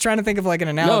 I was trying to think of like an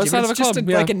analogy. it's but out of a just club,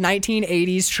 yeah. like a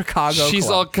 1980s Chicago She's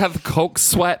club. all got the coke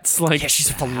sweats. Like, Yeah,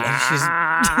 she's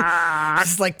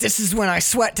like, this is when I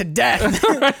sweat to death.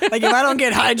 Like, if I don't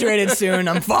get hydrated soon,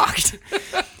 I'm fucked.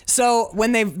 So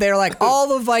when they're like,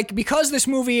 because this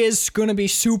movie is gonna be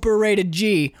super rated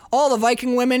G, all the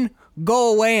Viking women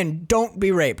go away and don't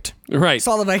be raped. right.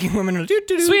 So all the Viking women are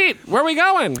do-do-do. Sweet. Where are we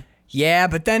going? Yeah,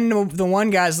 but then the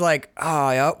one guy's like,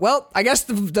 oh, yeah, well, I guess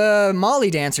the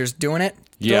Molly dancer's doing it.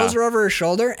 Yeah. Throws her over her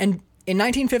shoulder. And in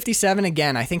 1957,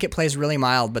 again, I think it plays really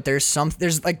mild, but there's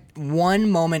like one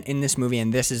moment in this movie,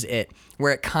 and this is it,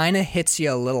 where it kind of hits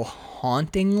you a little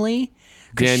hauntingly.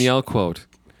 Danielle quote.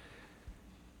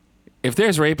 If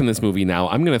there's rape in this movie now,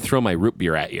 I'm going to throw my root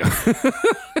beer at you.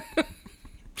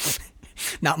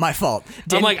 Not my fault.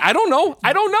 I'm like, I don't know.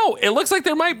 It looks like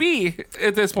there might be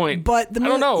at this point. But I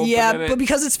don't know. Yeah, but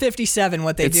because it's 57,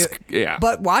 what they do. Yeah.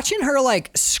 But watching her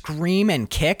like scream and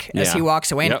kick as Yeah. he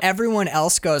walks away, Yep. and everyone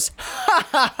else goes, ha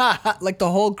ha ha ha, like the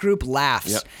whole group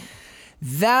laughs. Yep.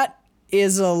 That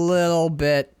is a little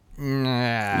bit.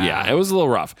 Yeah, it was a little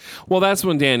rough. Well, that's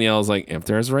when Danielle's like, if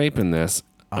there's rape in this,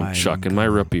 I'm chucking my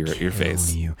root beer at your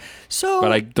face. So,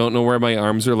 But I don't know where my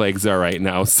arms or legs are right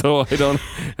now, so I don't.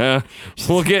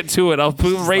 We'll get to it. I'll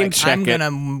rain like, check I'm it.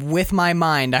 gonna, with my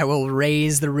mind, I will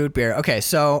raise the root beer. Okay,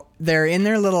 so they're in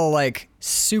their little like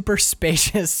super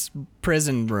spacious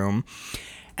prison room,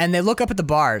 and they look up at the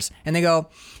bars and they go,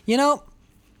 you know,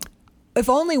 if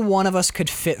only one of us could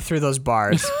fit through those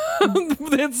bars.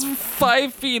 It's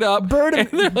 5 feet up, and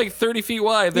they're like 30 feet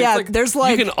wide. Yeah, there's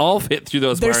like- you can all fit through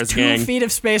those There's bars, 2 gang. feet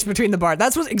of space between the bars.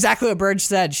 That's exactly what Burge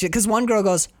said. Because one girl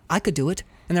goes, I could do it.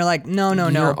 And they're like, no,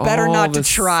 You're better all not to this-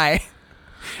 try.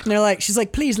 And they're like, she's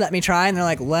like, please let me try. And they're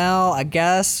like, well, I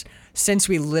guess since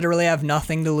we literally have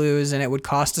nothing to lose and it would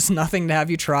cost us nothing to have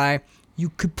you try, you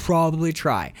could probably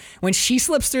try. When she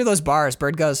slips through those bars,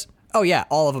 Bird goes, oh yeah,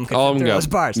 all of them could All fit of them through go. those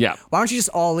bars. Yeah. Why don't you just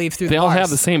all leave through They the all bars? have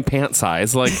the same pant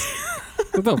size. Like,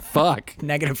 what the fuck?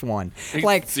 -1.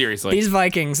 Like, Seriously. these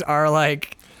Vikings are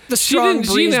like, the She strong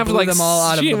didn't breeze have to blew like. them all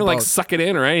out She of the didn't even like boat. suck it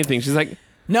in or anything. She's like,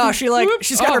 No, she's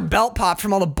got her Oh. belt popped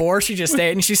from all the boar she just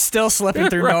ate, and she's still slipping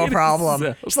through no Right, problem.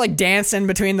 so- She's like dancing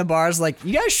between the bars, like,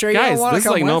 you guys sure you guys, don't want to this is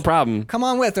come like with? no problem. Come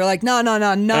on with. They're like, no,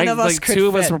 none of us like could 2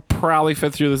 of fit. us will probably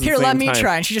fit through this. Here, at the let same me time.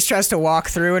 try. And she just tries to walk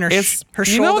through, and her It's her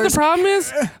you know what the shoulders. problem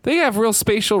is? They have real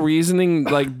spatial reasoning,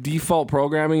 like default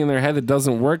programming in their head that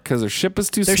doesn't work because their ship is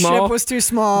too Their small. ship was too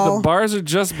small. The bars are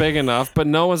just big enough, but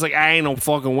no one's like, I ain't no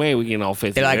fucking way we can all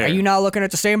fit They're through like, there. are you not looking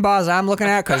at the same bars I'm looking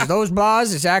at? Because those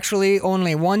bars is actually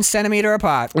only 1 centimeter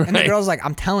apart. And the Right. girl's like,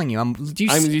 I'm telling you,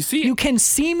 you see- you can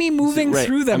see me moving Right.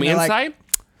 through them. I'm They're like, inside.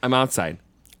 I'm outside.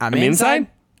 I'm inside.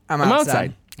 I'm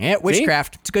outside. Yeah,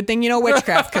 witchcraft. See? It's a good thing you know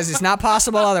witchcraft because it's not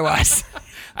possible otherwise.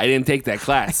 I didn't take that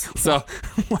class. So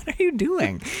What are you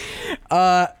doing?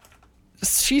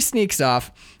 She sneaks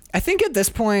off. I think at this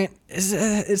point,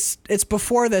 it's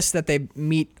before this that they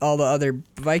meet all the other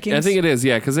Vikings. I think it is,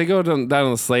 yeah, because they go down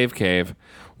in the slave cave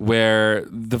where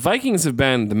the Vikings have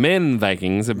been, the men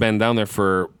Vikings have been down there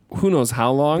for who knows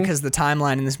how long. Because the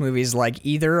timeline in this movie is like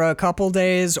either a couple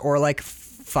days or like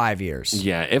 5 years.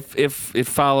 Yeah, if it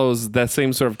follows that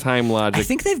same sort of time logic. I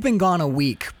think they've been gone a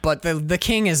week, but the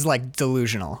king is like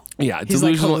delusional. Yeah, He's,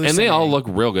 like, delusional, and they all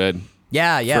hallucinating. look real good.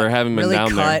 Yeah. For having been really down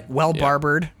cut, there. well Yeah.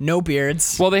 barbered, no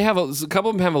beards. Well, they have a couple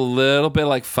of them have a little bit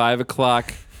like 5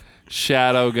 o'clock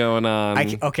shadow going on.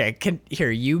 Okay,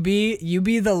 you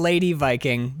be the lady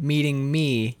Viking meeting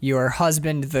me, your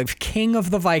husband, the king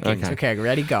of the Vikings. Okay,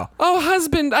 ready, go. Oh,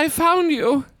 husband, I found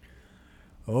you.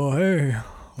 Oh,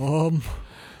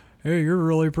 hey, you're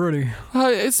really pretty.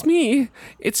 It's me.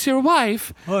 It's your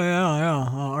wife. Oh yeah.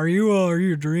 Are you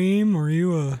a dream? Are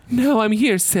you a? No, I'm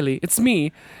here, silly. It's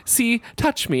me. See,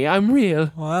 touch me. I'm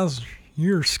real. Well,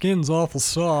 your skin's awful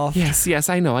soft. Yes,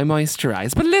 I know. I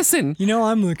moisturize. But listen. You know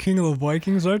I'm the king of the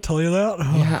Vikings. Did I tell you that?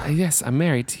 Yeah, yes, I'm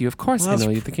married to you. Of course I know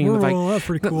you're the king of the Vikings. Well, that's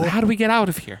pretty cool. How do we get out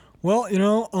of here? Well,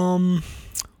 I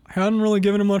hadn't really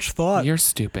given it much thought. You're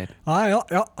stupid. Yeah.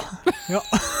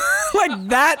 Like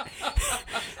that.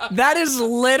 That is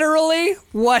literally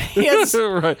what his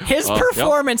Right. his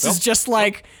performance is just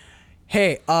like.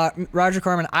 Hey, Roger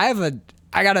Corman, I'm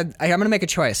gonna make a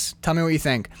choice. Tell me what you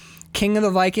think. King of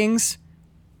the Vikings,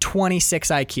 26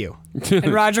 IQ,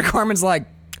 and Roger Corman's like,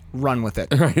 run with it.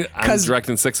 Right. I'm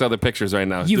directing 6 other pictures right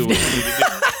now. You've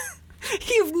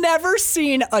never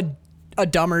seen a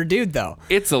dumber dude though.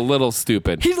 It's a little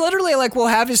stupid. He literally like will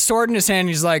have his sword in his hand. And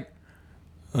he's like,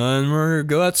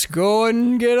 let's go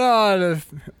and get out of.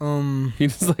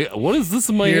 He's just like, what is this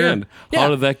in my Here. hand? Yeah. How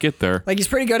did that get there? Like he's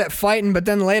pretty good at fighting, but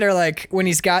then later, like when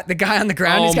he's got the guy on the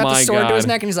ground, he's got the my sword to his God.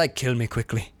 neck, and he's like, "Kill me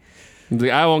quickly." He's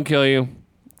like, I won't kill you.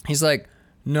 He's like,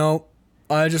 "Nope,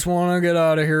 I just want to get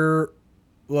out of here,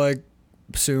 like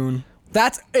soon."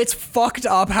 It's fucked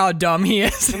up how dumb he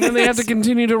is. And then they have to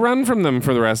continue to run from them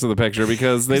for the rest of the picture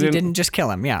because they He didn't. didn't just kill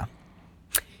him. Yeah.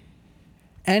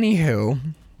 Anywho,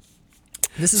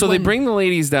 this is So they when- bring the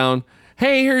ladies down.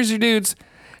 Hey, here's your dudes.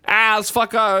 Let's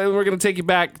fuck off. We're gonna take you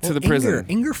back to the prison.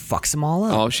 Inger fucks them all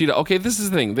up. Oh, okay. This is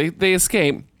the thing. They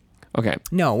escape. Okay.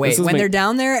 No, wait. This is When me- they're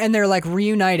down there and they're like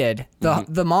reunited,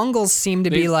 the Mongols seem to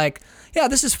be like, yeah,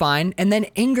 this is fine. And then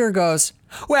Inger goes,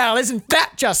 well, isn't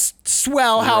that just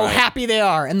swell how Right. happy they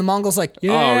are? And the Mongols like,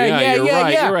 you're right. yeah.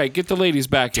 You're right. Get the ladies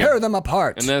back here. Tear them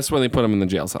apart. And that's when they put them in the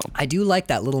jail cell. I do like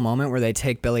that little moment where they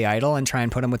take Billy Idol and try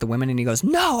and put him with the women, and he goes,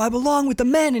 no, I belong with the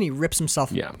men. And he rips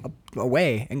himself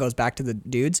away and goes back to the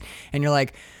dudes. And you're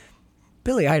like,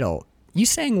 Billy Idol, you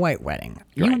sang White Wedding.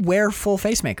 You Right. wear full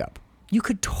face makeup. You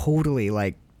could totally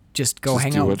like just go Just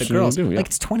hang do out what with the you girls. do, yeah. Like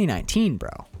it's 2019, bro.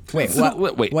 Wait,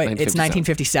 Wait, what? It's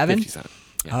 1957? 57.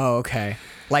 Yeah. Oh, okay.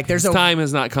 Like there's This time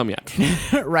has not come yet.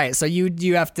 right. So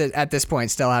you have to at this point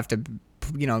still have to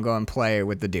go and play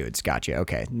with the dudes. Gotcha.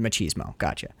 Okay. Machismo.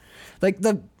 Gotcha.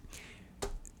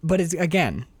 But it's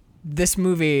again, this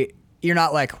movie. You're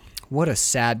not like, what a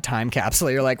sad time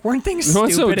capsule. You're like, weren't things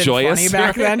What's stupid so and joyous? funny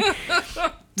back then?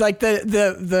 Like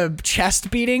the chest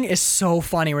beating is so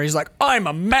funny where he's like, I'm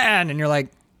a man, and you're like,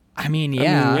 I mean,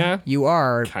 yeah. you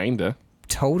are Kinda.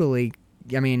 totally.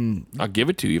 I mean, I'll give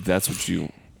it to you if that's what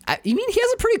you. you mean he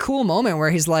has a pretty cool moment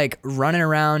where he's like running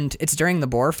around. It's during the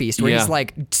boar feast where Yeah. he's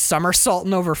like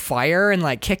somersaulting over fire and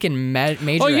like kicking major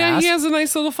Oh yeah, ass. he has a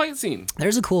nice little fight scene.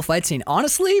 There's a cool fight scene.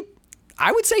 Honestly,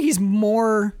 I would say he's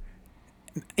more.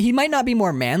 He might not be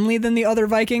more manly than the other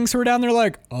Vikings who are down there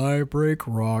like, I break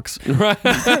rocks.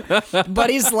 But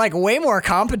he's like way more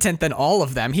competent than all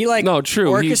of them. He like No,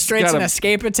 true. He's orchestrates got an a-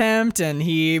 escape attempt and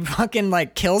he fucking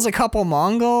like kills a couple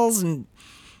Mongols and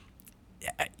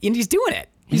he's doing it.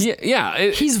 Yeah.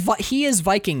 He is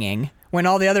Vikinging when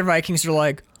all the other Vikings are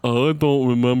like, I don't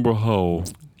remember how.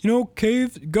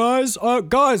 cave guys,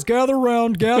 gather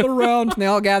around. And they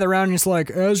all gather around and it's like,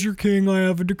 as your king, I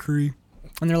have a decree.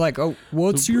 And they're like, oh,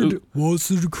 what's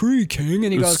the decree, king?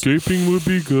 And he goes, Escaping would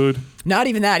be good. not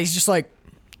even that. He's just like,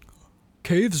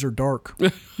 caves are dark.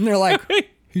 And they're like,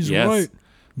 he's Yes, right.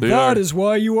 they That are. is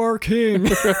why you are king.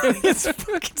 It's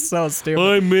fucking so stupid.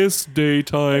 I miss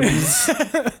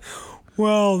daytimes.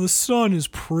 Well, the sun is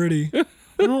pretty. I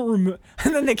don't remember.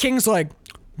 And then the king's like,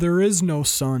 there is no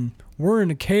sun. We're in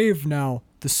a cave now.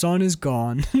 The sun is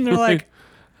gone. And they're like,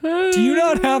 do you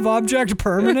not have object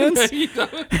permanence?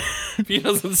 If he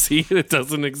doesn't see it, it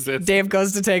doesn't exist. Dave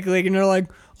goes to take a leak and they're like,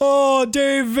 oh,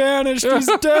 Dave vanished. He's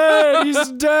dead.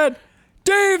 He's dead.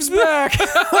 Dave's back.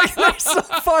 Like, they're so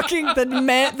fucking,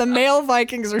 the male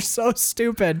Vikings are so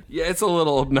stupid. Yeah, it's a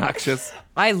little obnoxious.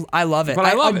 I love it. But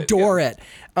I love it, adore it.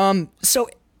 So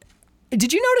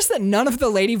did you notice that none of the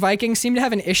lady Vikings seem to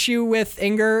have an issue with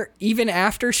Inger even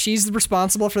after she's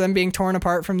responsible for them being torn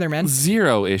apart from their men?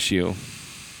 Zero issue.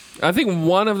 I think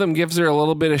one of them gives her a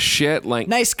little bit of shit, like,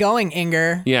 Nice going,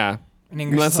 Inger. yeah. And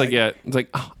Inger's That's like, like- yeah. It's like,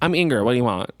 oh, I'm Inger. What do you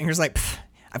want? Inger's like, "Pff,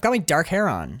 I've got my dark hair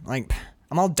on. Like, pff,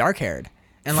 I'm all dark haired.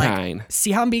 And like, Fine.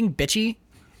 see how I'm being bitchy?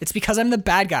 It's because I'm the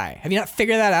bad guy. Have you not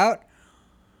figured that out?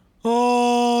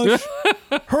 Oh,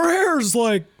 her hair's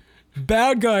like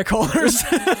bad guy colors.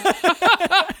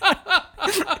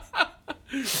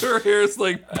 Her hair's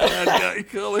like bad guy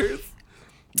colors.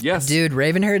 Yes. Dude,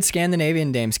 raven-haired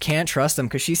Scandinavian dames, can't trust them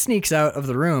because she sneaks out of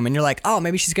the room and you're like, oh,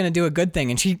 maybe she's going to do a good thing.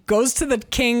 And she goes to the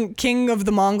king of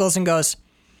the Mongols and goes,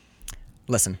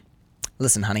 listen,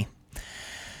 honey.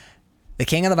 The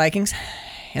king of the Vikings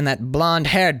and that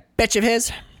blonde-haired bitch of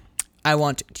his, I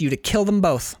want you to kill them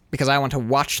both because I want to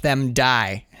watch them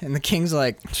die. And the king's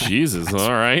like, Jesus, all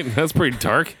right. That's pretty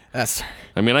dark. that's...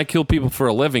 I mean, I kill people for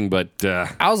a living, but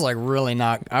I was like, really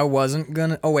not... I wasn't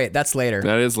gonna... Oh, wait, that's later.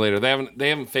 that is later. They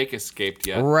haven't fake escaped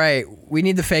yet. Right. We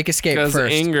need the fake escape Because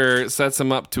first. Inger sets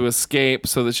him up to escape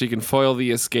so that she can foil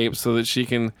the escape so that she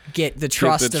can... Get the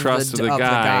trust, of the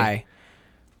guy.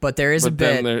 But there is a But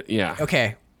then bit... there, yeah.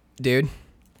 Okay, dude.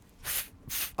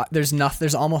 There's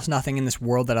almost nothing in this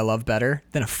world that I love better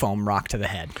than a foam rock to the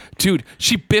head. Dude,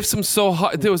 she biffs him so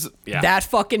hard. There was... Yeah. That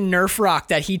fucking Nerf rock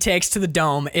that he takes to the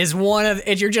dome is one of...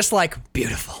 And you're just like,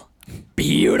 beautiful.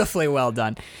 Beautifully well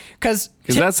done. Because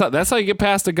that's how you get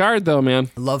past a guard, though, man.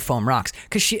 love foam rocks.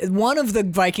 Because one of the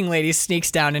Viking ladies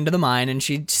sneaks down into the mine and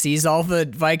she sees all the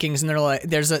Vikings and they're like,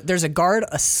 there's a guard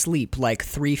asleep like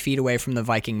 3 feet away from the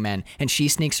Viking men. And she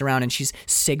sneaks around and she's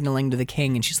signaling to the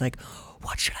king and she's like,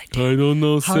 what should I do? I don't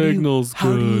know signals.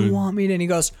 How do you want me to? And he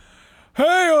goes,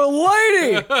 hey,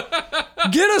 lady,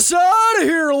 get us out of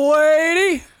here,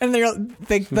 lady. And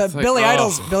Billy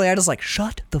Idol's like,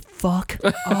 shut the fuck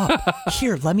up.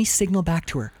 Here, let me signal back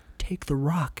to her. Take the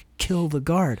rock, kill the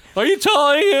guard. Are you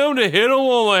telling him to hit him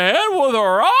on the head with a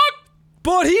rock?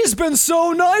 But he's been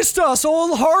so nice to us,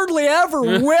 hardly ever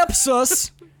whips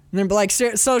us. And then like,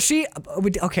 so she,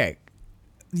 okay,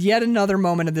 yet another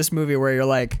moment of this movie where you're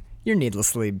like, you're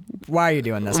needlessly, why are you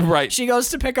doing this? Right. She goes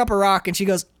to pick up a rock and she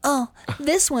goes, oh,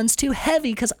 this one's too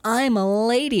heavy because I'm a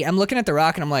lady. I'm looking at the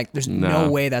rock and I'm like, there's no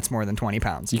way that's more than 20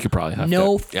 pounds. You could probably have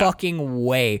no that. Yeah. fucking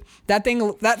way. That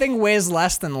thing weighs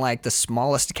less than like the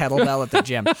smallest kettlebell at the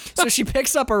gym. So she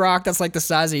picks up a rock that's like the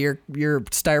size of your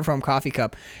styrofoam coffee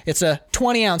cup. It's a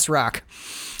 20-ounce rock.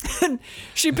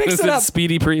 She picks Is it it up.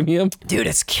 Speedy Premium? Dude,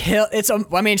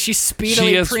 she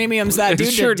speedily premiums that dude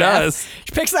sure to death. does.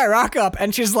 She picks that rock up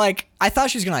and she's like, I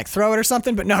thought she was gonna like throw it or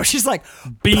something, but no, she's like,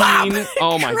 Bean. "Plop!"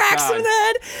 Oh my cracks God. him in the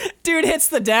head. Dude hits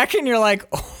the deck and you're like,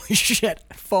 holy shit,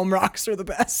 foam rocks are the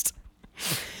best.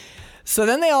 So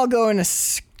then they all go and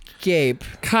escape.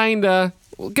 Kinda.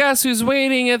 Well, guess who's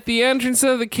waiting at the entrance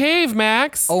of the cave,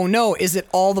 Max? Oh no, is it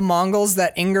all the Mongols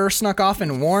that Inger snuck off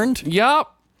and warned?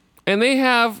 Yup. And they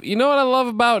have, you know what I love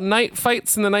about night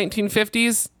fights in the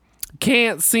 1950s?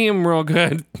 Can't see them real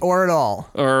good. Or at all.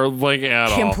 Or like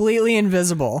at all. Completely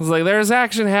invisible. It's like there's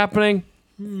action happening.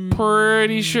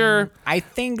 Pretty sure. I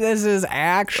think this is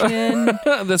action.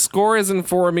 The score is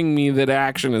informing me that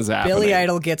action is happening. Billy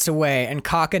Idol gets away and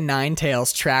Cock of Nine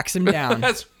Tails tracks him down.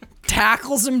 That's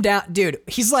Tackles him down. Dude,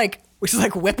 he's like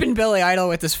whipping Billy Idol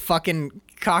with this fucking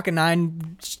Cock of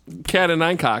Nine... Cat of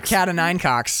Nine Cocks. Cat of Nine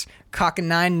Cocks. Cock of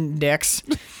Nine Dicks.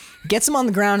 Gets him on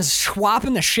the ground,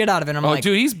 swapping the shit out of it. I'm like,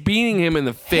 dude, he's beating him in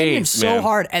the hitting him face, so man.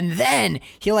 hard. And then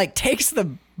he like takes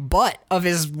the butt of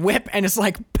his whip and it's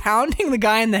like pounding the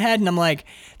guy in the head. And I'm like,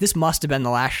 this must have been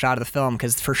the last shot of the film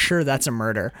because for sure that's a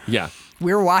murder. Yeah.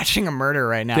 We're watching a murder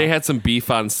right now. They had some beef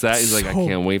on set. He's like, I So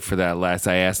can't wait for that last.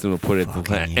 I asked him to put it at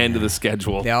the end of the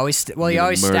schedule. They always, you gonna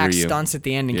always murder stack you. stunts at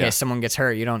the end in Yeah. case someone gets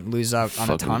hurt. You don't lose out on a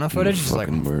Fucking- ton of footage. Just like,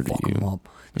 fucking murder fuck you. him up.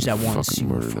 Just that one Fucking scene,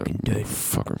 murder fucking that dead.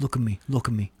 motherfucker. Look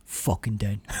at me, fucking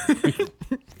dead. you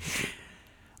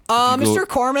Mr. go-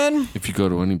 Corman. If you go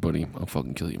to anybody, I'll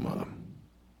fucking kill your mother.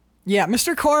 Yeah,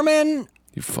 Mr. Corman.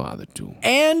 Your father, too.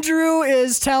 Andrew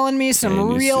is telling me some And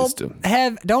your real sister.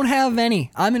 don't have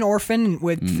any. I'm an orphan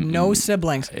with no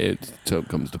siblings. It so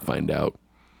comes to find out,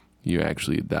 you're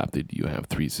actually adopted. You have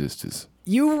 3 sisters.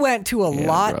 You went to a Yeah,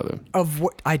 lot brother. of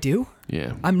what I do.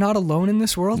 Yeah. I'm not alone in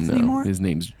this world No, anymore. his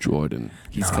name's Jordan.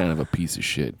 He's kind of a piece of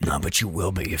shit. No, but you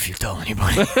will be if you tell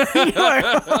anybody. You're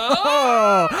like,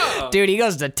 oh. Dude, he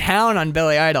goes to town on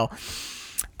Billy Idol.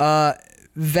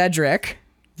 Vedrick,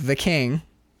 the king.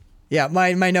 Yeah,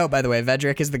 my note, by the way,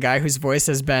 Vedrick is the guy whose voice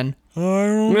has been, I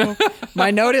don't know.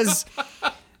 My note is,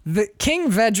 the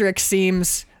King Vedrick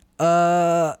seems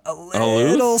a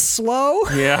little slow.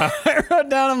 Yeah. I wrote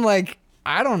down, I'm like,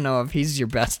 I don't know if he's your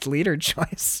best leader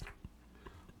choice.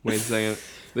 Wait a second.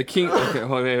 The king. Okay,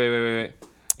 hold on, wait.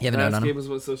 You have a note on him? Was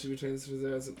what social betrayals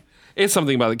was. It's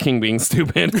something about the king being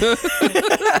stupid.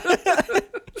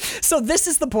 So this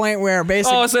is the point where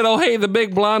basically... I said, hey, the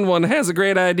big blonde one has a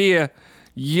great idea.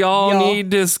 Y'all need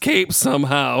to escape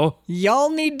somehow. Y'all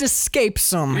need to escape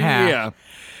somehow. Yeah.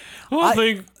 I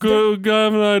think I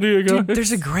have an idea, guys. Dude,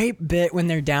 there's a great bit when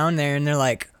they're down there and they're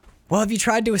like, well, have you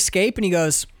tried to escape? And he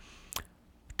goes,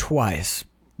 twice.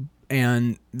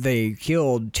 And they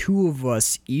killed 2 of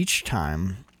us each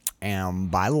time, and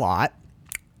by lot.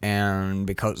 And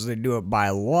because they do it by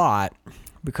lot,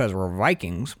 because we're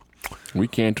Vikings, we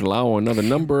can't allow another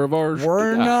number of ours.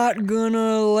 we're not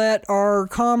gonna let our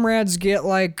comrades get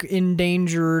like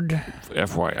endangered.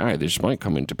 FYI, this might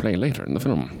come into play later in the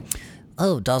film.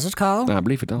 Oh, does it, Carl? I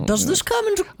believe it does. Does this come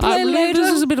into I play believe later?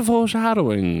 this is a bit of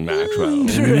foreshadowing, Maxwell.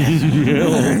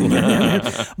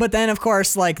 But then, of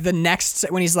course, like the next,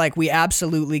 when he's like, we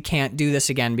absolutely can't do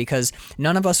this again because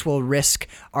none of us will risk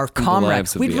our comrades.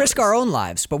 lives of We'd the risk others. our own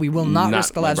lives, but we will not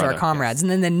risk the my lives of our brother, comrades.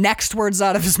 And then the next words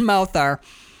out of his mouth are,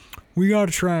 we got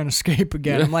to try and escape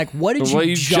again. I'm like, what did What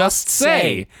you just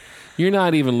say? You're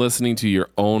not even listening to your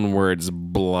own words,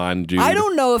 blonde dude. I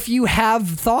don't know if you have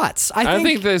thoughts. I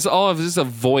think there's all of this a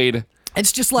void.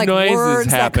 it's just like noises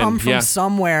words that happen, come from yeah.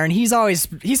 somewhere, and he's always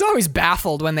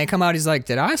baffled when they come out. He's like,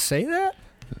 did I say that?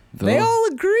 They all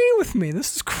agree with me.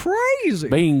 This is crazy.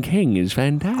 Being king is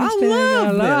fantastic. I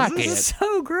love like this. This is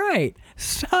so great.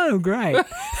 So great.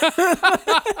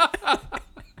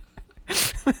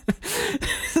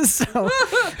 So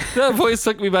That voice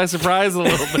took me by surprise a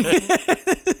little bit.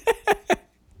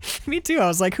 me too. I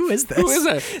was like, who is this? Who is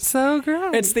it? So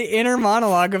great. It's the inner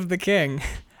monologue of the king.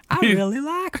 I really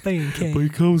like being king. He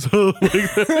comes home.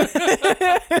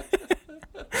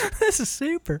 This is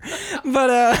super.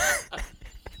 But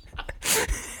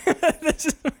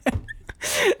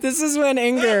this is when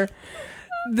Inger,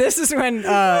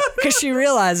 because she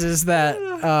realizes that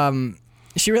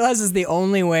the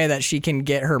only way that she can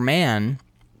get her man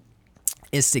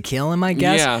is to kill him, I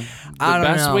guess. Yeah. I The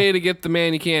don't best know. way to get the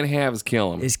man you can't have is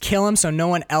kill him. Is kill him so no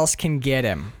one else can get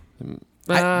him.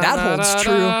 That holds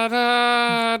true.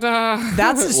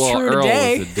 That's as Well, true Earl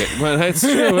today. was a dick, but that's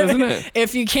true, isn't it?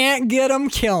 If you can't get him,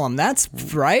 kill him. That's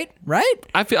right.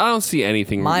 I don't see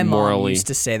anything My mom morally. used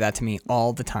to say that to me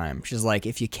all the time. She's like,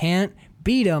 if you can't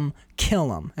beat him,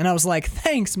 kill him. And I was like,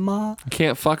 thanks, Ma.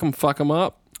 Can't fuck him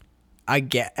up. I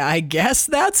guess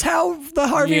that's how the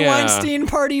Harvey Yeah. Weinstein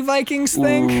party Vikings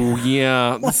think. Ooh,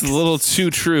 yeah. This is a little too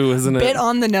true, isn't it? Bit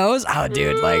on the nose. Oh,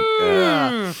 dude, like,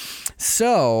 ugh.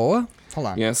 So, hold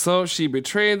on. Yeah, so she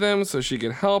betrayed them so she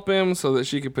could help him, so that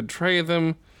she could betray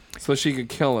them, so she could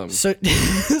kill him. So,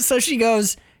 so she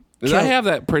goes. Did I have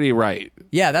that pretty right?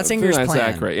 Yeah, that's I think Inger's that's plan.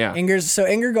 accurate, yeah.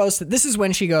 Inger goes. This is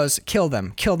when she goes, kill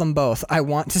them both. I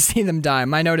want to see them die.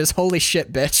 My note is, holy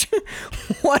shit, bitch.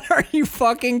 What are you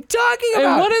fucking talking And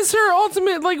about? what is her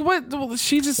ultimate, like, what?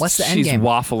 She just, What's the end she's game?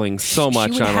 waffling so She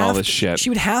much would on all have this to- shit. She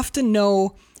would have to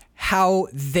know how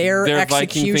their Their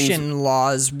Viking execution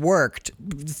laws worked,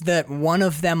 that one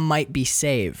of them might be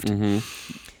saved.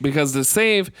 Mm-hmm. Because to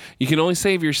save, you can only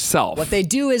save yourself. What they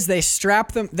do is they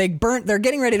strap them. They're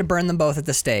getting ready to burn them both at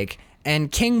the stake.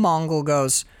 And King Mongol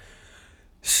goes,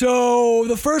 so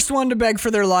the first one to beg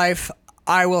for their life,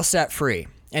 I will set free.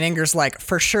 And Inger's like,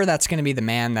 for sure that's going to be the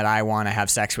man that I want to have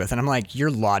sex with. And I'm like, your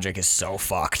logic is so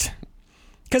fucked.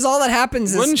 Because all that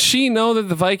happens is... Wouldn't she know that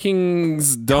the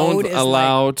Vikings don't Code is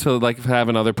allow to like have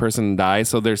another person die,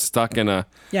 so they're stuck in a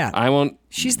Yeah. I won't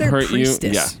she's their hurt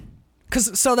priestess. you. Yeah.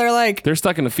 Because so they're like... They're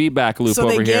stuck in a feedback loop So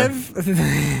over they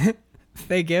here.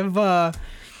 they give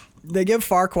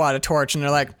Farquaad a torch, and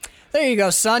they're like, "There you go,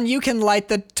 son. You can light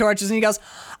the torches." And he goes,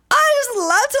 "I just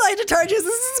love to light the torches.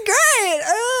 This is great. I'm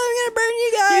gonna burn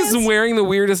you guys." He's wearing the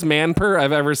weirdest man purr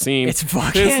I've ever seen. It's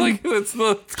fucking- it's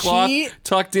the cloth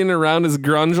tucked in around his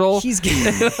grungle. He's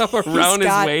around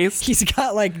his waist. He's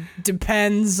got like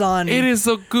depends on. It is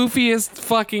the goofiest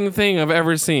fucking thing I've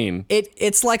ever seen.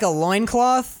 It's like a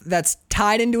loincloth that's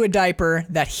tied into a diaper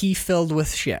that he filled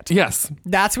with shit. Yes.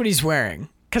 That's what he's wearing.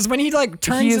 Because when he like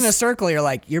turns He in is- a circle, you're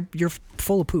like, you're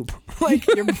full of poop. Like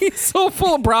He's so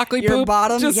full of broccoli your poop.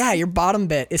 bottom, Just- your bottom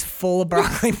bit is full of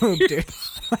broccoli poop, dude.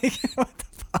 Like, what the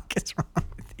fuck is wrong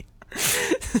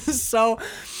with you? So,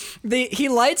 he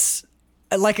lights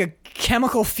like a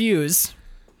chemical fuse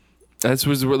That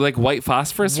was like white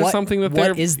phosphorus or What- something. what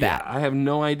They're, is that? Yeah, I have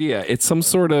no idea. It's some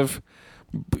sort of.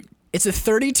 It's a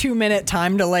 32-minute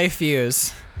time delay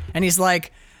fuse. And he's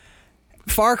like,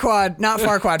 Farquaad, not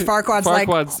Farquaad. Farquaad's like,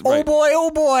 Farquaad's oh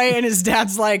right. boy. And his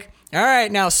dad's like, all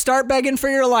right, now start begging for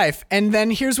your life. And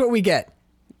then here's what we get.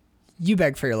 You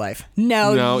beg for your life.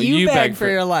 No, you beg for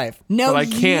your life. No, But I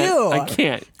can't. you. I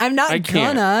can't. I'm not I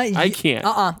can't. gonna. I can't.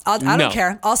 I No. don't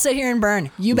care. I'll sit here and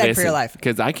burn. You beg for your life.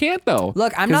 Because I can't, though.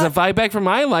 Look, I'm Because not- if I beg for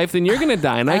my life, then you're going to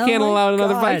die, and I Oh can't my allow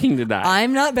another God. Viking to die.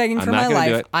 I'm not begging I'm for not my gonna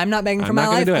do life. it. I'm not begging for I'm my not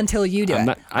gonna life do it. until you do I'm it.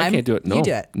 not- I can't do it. No. You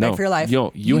do it. No. Beg for your life.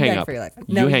 Yo, you hang beg up. for your life. You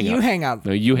No, hang you up. hang up.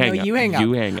 No, you hang up. You hang up.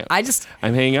 You hang up.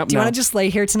 I'm hanging up Do you now. want to just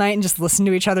lay here tonight and just listen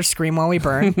to each other scream while we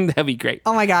burn? That'd be great.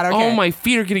 Oh my God, okay. Oh, my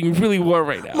feet are getting really warm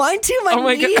right now. Mine too. My Oh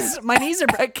my God. knees. My knees are.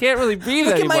 I can't really breathe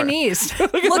Look anymore. at my knees.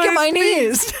 Look at my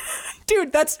knees.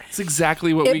 Dude, That's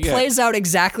exactly what we it get. plays out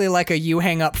exactly like a you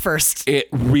hang up first It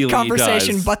really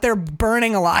conversation, does. but they're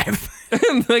burning alive.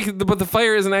 But the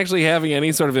fire isn't actually having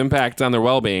any sort of impact on their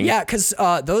well-being. Yeah, because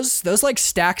those like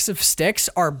stacks of sticks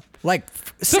are like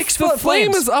The 6 foot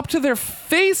flame flames. is up to their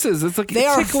faces. It's like They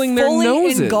are tickling their fully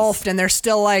noses. engulfed, and they're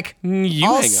still like, You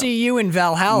I'll hang up. see you in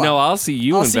Valhalla. No, I'll see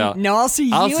you I'll in see, Val. No, I'll see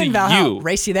I'll you see in Valhalla. you.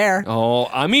 Race you there.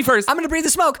 Oh, me first. I'm gonna breathe the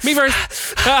smoke. Me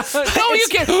first. No, you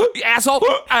can't. You asshole.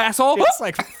 Asshole. It's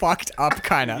like fucked up,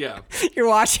 kind of. Yeah. You're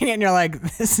watching it, and you're like,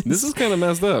 This is kind of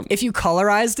messed up. If you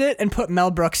colorized it and put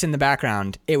Mel Brooks in the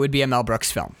background, it would be a Mel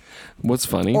Brooks film What's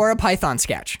funny or a Python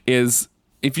sketch. is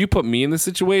if you put me in this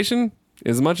situation,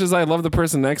 as much as I love the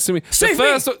person next to me, Save the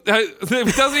first, it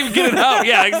doesn't even get it out.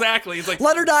 Yeah, exactly. It's like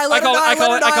Let her die. Let her die. I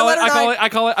call it. Let her die. Let her die.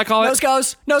 I call it. Nose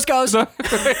goes. Nose goes.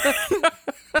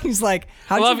 He's like,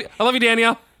 I love you,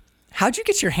 Danielle. how'd you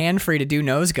get your hand free to do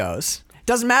nose goes?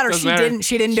 Doesn't matter. Doesn't matter.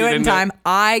 She didn't do it in time.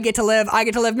 I get to live. Me.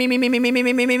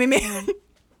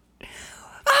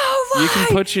 Oh, why? You can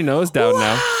put your nose down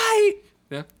now. Why?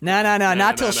 Yeah. No. Not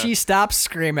no, till no. she stops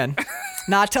screaming.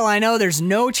 Not till I know there's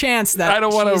no chance that I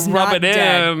don't want she's to rub not it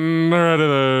dead. in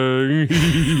or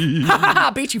anything.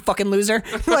 Ha beat you, fucking loser.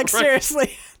 Like,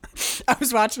 seriously. I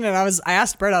was watching it. I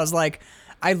asked Brett, I was like,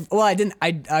 I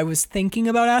was thinking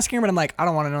about asking her, but I'm like, I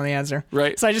don't want to know the answer.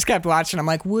 Right. So I just kept watching. I'm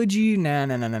like, would you?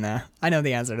 No. I know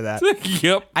the answer to that.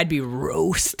 Yep. I'd be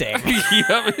roasting.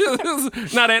 Yep.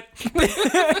 Not it.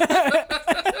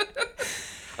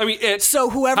 I mean, it. So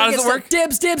whoever How does gets it work?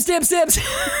 dibs.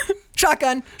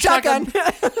 Shotgun.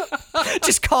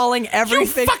 Just calling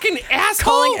everything. You fucking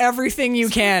asshole. Calling everything you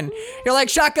can. You're like,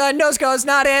 shotgun, nose goes,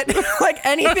 not it. Like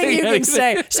anything you can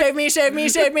say. Save me. Give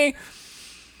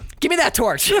me that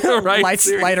torch. Right, Light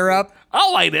seriously. her up.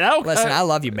 I'll light it out. Listen, I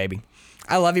love you, baby.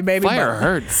 Fire but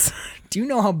hurts. do you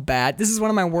know how bad? This is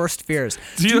one of my worst fears.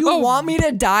 Do you you know- want me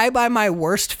to die by my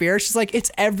worst fear? She's like,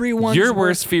 it's everyone's Your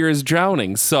worst fear is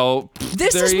drowning. So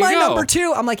This there is you my go. number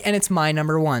 2. I'm like, and it's my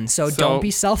number 1. So don't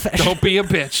be selfish. Don't be a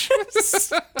bitch.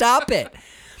 Stop it.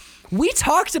 We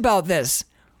talked about this.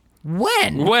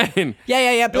 When? When?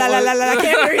 Yeah. Blah, la, la, la.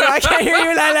 I can't hear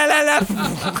you. La, la, la, la.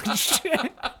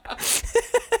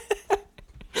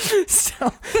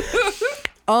 So,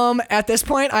 at this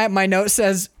point, my note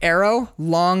says arrow,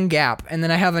 long gap. And then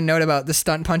I have a note about the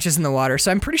stunt punches in the water. So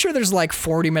I'm pretty sure there's like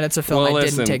 40 minutes of film Well, I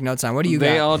listen, didn't take notes on. What do you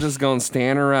They got? all just go and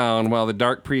stand around while the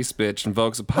dark priest bitch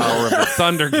invokes the power of the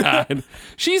thunder god.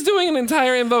 She's doing an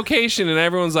entire invocation, and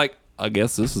everyone's like, I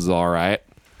guess this is all right.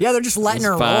 Yeah, they're just letting It's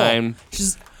her roll. fine.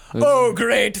 She's, oh,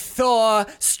 great Thor,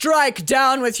 strike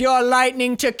down with your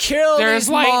lightning to kill There's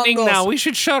these lightning Mongols. now. We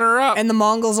should shut her up. And the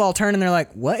Mongols all turn and they're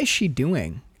like, what is she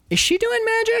doing? Is she doing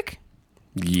magic?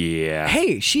 Yeah.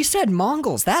 Hey, she said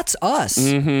Mongols. That's us.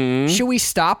 Should we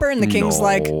stop her? And the king's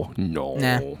like,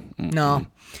 no. no.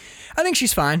 I think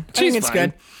she's fine. I She's think it's fine.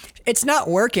 good. It's not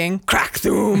working. Crack,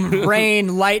 thoom,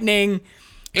 rain, lightning.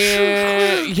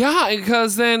 Yeah,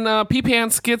 because then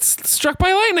P-Pants gets struck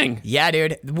by lightning. Yeah,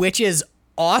 dude. Which is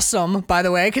awesome, by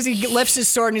the way, because he lifts his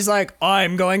sword and he's like,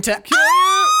 I'm going to...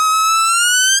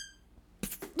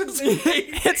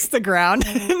 hits the ground.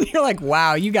 And you're like,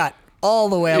 wow, you got all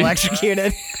the way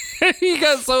electrocuted. He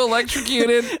got so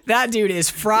electrocuted. That dude is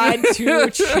fried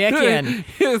to chicken.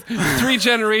 3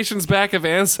 generations back of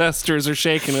ancestors are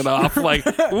shaking it off like,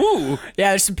 ooh.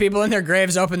 Yeah, there's some people in their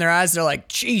graves open their eyes. They're like,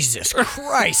 Jesus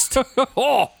Christ.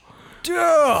 Oh,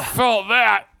 Ugh. felt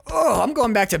that. Oh, I'm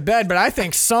going back to bed, but I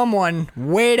think someone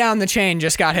way down the chain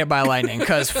just got hit by lightning,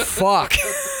 because fuck.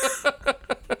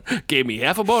 Gave me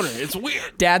half a boner. It's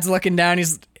weird. Dad's looking down.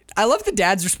 I love the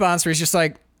dad's response where he's just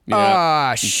like,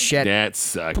 Yeah. shit. That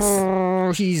sucks.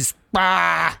 Oh, he's,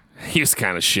 He was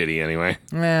kind of shitty anyway.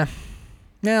 yeah.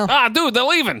 No. Ah, dude, they're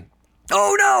leaving.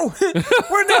 Oh no!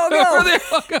 Where'd they all go?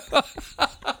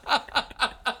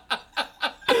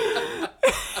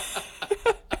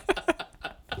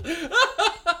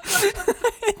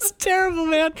 It's terrible,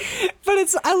 man.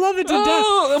 But I love it to death.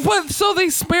 Oh, but so they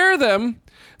spare them.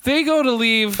 They go to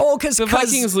leave. Oh, because the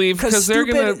Vikings leave because they're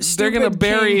gonna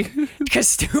bury. Because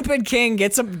stupid King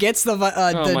gets the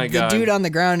dude on the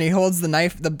ground. And he holds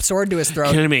the sword to his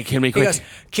throat. Kill me, He quick. goes,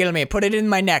 kill me. Put it in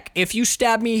my neck. If you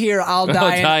stab me here, I'll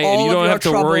die. die, and all and you of don't your have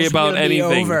to worry troubles about will be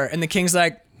anything. over. And the King's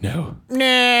like, No.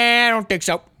 nah, I don't think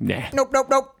so. Nah. Nope.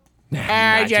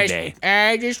 Not today.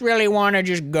 I just really want to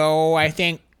just go. I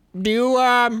think. Do you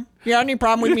have any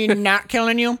problem with me not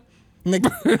killing you? And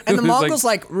the Mongols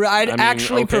I'd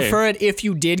actually okay. prefer it if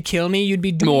you did kill me. You'd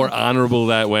be doing More honorable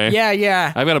that way.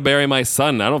 Yeah. I've got to bury my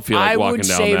son. I don't feel like I walking would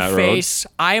down save that face.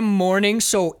 I am mourning,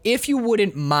 so if you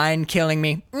wouldn't mind killing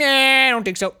me, I don't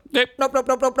think so. Nope. Nope.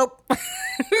 All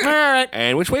right.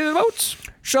 And which way are the boats?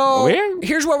 So Where?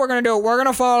 here's what we're gonna do. We're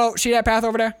gonna follow. See that path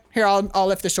over there? Here, I'll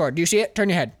lift the sword. Do you see it? Turn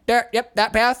your head. There. Yep.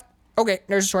 That path. Okay.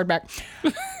 There's the sword back.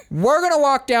 We're gonna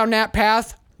walk down that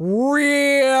path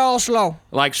real slow.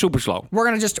 Like super slow.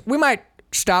 We might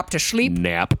stop to sleep,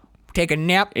 Nap. take a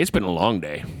nap. It's been a long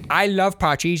day. I love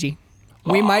Parcheesi.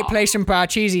 We might play some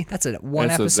Parcheesi. That's a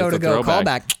episode ago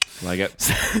throwback. callback. Like it.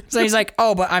 So he's like,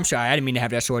 oh, but I'm sorry. I didn't mean to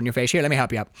have that sword in your face. Here, let me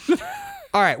help you up.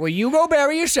 All right. Well, you go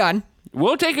bury your son.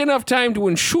 We'll take enough time to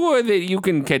ensure that you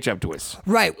can catch up to us.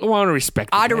 Right. I want to respect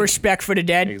Out of you. respect for the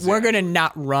dead, Exactly. we're going to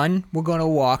not run. We're going to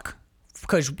walk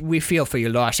because we feel for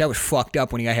your loss. That was fucked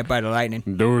up when you got hit by the lightning.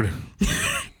 Dude.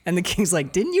 And the King's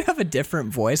like, didn't you have a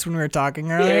different voice when we were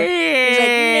talking earlier?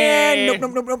 He's like,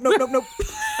 nope.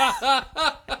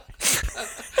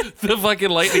 The fucking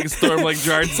lightning storm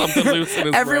jarred something loose in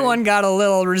his Everyone got a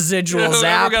little residual brain.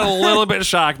 zap. Everyone got a little bit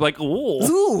shocked. Like, ooh.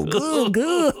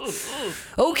 Ooh.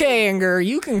 Okay, Inger,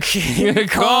 you can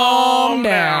calm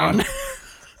down.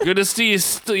 Good to see you.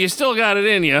 You still got it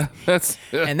in you. That's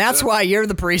And that's why you're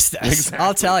the priestess.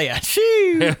 I'll tell you.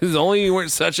 It's only you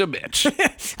weren't such a bitch.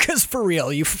 Because for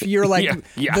real, you're like,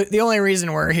 Yeah. The only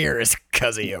reason we're here is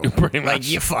because of you. Pretty Like, much.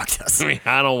 you fucked us. I mean,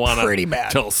 I don't want Pretty to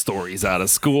bad. tell stories out of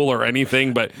school or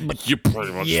anything, but you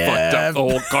pretty much Yeah. fucked up the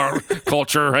whole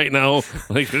culture right now.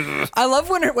 Like, I love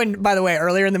when, by the way,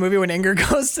 earlier in the movie when Inger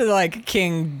goes to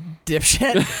King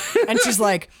Dipshit, and she's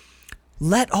like,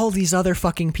 let all these other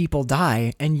fucking people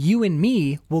die, and you and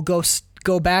me will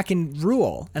go back and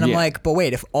rule. And I'm Yeah. like, but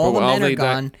wait, if all But the all men are they die-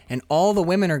 gone and all the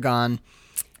women are gone,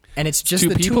 and it's just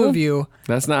the people? two of you,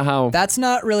 that's not how. that's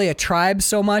not really a tribe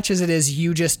so much as it is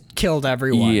you just killed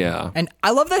everyone. Yeah. And I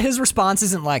love that his response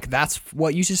isn't like, that's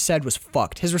what you just said was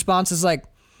fucked. His response is like,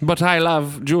 But I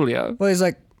love Julia. well, he's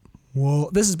like,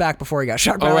 well, this is back before he got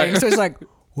shot by Oh, right. lightning. So he's like,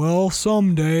 well,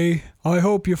 someday I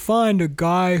hope you find a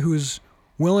guy who's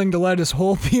willing to let his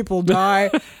whole people die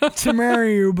to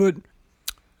marry you, but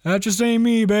that just ain't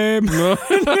me, babe.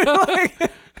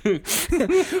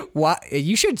 Why?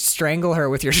 You should strangle her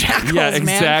with your shackles, Yeah, man.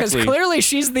 exactly. Because clearly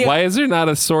she's the Why is there not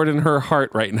a sword in her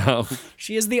heart right now?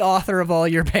 she is the author of all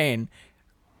your pain.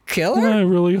 Kill her? I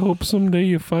really hope someday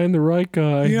you find the right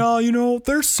guy. Yeah,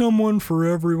 there's someone for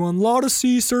everyone. A lot of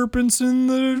sea serpents in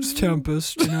the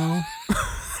Tempest,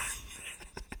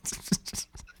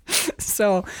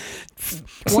 So,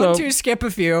 skip a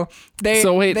few. They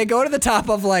go to the top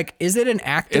of is it an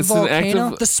active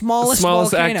volcano? The smallest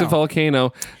volcano. active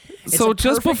volcano. So a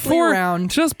just perfectly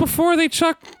round- just before they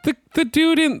chuck the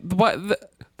dude in,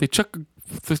 they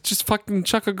just fucking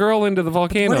chuck a girl into the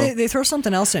volcano. They throw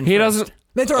something else in. He first. doesn't-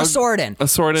 They throw a sword in. A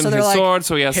sword in So his they're like, sword,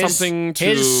 so he has his- something to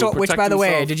his sword, which, protect by the way,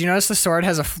 himself. did you notice the sword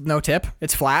has no tip?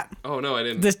 It's flat. Oh no, I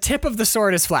didn't. The tip of the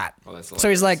sword is flat. Oh, that's So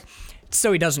he's like,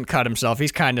 so he doesn't cut himself.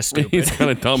 He's kind of stupid. He's kind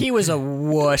of dumb. He was a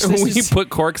wuss. We put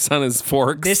corks on his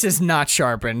forks. This is not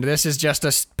sharpened. This is just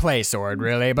a play sword,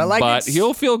 really. But but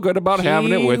he'll feel good about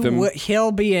having it with him.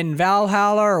 He'll be in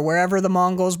Valhalla or wherever the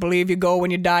Mongols believe you go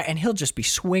when you die, and he'll just be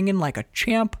swinging like a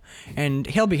champ, and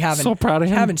he'll be having So proud of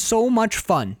him. having so much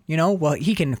fun. Well,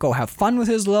 he can go have fun with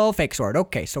his little fake sword.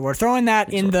 Okay, so we're throwing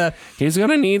that in the He's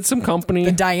gonna need some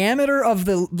company. diameter of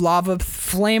the lava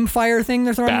flame fire thing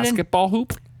they're throwing it in. Basketball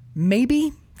hoop.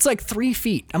 Maybe it's like 3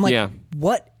 feet. I'm like, Yeah.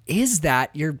 what is that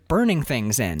you're burning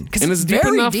things in? Because And it's deep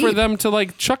very enough deep. for them to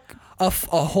chuck. A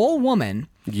whole woman,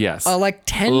 Yes.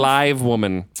 10 live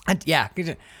woman. yeah.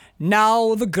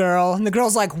 Now the girl, and the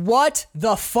girl's like, what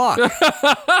the fuck?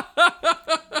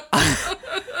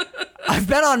 I've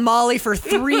been on Molly for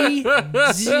 3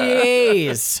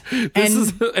 days.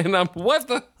 And I'm what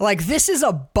the? This is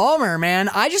a bummer, man.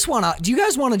 I just want to, do you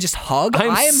guys want to just hug?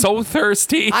 I'm so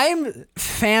thirsty. I'm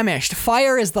famished.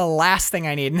 Fire is the last thing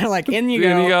I need. And they're like, in you In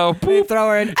go. you go. They Boop. throw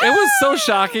her in. It was so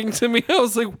shocking to me. I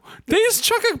was like, they just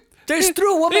threw a woman They just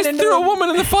threw a woman into a woman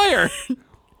in the fire.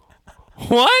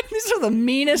 What? These are the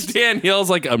meanest. Danielle's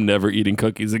like, I'm never eating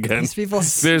cookies again. These people.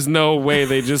 There's no way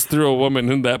they just threw a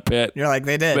woman in that pit. You're like,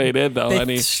 they did. They did, though, They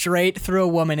honey. straight threw a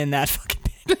woman in that fucking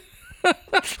pit.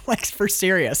 Like, for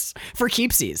serious. For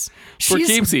keepsies. For She's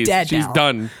keepsies. dead She's now.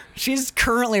 done. She's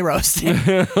currently roasting.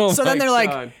 Oh So then my they're like,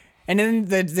 God. and then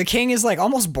the king is like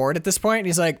almost bored at this point. And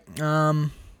he's like, is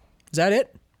that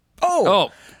it? Oh.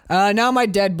 Now my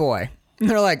dead boy. And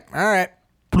they're like, all right.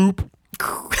 Bloop.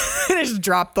 They just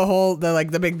drop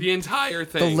the entire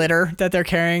thing. litter that they're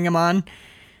carrying him on.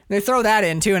 They throw that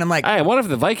in too, and I'm like, Hey, what if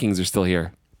the Vikings are still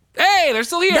here? Hey, they're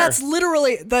still here. that's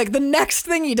literally like the next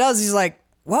thing he does. He's like,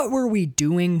 what were we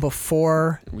doing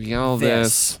before we all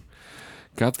this?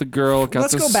 Got the girl, got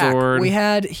Let's the go sword.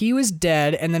 back. He was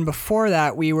dead, and then before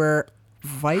that we were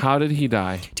How did he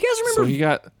die? Do you guys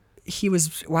remember? So he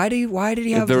was why did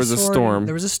he have There the was a sword? storm.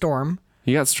 There was a storm.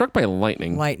 he got struck by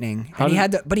lightning. Lightning. How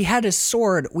And did- but he had his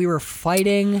sword. We were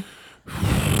fighting.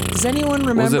 Does anyone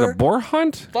remember? Was it a boar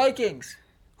hunt? Vikings.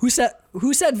 Who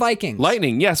said Vikings?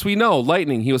 Lightning. Yes, we know.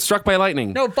 Lightning. He was struck by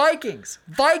lightning. No, Vikings.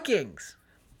 Vikings.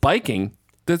 Biking.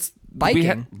 That's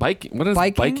Biking. Biking. What is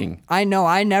biking? I know.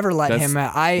 I never let That's-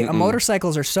 him.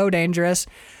 Motorcycles are so dangerous.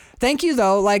 Thank you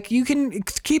though. Like you can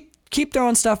keep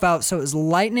throwing stuff out. So it was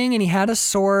lightning, and he had a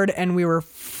sword, and we were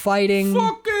fighting.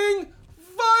 Fucking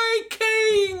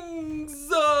Vikings!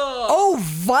 Oh,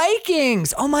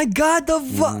 Vikings! Oh my God,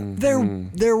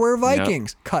 there were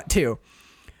Vikings. Cut to.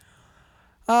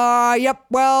 Yep.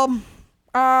 Well,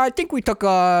 I think we took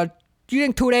do you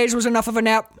think 2 days was enough of a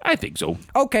nap? I think so.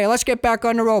 Okay, let's get back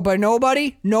on the road. But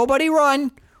nobody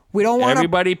run. We don't want to.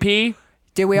 Everybody pee.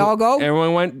 Did we all go?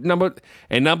 Everyone went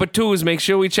number twos. Make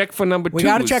sure we check for number twos. We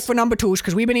gotta check for number twos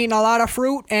because we've been eating a lot of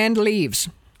fruit and leaves.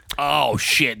 Oh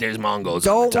shit! There's Mongols.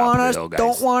 on Don't the top want of to the hill, guys.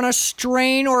 don't want to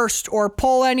strain or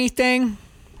pull anything.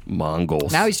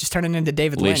 Mongols. Now he's just turning into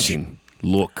David Lynch. Listen.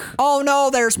 Look. Oh no,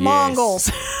 there's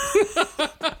Mongols.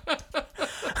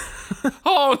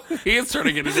 Oh, he is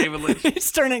turning into David Lynch.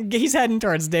 He's heading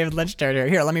towards David Lynch territory.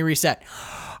 Here, let me reset.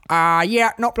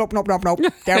 Yeah, nope.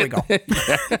 There we go. There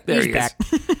He's he back.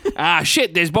 is.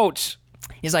 Shit! There's boats.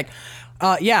 He's like,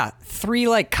 yeah, 3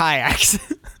 like kayaks.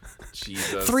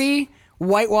 Jesus. 3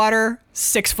 whitewater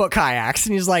 6-foot kayaks.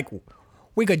 And he's like,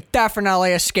 we could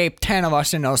definitely escape 10 of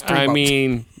us in those 3 I boats.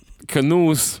 mean,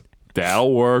 canoes.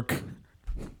 That'll work.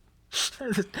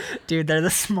 Dude, they're the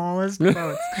smallest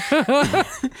boats.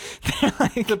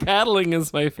 The paddling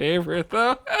is my favorite,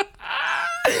 though.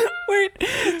 Wait,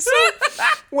 so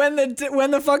when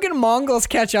the fucking Mongols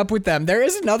catch up with them, there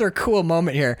is another cool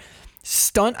moment here.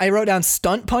 I wrote down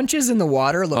stunt punches in the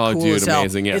water look Oh, cool dude, as hell.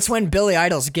 amazing, yes. It's when Billy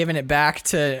Idol's giving it back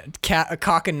to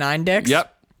Cock and Nine Dicks.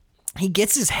 Yep. He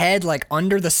gets his head like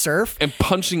under the surf. And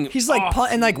punching. He's like,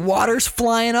 and like water's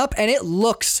flying up, and it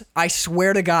looks, I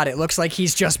swear to God, it looks like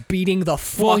he's just beating the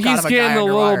fuck out of a guy getting a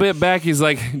little underwater. bit back. He's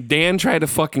like, Dan tried to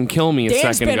fucking kill me a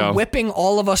Dan's second been ago. whipping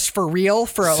all of us for real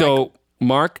for So,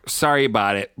 Mark, sorry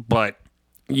about it, but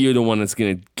you're the one that's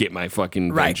gonna get my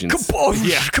fucking right. vengeance. Kaboom!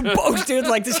 Yeah, kaboom, dude!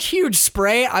 Like this huge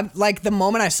spray. I'm like the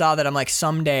moment I saw that, I'm like,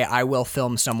 someday I will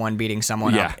film someone beating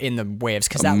someone Yeah. up in the waves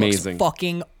because that Amazing. looks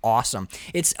fucking awesome.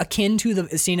 It's akin to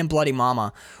the scene in Bloody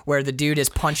Mama where the dude is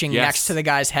punching Yes. next to the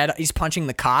guy's head. He's punching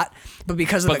the cot, but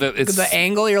because of But it's- the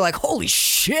angle, you're like, holy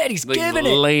shit! He's Like, giving it.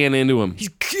 laying into him. He's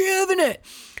giving it.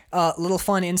 Little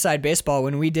fun inside baseball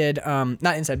when we did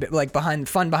not inside but like behind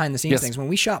the scenes Yes. things. When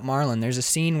we shot Marlin, there's a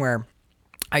scene where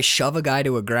I shove a guy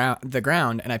to the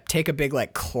ground and I take a big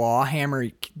like claw hammer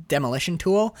demolition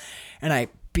tool and I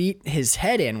beat his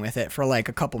head in with it for like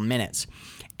a couple minutes.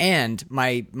 And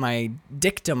my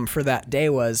dictum for that day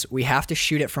was we have to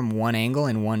shoot it from one angle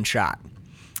in one shot.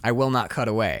 I will not cut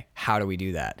away. How do we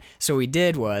do that? So what we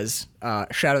did was,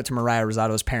 shout out to Mariah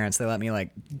Rosado's parents. They let me like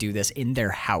do this in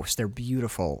their house, their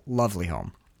beautiful, lovely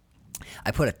home.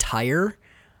 I put a tire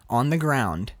on the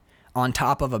ground on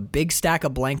top of a big stack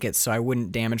of blankets so I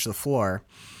wouldn't damage the floor.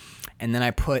 And then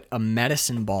I put a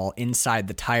medicine ball inside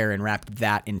the tire and wrapped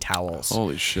that in towels.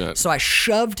 Holy shit. So I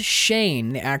shoved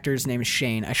Shane, the actor's name is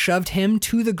Shane, I shoved him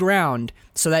to the ground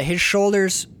so that his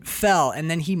shoulders fell, and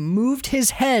then he moved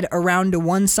his head around to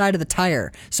one side of the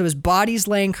tire. So his body's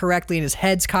laying correctly and his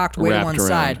head's cocked way to Wrapped one around.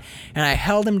 side. And I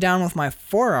held him down with my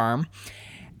forearm,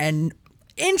 and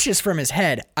inches from his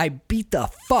head, I beat the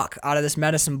fuck out of this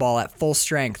medicine ball at full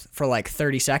strength for like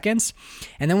 30 seconds.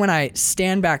 And then when I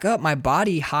stand back up, my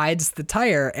body hides the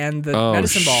tire and the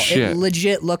medicine ball. shit. It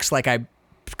legit looks like I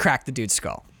cracked the dude's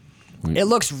skull. It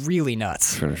looks really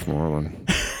nuts. Finish Marlin.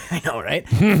 I know, right?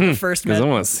 The first 'Cause I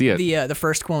wanna see it. The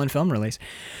first Quillen film release.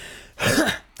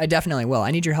 I definitely will.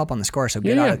 I need your help on the score, so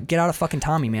get out of fucking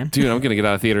Tommy, man. Dude, I'm gonna get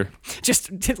out of theater.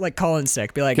 Just like call in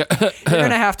sick. Be like, you're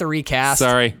gonna have to recast.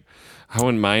 Sorry, I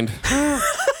wouldn't mind.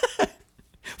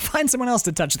 Find someone else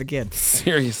to touch the kid.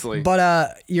 Seriously.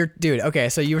 But dude. Okay,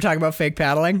 so you were talking about fake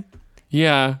paddling.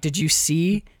 Yeah. Did you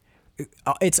see?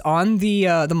 It's on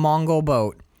the Mongol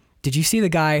boat. Did you see the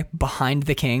guy behind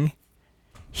the king?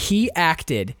 He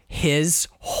acted his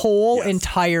whole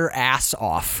entire ass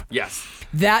off. Yes.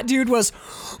 That dude was,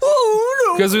 oh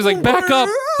no. Because he was like, back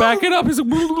it up. He's like,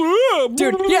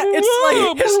 Dude, yeah,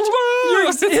 it's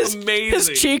like It's amazing.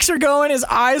 his cheeks are going, his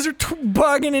eyes are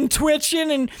bugging and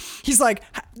twitching, and he's like,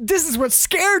 this is what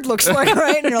scared looks like,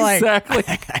 right? And you're like, Exactly.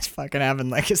 that guy's fucking having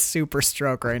like a super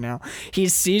stroke right now.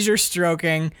 He's seizure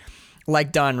stroking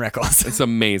like Don Rickles. It's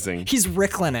amazing. He's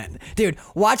Rickling it. Dude,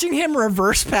 watching him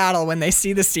reverse paddle when they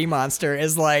see the sea monster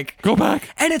is like... Go back.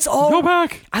 And it's all... Go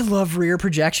back. I love rear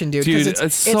projection, dude. Dude, 'cause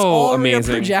it's so all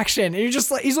amazing. rear projection. And you're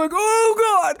just like... He's like, oh,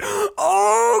 God.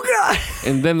 Oh, God.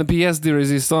 And then the pièce de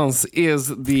résistance is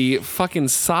the fucking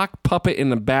sock puppet in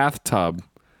the bathtub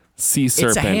sea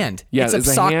serpent. It's a hand. Yeah, it's a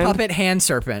sock hand puppet hand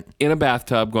serpent. in a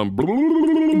bathtub going...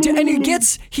 And he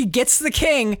gets the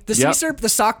king, the Yep. the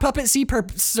sock puppet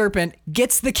serpent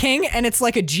gets the king, and it's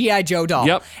like a G.I. Joe doll.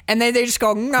 Yep. And they just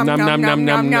go nom nom nom nom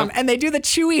nom nom, and they do the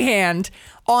chewy hand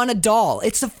on a doll.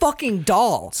 It's a fucking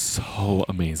doll. So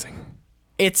amazing.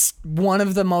 It's one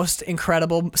of the most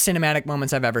incredible cinematic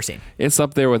moments I've ever seen. It's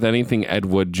up there with anything Ed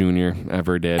Wood Jr.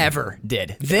 ever did. Ever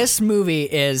did. This movie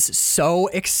is so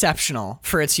exceptional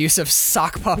for its use of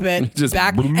sock puppet Just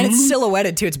back, and it's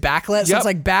silhouetted too. It's backlit, so Yep. it's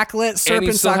like backlit And serpent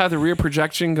you still sock. have the rear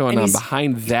projection going And on he's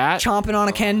behind that. Chomping on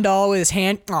a Ken doll with his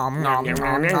hand.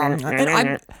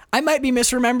 And I might be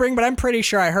misremembering, but I'm pretty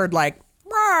sure I heard like,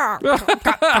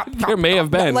 There may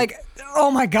have been. like, oh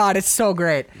my God, it's so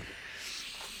great.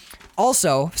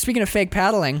 Also, speaking of fake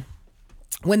paddling,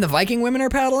 when the Viking women are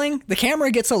paddling, the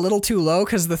camera gets a little too low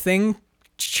because the thing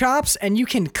chops and you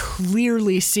can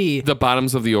clearly see. the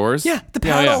bottoms of the oars. Yeah, the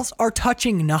paddles are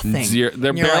touching nothing. They're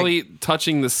And you're barely like,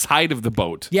 touching the side of the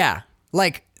boat. yeah,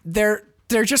 like they're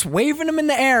just waving them in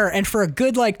the air, and for a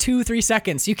good like 2-3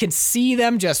 seconds, you can see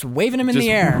them just waving them in the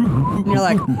air. And you're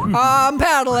like, I'm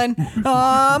paddling.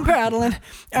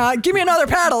 Give me another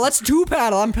paddle. Let's two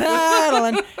paddle. I'm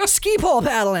paddling. Ski pole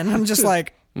paddling. I'm just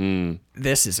like,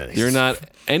 this is it. You're not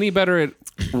any better at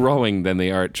rowing than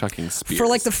they are at chucking spears. For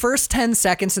like the first 10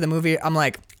 seconds of the movie, I'm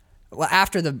like, well,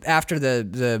 after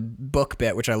the book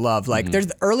bit, which I love, like there's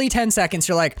the early 10 seconds,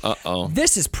 you're like,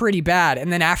 this is pretty bad.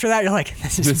 And then after that, you're like,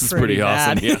 this is pretty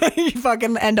awesome. bad. Yeah. You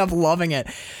fucking end up loving it.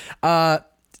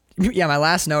 Yeah, my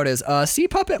last note is Sea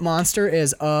Puppet Monster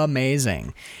is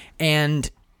amazing. And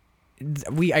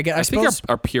I think suppose,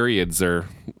 our periods are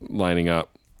lining up.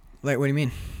 like, what do you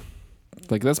mean?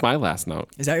 Like, that's my last note.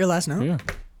 Is that your last note? Yeah,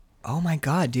 Oh my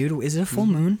God, dude. Is it a full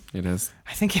moon? it is.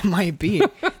 I think it might be.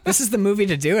 This is the movie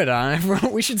to do it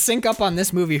on. We should sync up on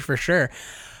this movie for sure.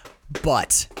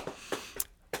 But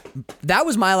that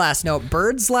was my last note.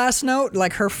 Bird's last note,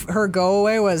 like her go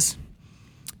away was,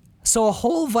 so a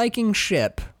whole Viking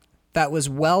ship that was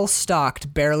well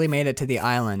stocked barely made it to the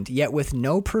island, yet with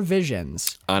no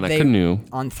provisions. On a canoe.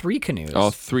 On 3 canoes.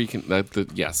 All three.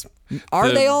 Yes. Are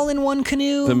the- they all in one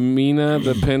canoe? The Mina,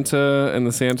 the Pinta, and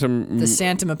the Santa. The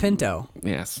Santa Pinto.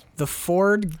 Yes. The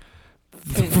Ford.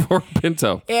 Or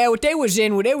Pinto. Yeah, what they was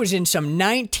in some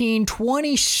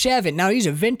 1927. Now these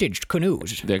are vintage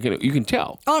canoes. You can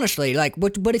tell. Honestly, like,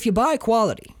 but if you buy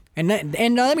quality, and let me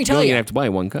You're tell only gonna you, have to buy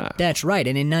one car. that's right.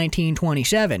 And in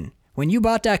 1927, when you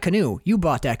bought that canoe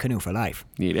for life.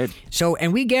 You did. So,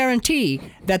 and we guarantee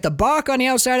that the bark on the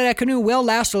outside of that canoe will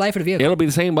last the life of the vehicle. It'll be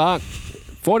the same bark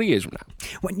 40 years from now.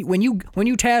 When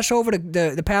you toss over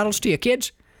the paddles to your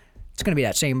kids, it's gonna be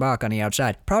that same bark on the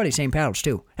outside. Probably the same paddles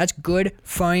too. That's good,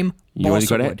 firm You want to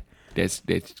balsa go wood. that?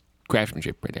 That's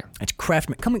craftsmanship right there. It's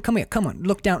craftsman. Come on.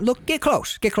 Look down. Get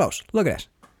close. Look at this.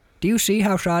 Do you see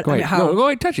how shot? Go ahead. Go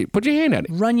ahead, touch it. Put your hand on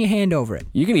it. Run your hand over it.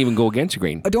 You can even go against the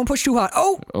grain. Don't push too hard.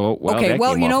 Oh. Oh, well, okay. that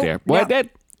Well, came you off know, there. Well, now,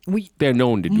 they're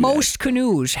known to do most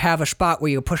canoes have a spot where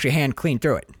you push your hand clean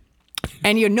through it,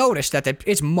 and you notice that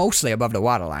it's mostly above the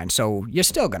water line. So you're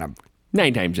still gonna. that.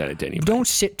 9 times out of 10. Don't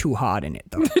sit too hard in it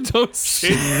though. Don't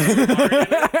sit.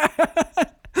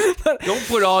 Don't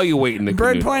put all your weight in the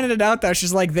Bird canoe. pointed it out though.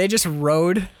 She's like, they just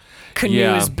rowed canoes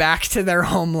Yeah. back to their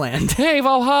homeland. Hey,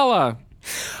 Valhalla.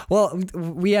 Well,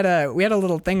 we had a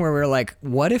little thing where we were like,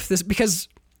 what if this, because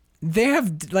they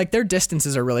have like their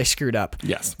distances are really screwed up.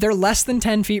 Yes. They're less than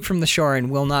 10 feet from the shore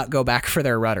and will not go back for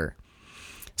their rudder.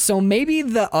 So maybe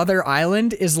the other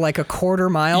island is like a quarter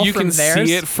mile You from can theirs.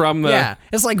 see it from the Yeah,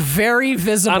 it's like very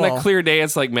visible. on a clear day.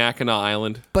 It's like Mackinac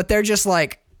Island. But they're just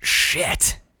like,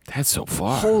 shit. That's so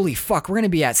far. Holy fuck, we're going to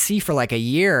be at sea for like a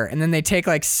year. And then they take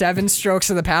like 7 strokes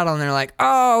of the paddle and they're like,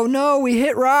 oh no, we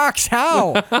hit rocks.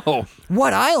 How? Oh,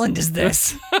 What island is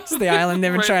this? It's the island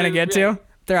they've been Right, trying to yeah. get to.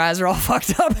 Their eyes are all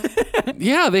fucked up.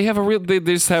 yeah. They have a real. They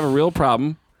just have a real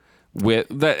problem with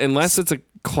that unless it's a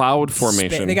cloud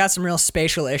formation. They got some real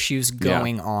spatial issues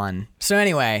going on. So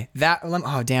anyway,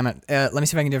 oh damn it. Let me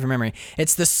see if I can do it from memory.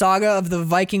 It's the saga of the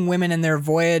Viking women and their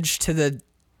voyage to the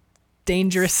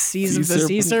dangerous seas of the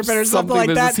sea serpent or something like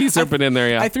There's that. a sea serpent in there.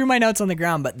 Yeah. I threw my notes on the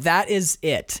ground, but that is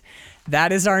it.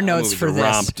 That is our notes Movie's for a this.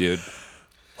 romp, dude.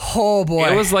 Oh boy.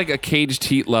 It was like a caged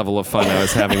heat level of fun I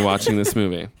was having watching this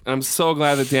movie. I'm so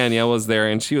glad that Danielle was there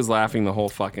and she was laughing the whole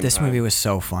fucking This time. movie was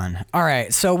so fun. All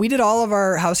right, so we did all of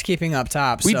our housekeeping up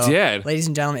top. We So, did. Ladies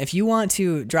and gentlemen, if you want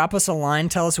to drop us a line,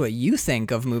 tell us what you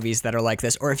think of movies that are like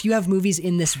this, or if you have movies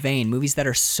in this vein, movies that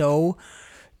are so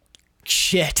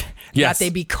shit Yes. that they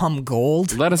become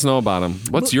gold. Let us know about them.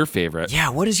 What's your favorite? Yeah,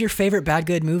 what is your favorite bad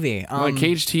good movie?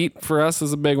 Caged Heat for us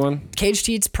is a big one. Caged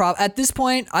Heat's at this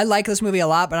point, I like this movie a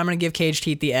lot, but I'm going to give Caged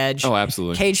Heat the edge. Oh,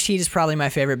 absolutely. Caged Heat is probably my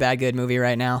favorite bad good movie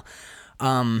right now.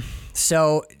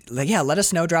 So yeah, let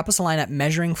us know. Drop us a line at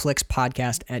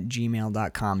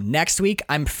measuringflixpodcast@gmail.com. Next week,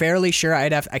 I'm fairly sure I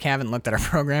haven't looked at our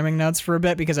programming notes for a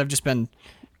bit because I've just been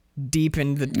deep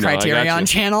in the I got Criterion you.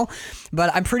 channel.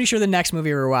 But I'm pretty sure the next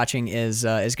movie we're watching is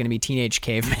going to be Teenage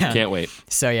Caveman. Can't wait.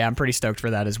 So yeah, I'm pretty stoked for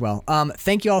that as well.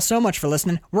 Thank you all so much for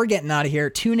listening. We're getting out of here.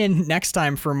 Tune in next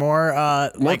time for more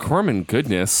More Corman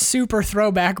goodness. super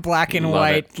throwback black and Love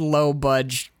white low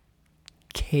budge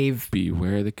cave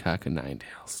Beware the cock of nine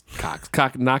tails. Cox.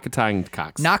 Nakatine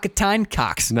Cox. Nakatine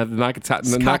Cox. The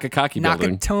Nakakaki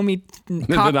building. Nakatomi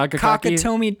Nakakaki?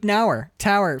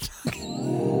 Tower.